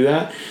not to do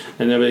that?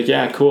 And they'll be like,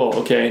 yeah, cool,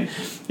 okay.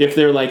 If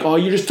they're like, oh,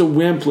 you're just a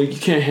wimp, like you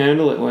can't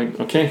handle it, like,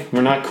 okay,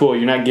 we're not cool,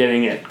 you're not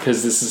getting it,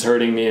 because this is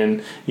hurting me,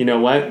 and you know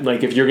what?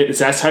 Like, if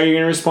that's how you're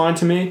going to respond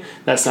to me,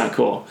 that's not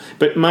cool.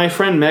 But my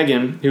friend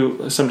Megan,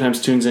 who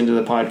sometimes tunes into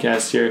the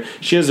podcast here,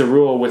 she has a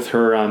rule with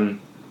her,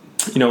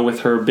 with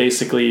her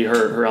basically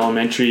her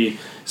elementary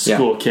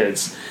school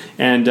kids,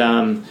 and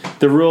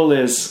the rule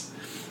is,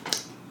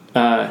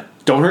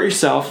 don't hurt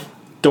yourself,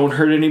 don't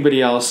hurt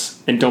anybody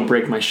else, and don't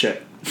break my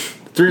shit.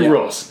 3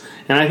 rules.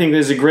 And I think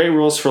these are great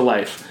rules for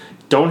life.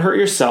 Don't hurt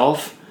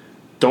yourself,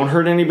 don't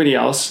hurt anybody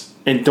else,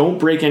 and don't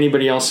break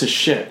anybody else's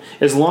shit.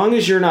 As long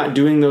as you're not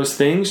doing those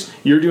things,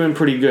 you're doing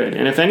pretty good.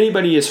 And if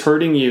anybody is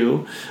hurting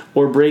you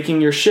or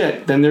breaking your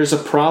shit, then there's a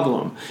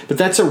problem. But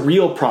that's a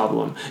real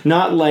problem.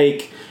 Not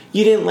like,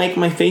 you didn't like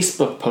my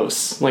Facebook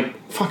posts.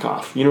 Like, fuck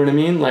off. You know what I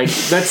mean? Like,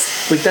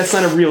 that's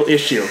not a real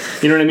issue.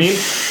 You know what I mean?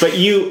 But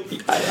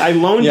I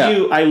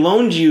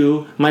loaned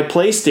you my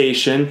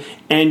PlayStation,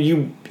 and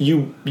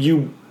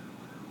you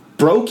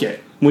broke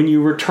it when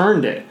you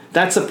returned it.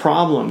 That's a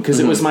problem,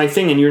 because it was my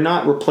thing, and you're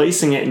not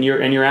replacing it, and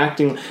you're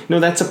acting. No,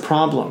 that's a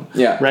problem.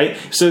 Yeah. Right.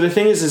 So the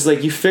thing is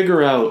like, you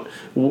figure out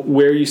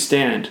where you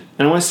stand.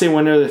 And I want to say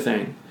one other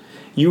thing: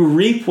 you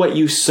reap what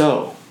you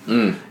sow.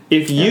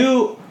 If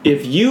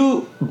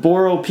you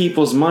borrow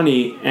people's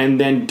money and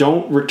then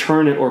don't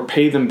return it or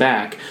pay them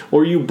back,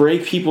 or you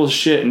break people's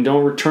shit and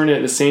don't return it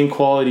at the same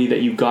quality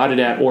that you got it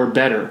at or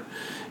better,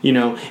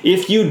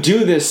 if you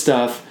do this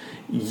stuff,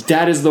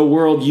 that is the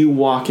world you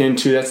walk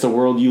into. That's the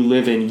world you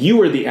live in. You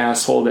are the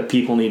asshole that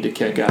people need to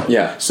kick out.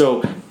 Yeah.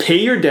 So pay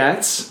your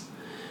debts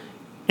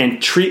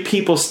and treat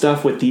people's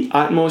stuff with the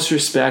utmost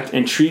respect,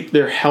 and treat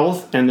their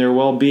health and their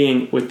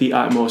well-being with the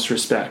utmost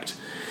respect.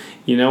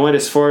 You know what?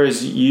 As far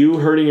as you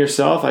hurting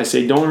yourself, I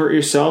say don't hurt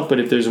yourself. But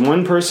if there's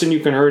one person you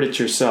can hurt, it's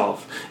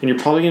yourself. And you're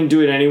probably going to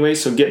do it anyway,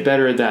 so get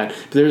better at that.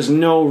 But there's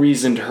no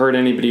reason to hurt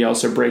anybody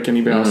else or break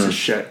anybody else's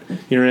shit.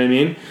 You know what I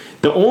mean?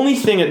 The only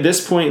thing at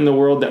this point in the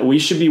world that we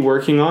should be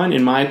working on,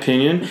 in my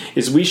opinion,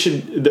 is we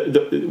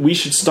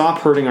should stop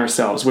hurting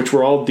ourselves, which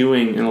we're all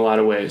doing in a lot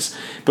of ways.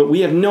 But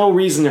we have no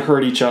reason to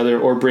hurt each other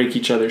or break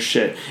each other's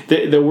shit.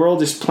 The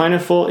world is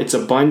plentiful. It's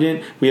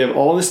abundant. We have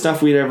all the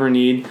stuff we'd ever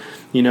need.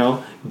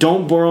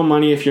 Don't borrow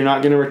money if you're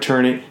not going to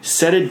return it.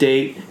 Set a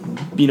date.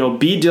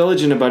 Be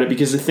diligent about it,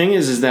 because the thing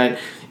is that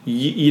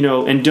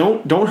and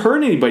don't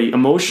hurt anybody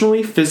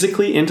emotionally,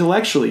 physically,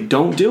 intellectually.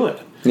 Don't do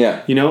it.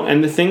 Yeah.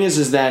 And the thing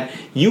is that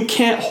you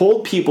can't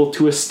hold people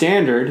to a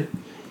standard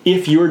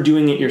if you're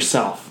doing it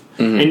yourself.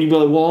 And you'd be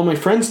like, well, all my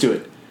friends do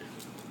it.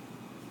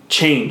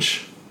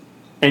 Change.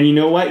 And you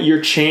know what? Your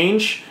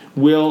change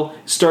will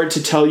start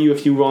to tell you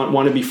if you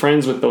want to be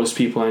friends with those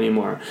people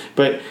anymore.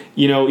 But,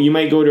 you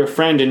might go to a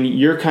friend and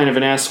you're kind of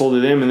an asshole to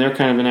them and they're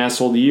kind of an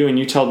asshole to you, and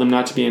you tell them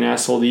not to be an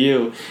asshole to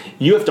you.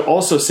 You have to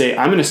also say,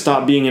 I'm going to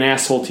stop being an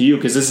asshole to you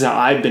because this is how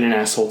I've been an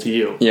asshole to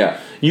you. Yeah.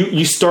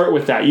 You start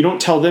with that. You don't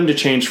tell them to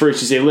change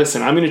first. You say,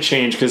 listen, I'm going to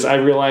change because I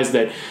realize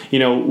that,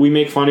 we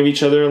make fun of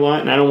each other a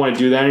lot, and I don't want to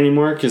do that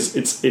anymore because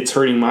it's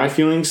hurting my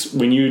feelings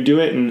when you do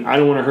it, and I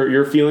don't want to hurt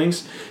your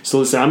feelings. So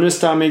listen, I'm going to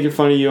stop making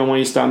fun of you. I want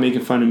you to stop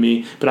making fun of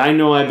me. But I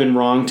know I've been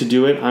wrong to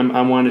do it.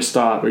 I want to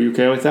stop. Are you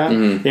okay with that?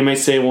 They might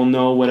say, well,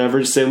 no, whatever.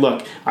 Just say,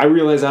 look, I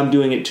realize I'm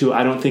doing it too.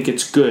 I don't think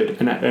it's good,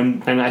 and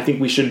I think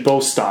we should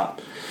both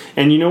stop.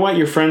 And you know what?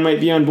 Your friend might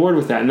be on board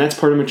with that, and that's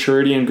part of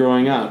maturity and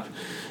growing up.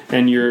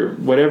 And your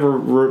whatever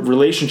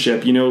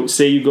relationship,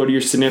 say you go to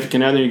your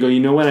significant other and you go, you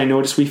know what, I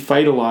notice we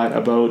fight a lot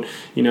about,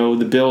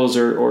 the bills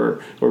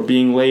or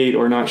being late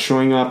or not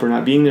showing up or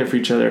not being there for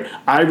each other.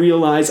 I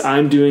realize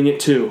I'm doing it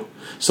too.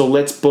 So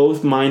let's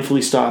both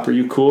mindfully stop. Are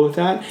you cool with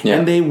that? Yeah.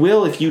 And they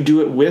will if you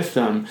do it with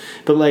them.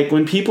 But like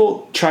when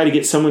people try to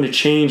get someone to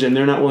change and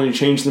they're not willing to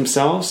change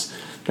themselves,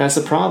 that's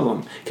a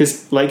problem.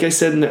 Because like I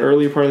said in the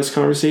earlier part of this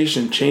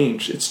conversation,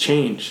 it's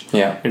change.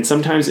 Yeah. And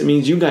sometimes it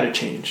means you got to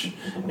change.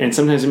 And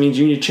sometimes it means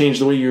you need to change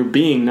the way you're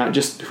being, not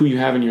just who you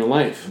have in your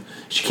life.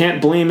 You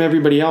can't blame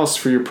everybody else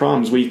for your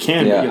problems. Well, you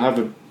can, but you'll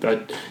have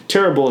a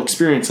terrible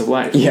experience of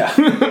life. Yeah.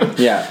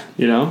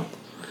 Yeah.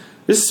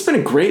 This has been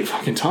a great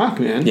fucking talk,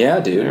 man.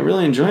 Yeah, dude. I'm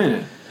really enjoying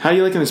it. How are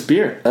you liking this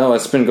beer? Oh,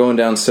 it's been going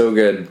down so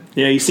good.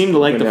 Yeah, you seem to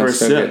like the first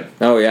sip. Good.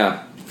 Oh,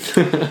 yeah.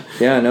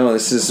 Yeah, no,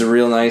 this is a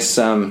real nice...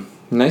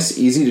 nice,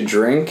 easy to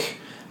drink.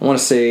 I want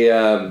to say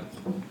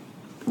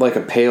like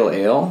a pale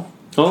ale.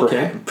 Oh,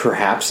 okay.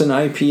 Perhaps an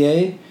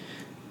IPA.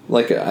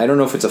 Like, I don't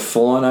know if it's a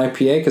full-on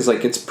IPA, because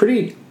like it's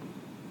pretty...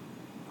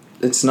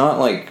 It's not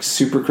like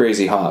super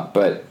crazy hot,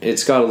 but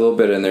it's got a little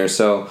bit in there.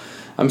 So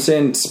I'm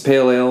saying it's a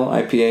pale ale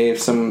IPA of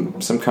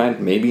some kind.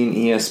 Maybe an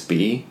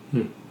ESB.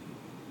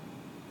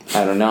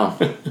 I don't know.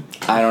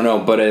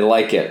 But I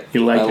like it.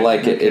 You like it? I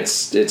like it. Okay.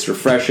 It's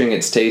refreshing.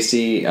 It's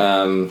tasty.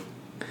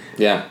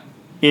 Yeah.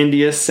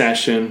 India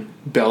Session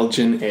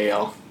Belgian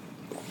Ale.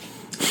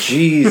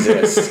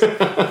 Jesus.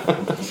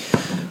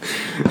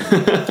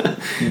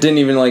 Didn't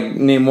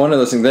even name one of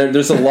those things.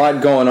 There's a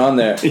lot going on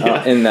there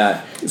in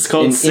that. It's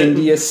called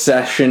India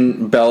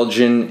Session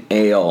Belgian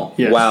Ale.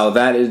 Yes. Wow,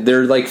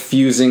 they're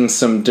fusing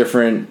some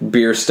different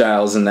beer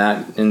styles in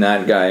that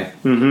guy.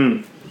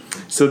 Mm-hmm.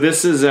 So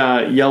this is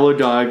Yellow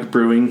Dog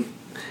Brewing.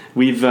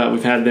 We've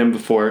had them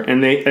before,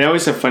 and they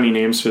always have funny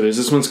names for this.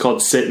 This one's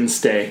called Sit and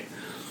Stay.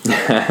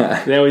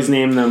 They always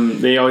name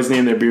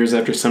their beers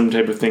after some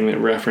type of thing that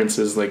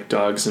references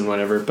dogs and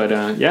whatever. But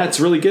it's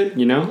really good.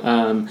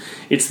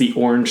 It's the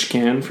orange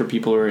can for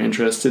people who are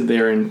interested.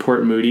 They're in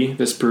Port Moody,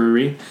 this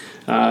brewery.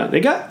 They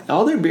got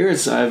all their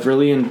beers I've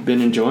really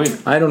been enjoying.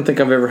 I don't think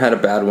I've ever had a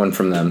bad one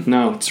from them.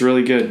 No, it's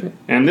really good.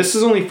 And this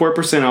is only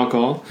 4%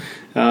 alcohol.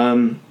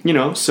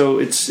 So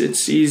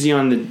it's easy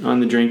on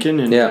the drinking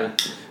and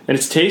and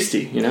it's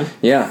tasty.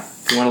 Yeah.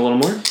 You want a little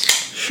more?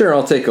 Sure,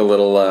 I'll take a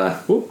little.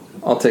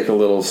 I'll take a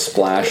little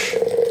splash.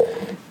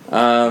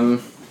 Well,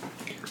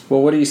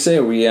 what do you say?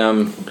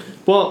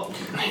 Well,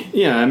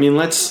 yeah. I mean,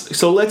 let's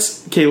kind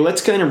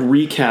of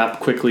recap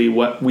quickly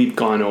what we've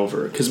gone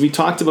over, because we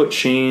talked about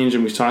change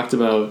and we talked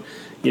about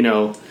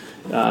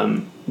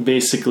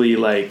basically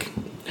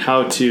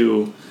how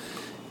to.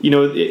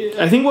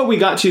 I think what we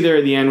got to there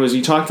at the end was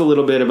we talked a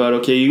little bit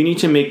about, you need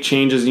to make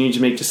changes, you need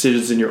to make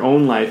decisions in your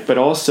own life, but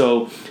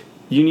also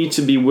you need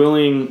to be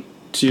willing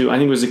to, I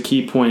think was a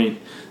key point,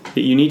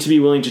 that you need to be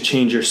willing to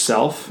change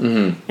yourself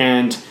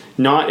and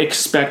not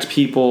expect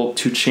people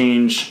to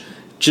change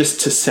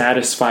just to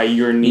satisfy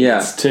your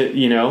needs,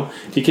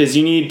 because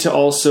you need to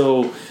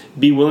also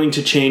be willing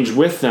to change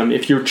with them.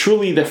 If you're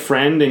truly the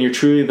friend and you're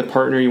truly the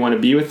partner you want to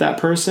be with that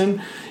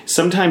person,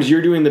 sometimes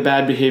you're doing the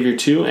bad behavior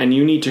too, and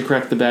you need to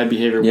correct the bad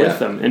behavior with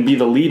them and be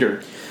the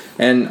leader.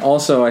 And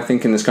also, I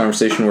think in this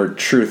conversation where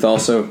truth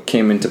also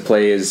came into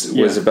play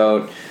was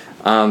about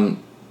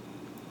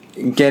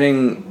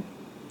getting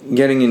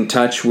in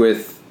touch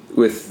with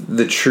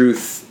the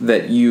truth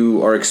that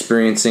you are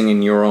experiencing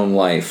in your own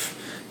life,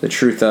 the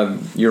truth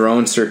of your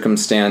own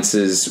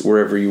circumstances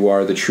wherever you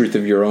are, the truth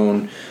of your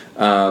own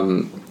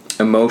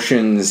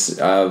emotions,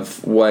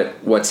 of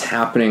what's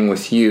happening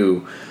with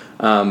you,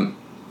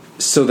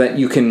 so that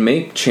you can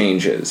make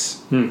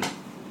changes.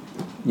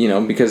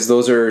 Because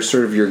those are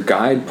sort of your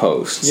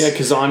guideposts. Yeah,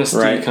 because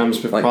honesty comes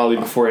probably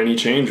before any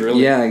change,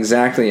 really. Yeah,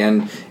 exactly.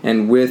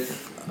 And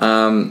with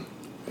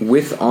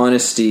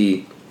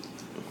honesty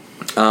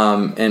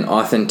and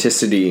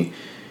authenticity,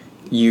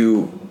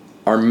 you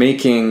are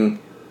moving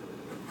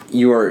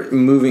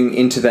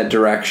into that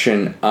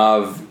direction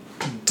of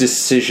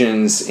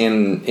decisions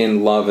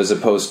in love as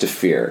opposed to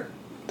fear.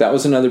 That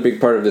was another big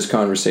part of this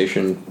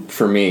conversation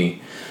for me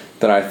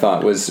that I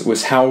thought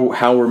was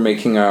how we're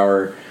making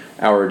our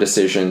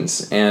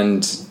decisions,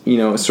 and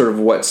sort of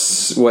what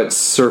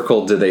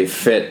circle do they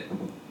fit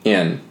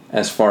in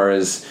as far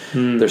as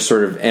their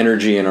sort of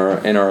energy in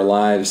our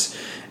lives.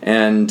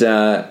 And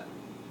I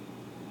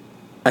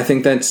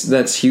think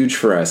that's huge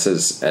for us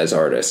as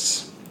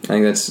artists. I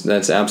think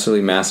that's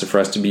absolutely massive for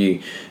us to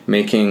be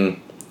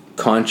making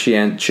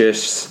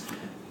conscientious,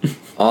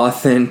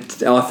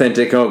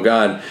 authentic. Oh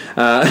God,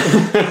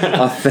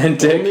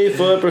 authentic. Only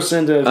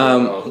 4% of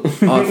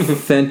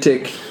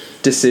authentic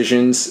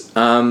decisions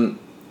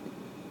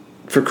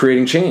for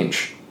creating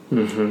change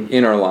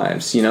in our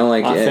lives.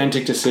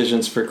 Authentic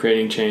decisions for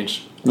creating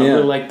change. I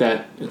really like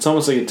that. It's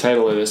almost like a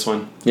title of this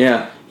one.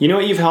 Yeah. You know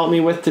what you've helped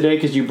me with today?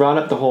 Because you brought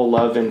up the whole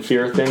love and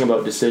fear thing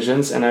about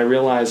decisions, and I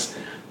realized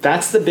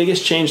that's the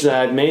biggest change that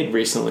I've made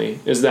recently,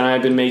 is that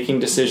I've been making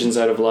decisions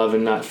out of love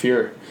and not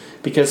fear.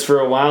 Because for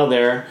a while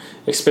there,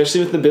 especially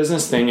with the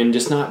business thing and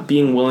just not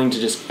being willing to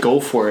just go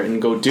for it and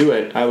go do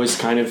it, I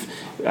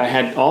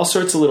had all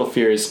sorts of little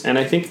fears. And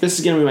I think this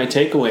is going to be my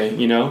takeaway,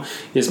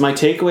 is my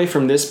takeaway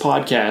from this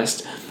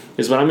podcast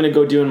is what I'm going to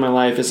go do in my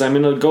life is I'm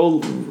going to go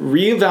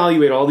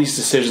reevaluate all these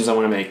decisions I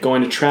want to make.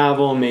 Going to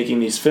travel, making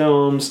these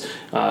films,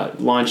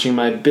 launching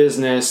my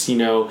business,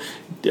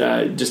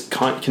 just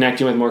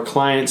connecting with more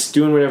clients,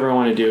 doing whatever I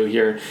want to do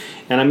here.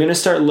 And I'm going to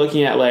start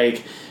looking at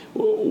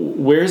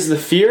where's the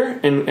fear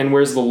and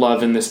where's the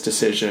love in this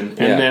decision.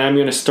 And then I'm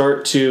going to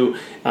start to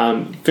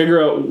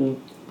figure out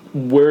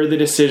where the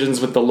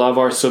decisions with the love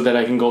are so that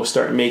I can go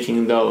start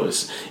making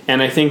those.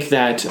 And I think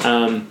that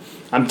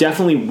I'm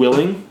definitely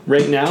willing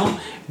right now,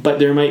 but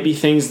there might be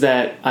things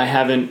that I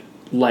haven't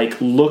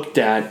looked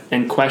at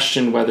and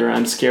questioned whether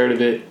I'm scared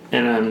of it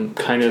and I'm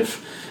kind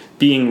of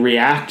being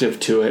reactive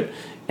to it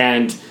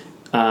and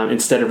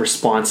instead of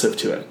responsive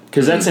to it.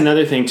 Because that's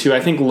another thing too.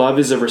 I think love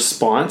is a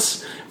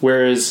response,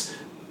 whereas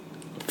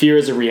fear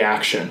is a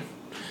reaction.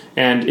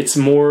 And it's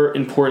more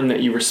important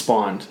that you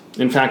respond.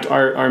 In fact,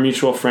 our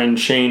mutual friend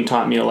Shane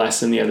taught me a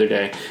lesson the other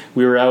day.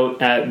 We were out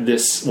at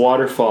this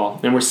waterfall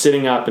and we're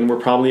sitting up and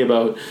we're probably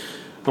about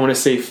I want to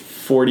say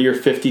 40 or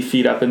 50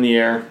 feet up in the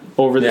air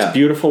over this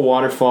beautiful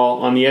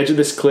waterfall on the edge of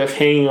this cliff,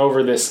 hanging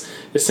over this,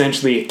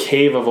 essentially a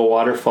cave of a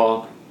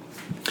waterfall.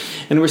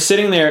 And we're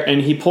sitting there,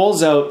 and he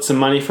pulls out some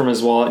money from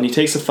his wallet, and he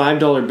takes a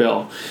 $5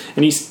 bill,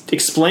 and he's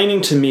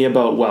explaining to me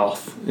about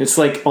wealth. It's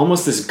like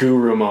almost this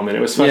guru moment.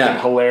 It was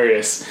fucking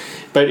hilarious.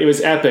 But it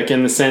was epic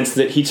in the sense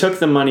that he took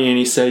the money and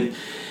he said,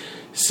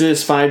 this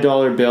is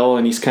 $5 bill,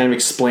 and he's kind of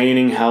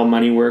explaining how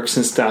money works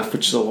and stuff,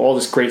 which is all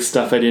this great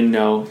stuff I didn't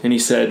know. And he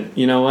said,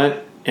 you know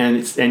what? And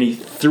he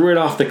threw it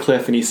off the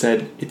cliff, and he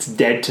said, it's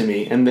dead to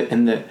me. And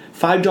the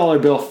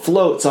 $5 bill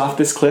floats off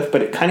this cliff,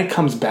 but it kind of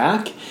comes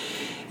back,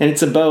 and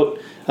it's about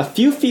a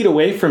few feet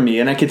away from me,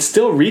 and I could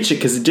still reach it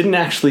because it didn't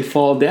actually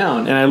fall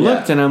down. And I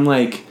looked, and I'm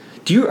like,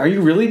 are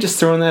you really just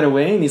throwing that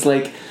away? And he's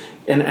like,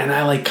 and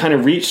I like kind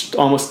of reached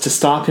almost to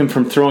stop him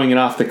from throwing it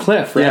off the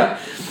cliff, right? Yeah.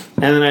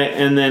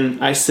 And then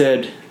I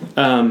said,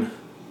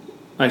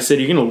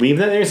 you're gonna leave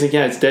that there? He's like,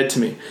 yeah, it's dead to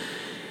me.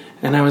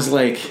 And I was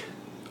like,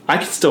 I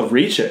could still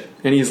reach it.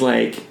 And he's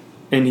like,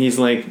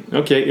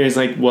 okay. And he's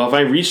like, well, if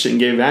I reached it and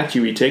gave it back to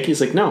you, would you take it?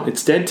 He's like, no,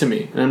 it's dead to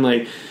me. And I'm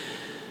like,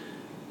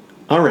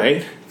 all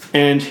right.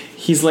 And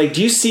he's like,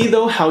 do you see,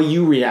 though, how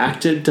you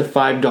reacted to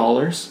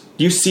 $5?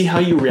 Do you see how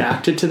you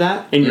reacted to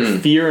that and your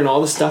fear and all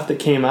the stuff that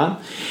came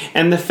up?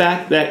 And the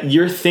fact that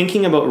you're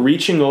thinking about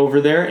reaching over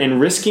there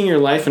and risking your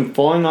life and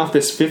falling off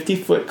this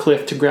 50-foot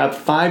cliff to grab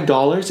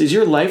 $5? Is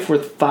your life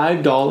worth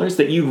 $5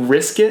 that you'd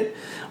risk it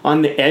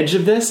on the edge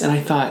of this? And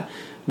I thought,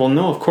 well,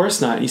 no, of course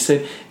not. He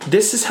said,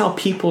 this is how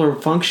people are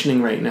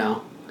functioning right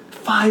now.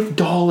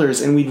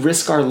 $5, and we'd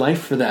risk our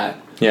life for that.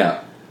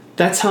 Yeah.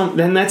 That's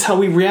how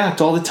we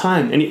react all the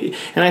time.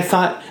 And I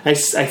thought, I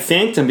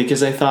thanked him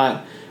because I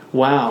thought,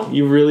 wow,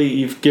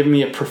 you've given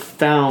me a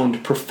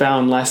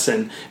profound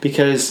lesson,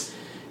 because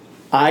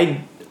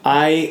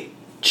I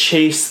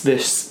chase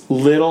this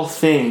little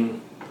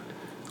thing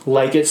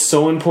like it's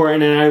so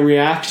important, and I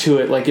react to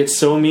it like it's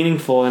so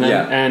meaningful, and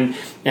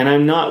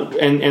I'm not,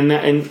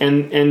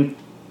 and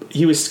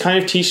he was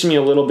kind of teaching me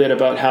a little bit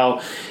about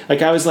how,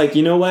 like, I was like,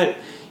 you know what,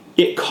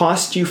 it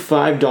cost you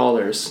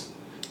 $5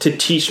 to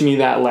teach me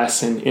that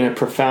lesson in a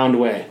profound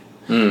way.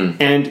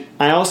 And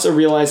I also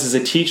realized as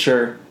a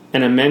teacher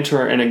and a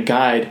mentor and a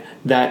guide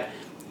that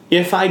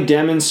if I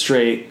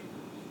demonstrate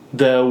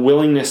the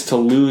willingness to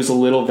lose a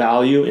little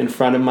value in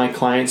front of my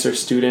clients or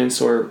students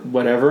or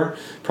whatever,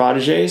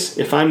 proteges,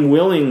 if I'm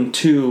willing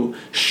to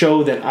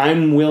show that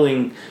I'm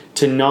willing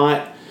to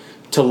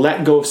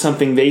let go of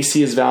something they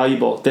see as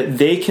valuable, that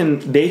they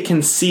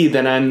can see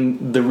that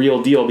I'm the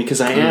real deal, because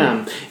I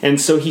am.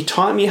 And so he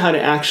taught me how to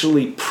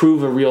actually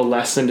prove a real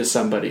lesson to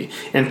somebody,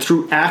 and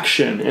through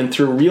action and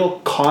through real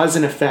cause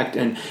and effect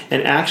and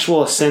an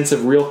actual sense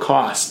of real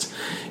cost.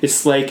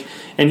 It's like,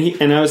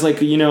 and I was like,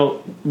 we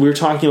were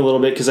talking a little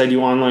bit because I do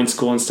online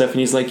school and stuff, and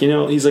he's like, I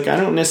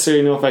don't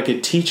necessarily know if I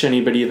could teach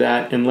anybody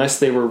that unless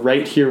they were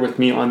right here with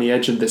me on the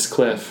edge of this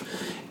cliff.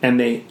 And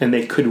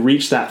they could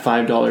reach that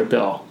 $5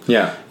 bill.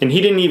 Yeah. And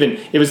he didn't even,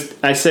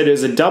 I said it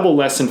was a double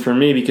lesson for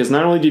me, because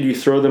not only did you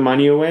throw the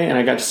money away and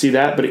I got to see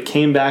that, but it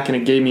came back and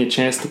it gave me a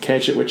chance to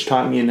catch it, which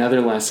taught me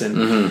another lesson.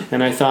 Mm-hmm.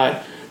 And I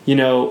thought,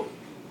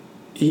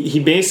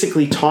 he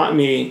basically taught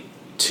me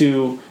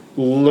to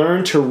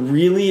learn to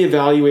really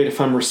evaluate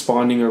if I'm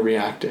responding or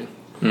reacting.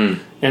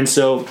 And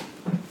so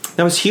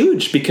that was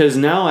huge, because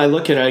now I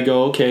look at it, I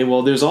go, okay,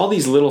 well, there's all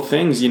these little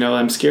things,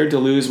 I'm scared to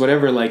lose,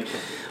 whatever,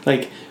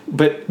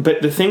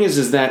 But the thing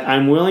is that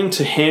I'm willing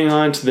to hang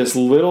on to this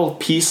little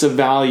piece of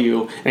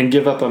value and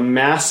give up a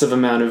massive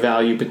amount of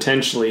value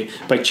potentially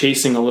by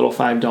chasing a little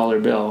 $5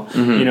 bill.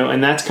 Mm-hmm.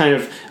 And that's kind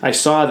of, I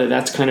saw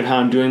that's kind of how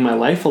I'm doing my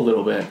life a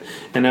little bit.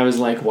 And I was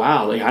like,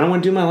 wow, I don't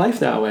want to do my life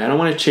that way. I don't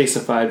want to chase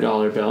a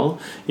 $5 bill,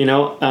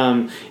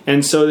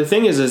 and so the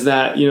thing is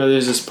that,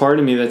 there's this part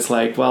of me that's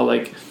like, well,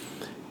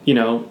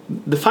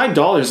 the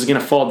 $5 is going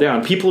to fall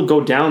down. People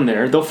go down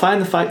there. They'll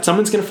find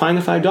someone's going to find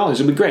the $5.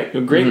 It'll be great. A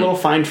great little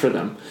find for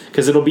them,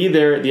 because it'll be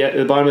there at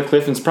the bottom of the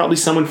cliff, and it's probably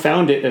someone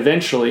found it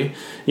eventually,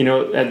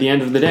 at the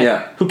end of the day.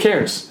 Yeah. Who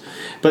cares?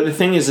 But the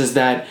thing is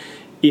that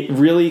it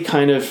really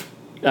kind of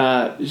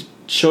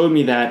showed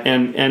me that,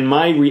 and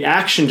my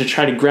reaction to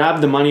try to grab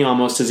the money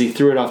almost as he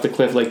threw it off the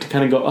cliff, to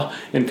kind of go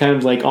and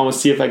kind of almost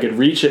see if I could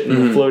reach it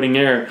in the floating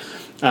air,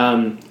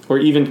 or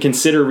even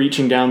consider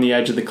reaching down the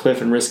edge of the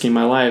cliff and risking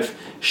my life,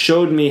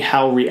 showed me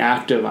how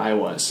reactive I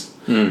was.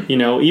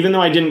 Even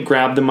though I didn't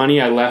grab the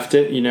money, I left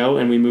it,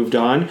 and we moved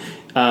on.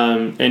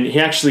 And he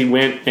actually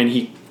went and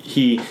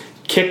he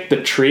kicked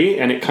the tree,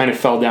 and it kind of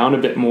fell down a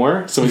bit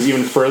more, so it was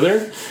even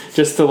further,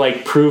 just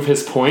to prove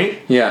his point.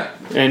 Yeah.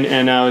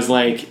 And I was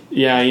like,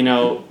 yeah,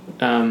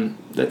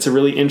 that's a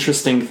really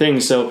interesting thing.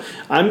 So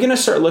I'm going to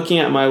start looking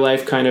at my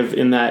life kind of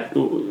in that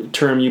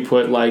term you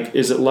put,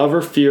 is it love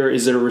or fear?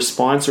 Is it a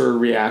response or a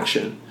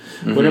reaction?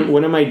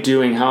 What am I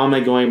doing? How am I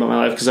going about my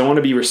life? Because I want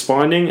to be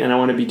responding, and I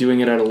want to be doing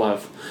it out of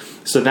love.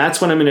 So that's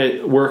what I'm going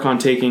to work on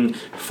taking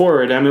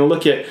forward. I'm going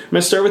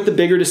to start with the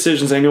bigger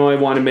decisions I know I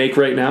want to make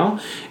right now,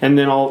 and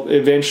then I'll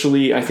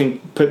eventually, I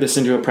think, put this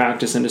into a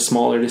practice, into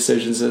smaller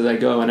decisions as I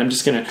go. And I'm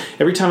just going to,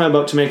 every time I'm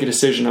about to make a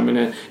decision, I'm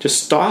going to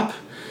just stop.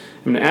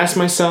 I'm going to ask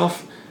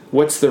myself,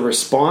 what's the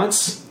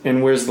response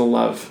and where's the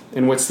love?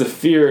 And what's the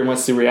fear and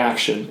what's the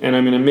reaction? And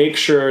I'm going to make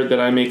sure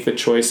that I make the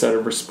choice out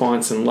of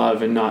response and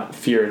love and not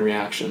fear and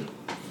reaction.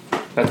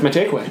 That's my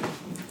takeaway.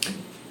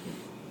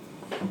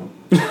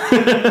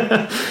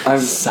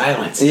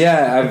 Silence.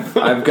 Yeah,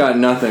 I've got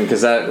nothing,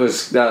 because that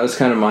was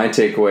kind of my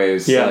takeaway.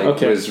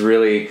 Was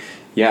really,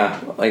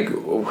 like,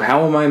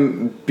 how am I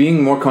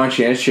being more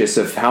conscientious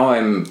of how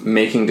I'm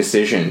making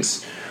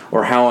decisions,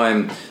 or how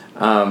I'm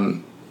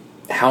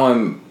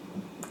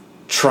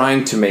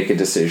trying to make a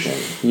decision.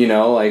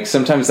 Like,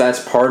 sometimes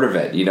that's part of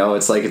it.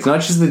 It's like, it's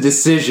not just the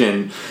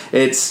decision;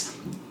 it's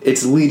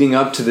leading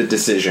up to the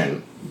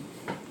decision,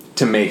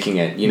 to making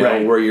it,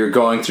 right. Where you're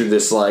going through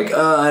this, like,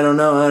 I don't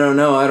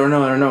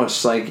know.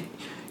 It's like,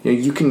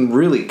 you can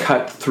really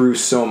cut through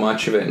so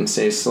much of it and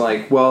say, it's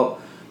like,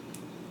 well,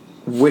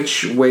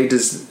 which way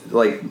does,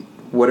 like,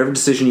 whatever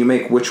decision you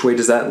make, which way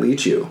does that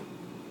lead you?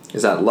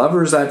 Is that love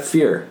or is that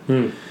fear?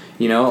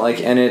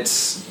 Like, and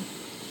it's,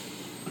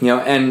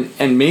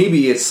 and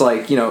maybe it's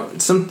like,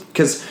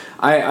 because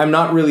I'm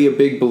not really a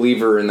big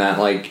believer in that,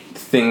 like,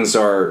 things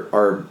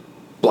are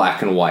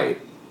black and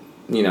white.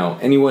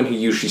 Anyone who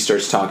usually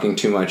starts talking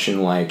too much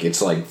and, like,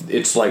 it's like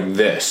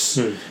this.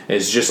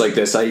 It's just like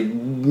this. I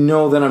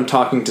know that I'm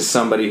talking to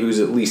somebody who's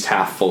at least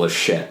half full of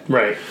shit.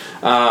 Right.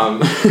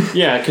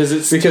 Yeah, because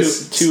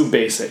it's too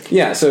basic.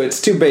 Yeah, so it's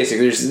too basic.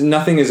 There's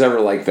nothing is ever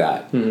like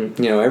that.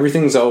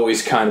 Everything's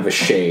always kind of a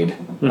shade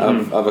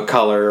of a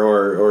color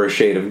or a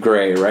shade of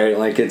gray, right?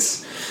 Like,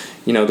 it's,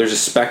 there's a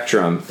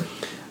spectrum.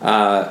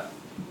 But,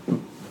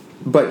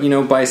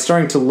 by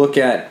starting to look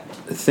at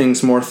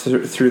things more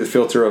through the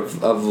filter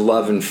of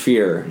love and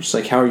fear, it's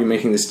like, how are you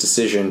making this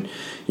decision?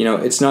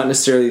 It's not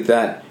necessarily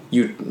that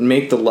you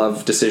make the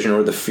love decision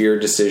or the fear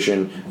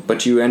decision,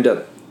 but you end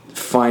up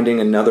finding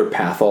another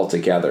path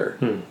altogether.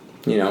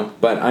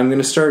 But I'm going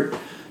to start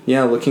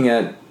looking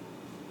at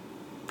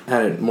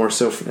it more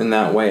so in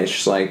that way. It's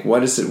just like,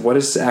 what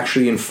is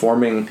actually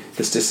informing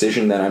this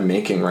decision that I'm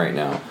making right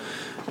now,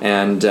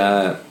 and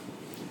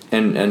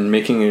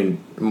making a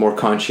more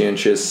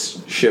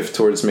conscientious shift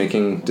towards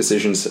making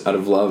decisions out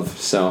of love.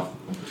 So,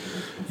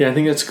 yeah, I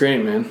think that's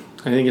great, man.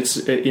 I think it's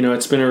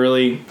been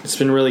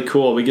really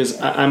cool, because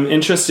I'm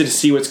interested to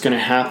see what's going to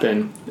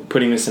happen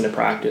putting this into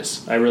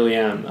practice. I really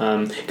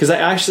am, because I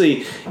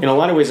actually, in a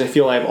lot of ways, I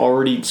feel I've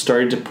already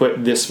started to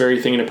put this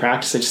very thing into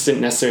practice. I just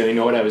didn't necessarily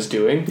know what I was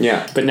doing.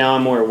 Yeah. But now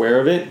I'm more aware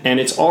of it, and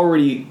it's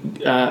already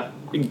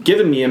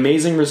given me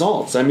amazing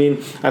results. I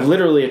mean, I've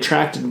literally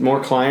attracted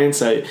more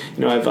clients. I've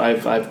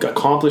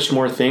accomplished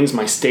more things.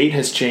 My state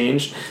has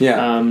changed.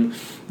 Yeah.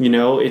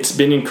 It's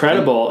been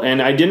incredible,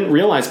 and I didn't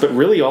realize, but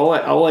really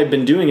all I've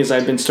been doing is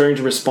I've been starting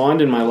to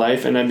respond in my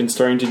life, and I've been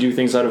starting to do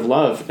things out of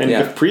love.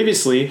 And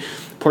previously,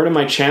 part of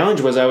my challenge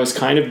was I was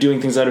kind of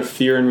doing things out of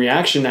fear and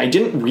reaction. I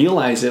didn't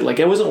realize it. Like,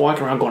 I wasn't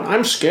walking around going,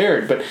 I'm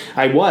scared, but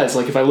I was.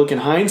 Like, if I look in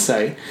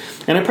hindsight,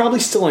 and I probably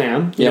still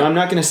am. I'm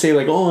not going to say,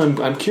 like, oh,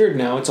 I'm cured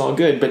now, it's all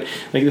good. But,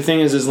 like, the thing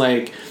is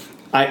like,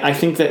 I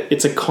think that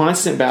it's a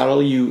constant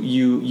battle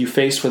you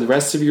face for the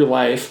rest of your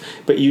life,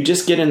 but you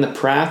just get in the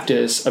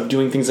practice of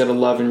doing things out of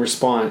love and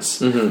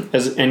response,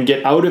 and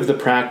get out of the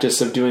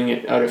practice of doing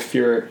it out of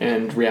fear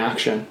and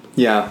reaction.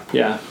 Yeah.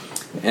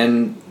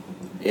 And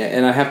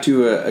I have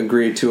to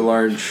agree to a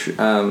large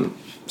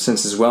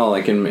sense as well.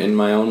 Like, in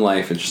my own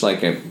life, it's just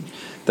like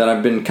that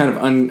I've been kind of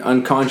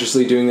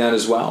unconsciously doing that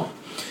as well.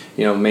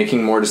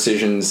 Making more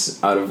decisions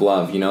out of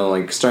love.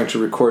 Like, starting to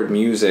record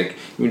music,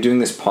 even doing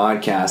this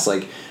podcast,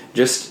 like,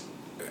 just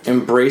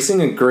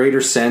embracing a greater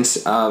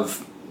sense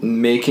of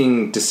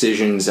making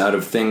decisions out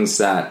of things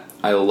that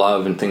I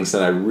love and things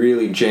that I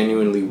really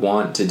genuinely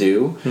want to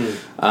do.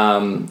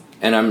 And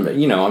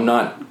I'm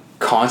not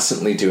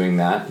constantly doing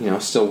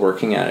that, still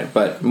working at it,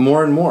 but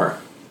more and more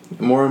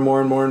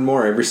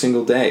every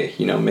single day,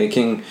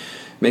 making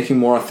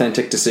more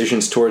authentic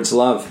decisions towards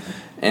love.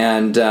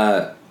 And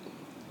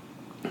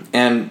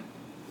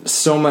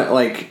so much,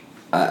 like,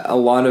 a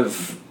lot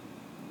of,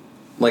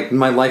 like,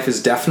 my life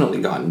has definitely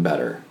gotten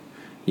better.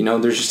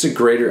 There's just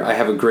I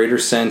have a greater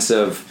sense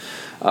of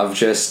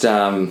just,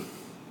 I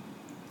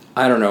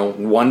don't know,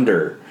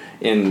 wonder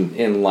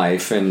in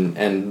life,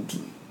 and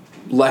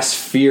less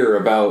fear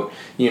about,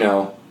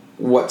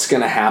 what's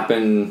going to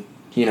happen,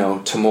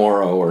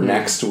 tomorrow or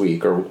next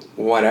week or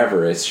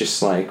whatever. It's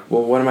just like,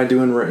 well, what am I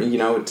doing?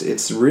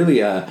 It's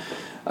really a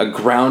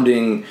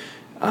grounding,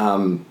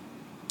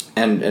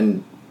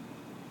 and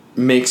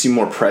makes you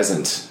more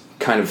present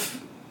kind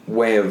of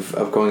way of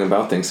going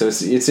about things. So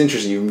it's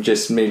interesting.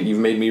 You've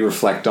made me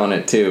reflect on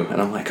it too,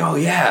 and I'm like, oh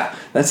yeah,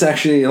 that's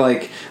actually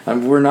like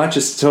we're not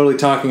just totally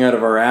talking out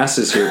of our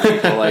asses here,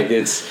 people. Like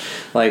it's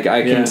like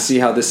I can see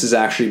how this has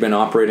actually been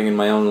operating in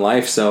my own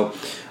life. So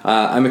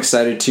I'm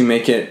excited to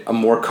make it a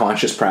more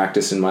conscious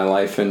practice in my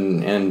life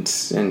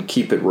and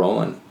keep it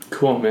rolling.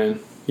 Cool, man.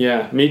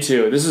 Yeah, me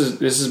too. This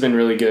has been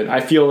really good.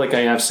 I feel like I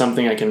have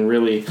something I can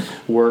really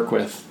work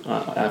with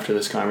after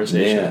this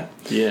conversation.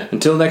 Yeah.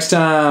 Until next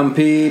time,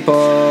 people.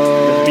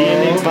 The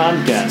B&A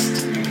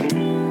Podcast.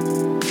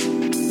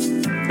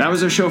 That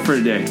was our show for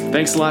today.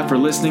 Thanks a lot for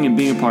listening and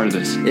being a part of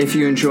this. If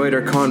you enjoyed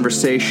our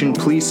conversation,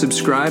 please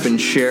subscribe and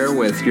share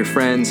with your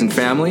friends and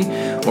family,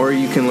 or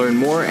you can learn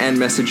more and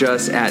message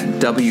us at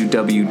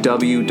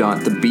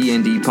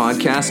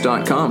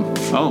www.thebndpodcast.com.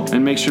 Oh,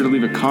 and make sure to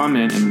leave a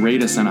comment and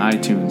rate us on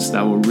iTunes.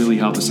 That will really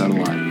help us out a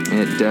lot.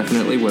 It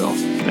definitely will.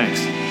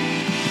 Thanks.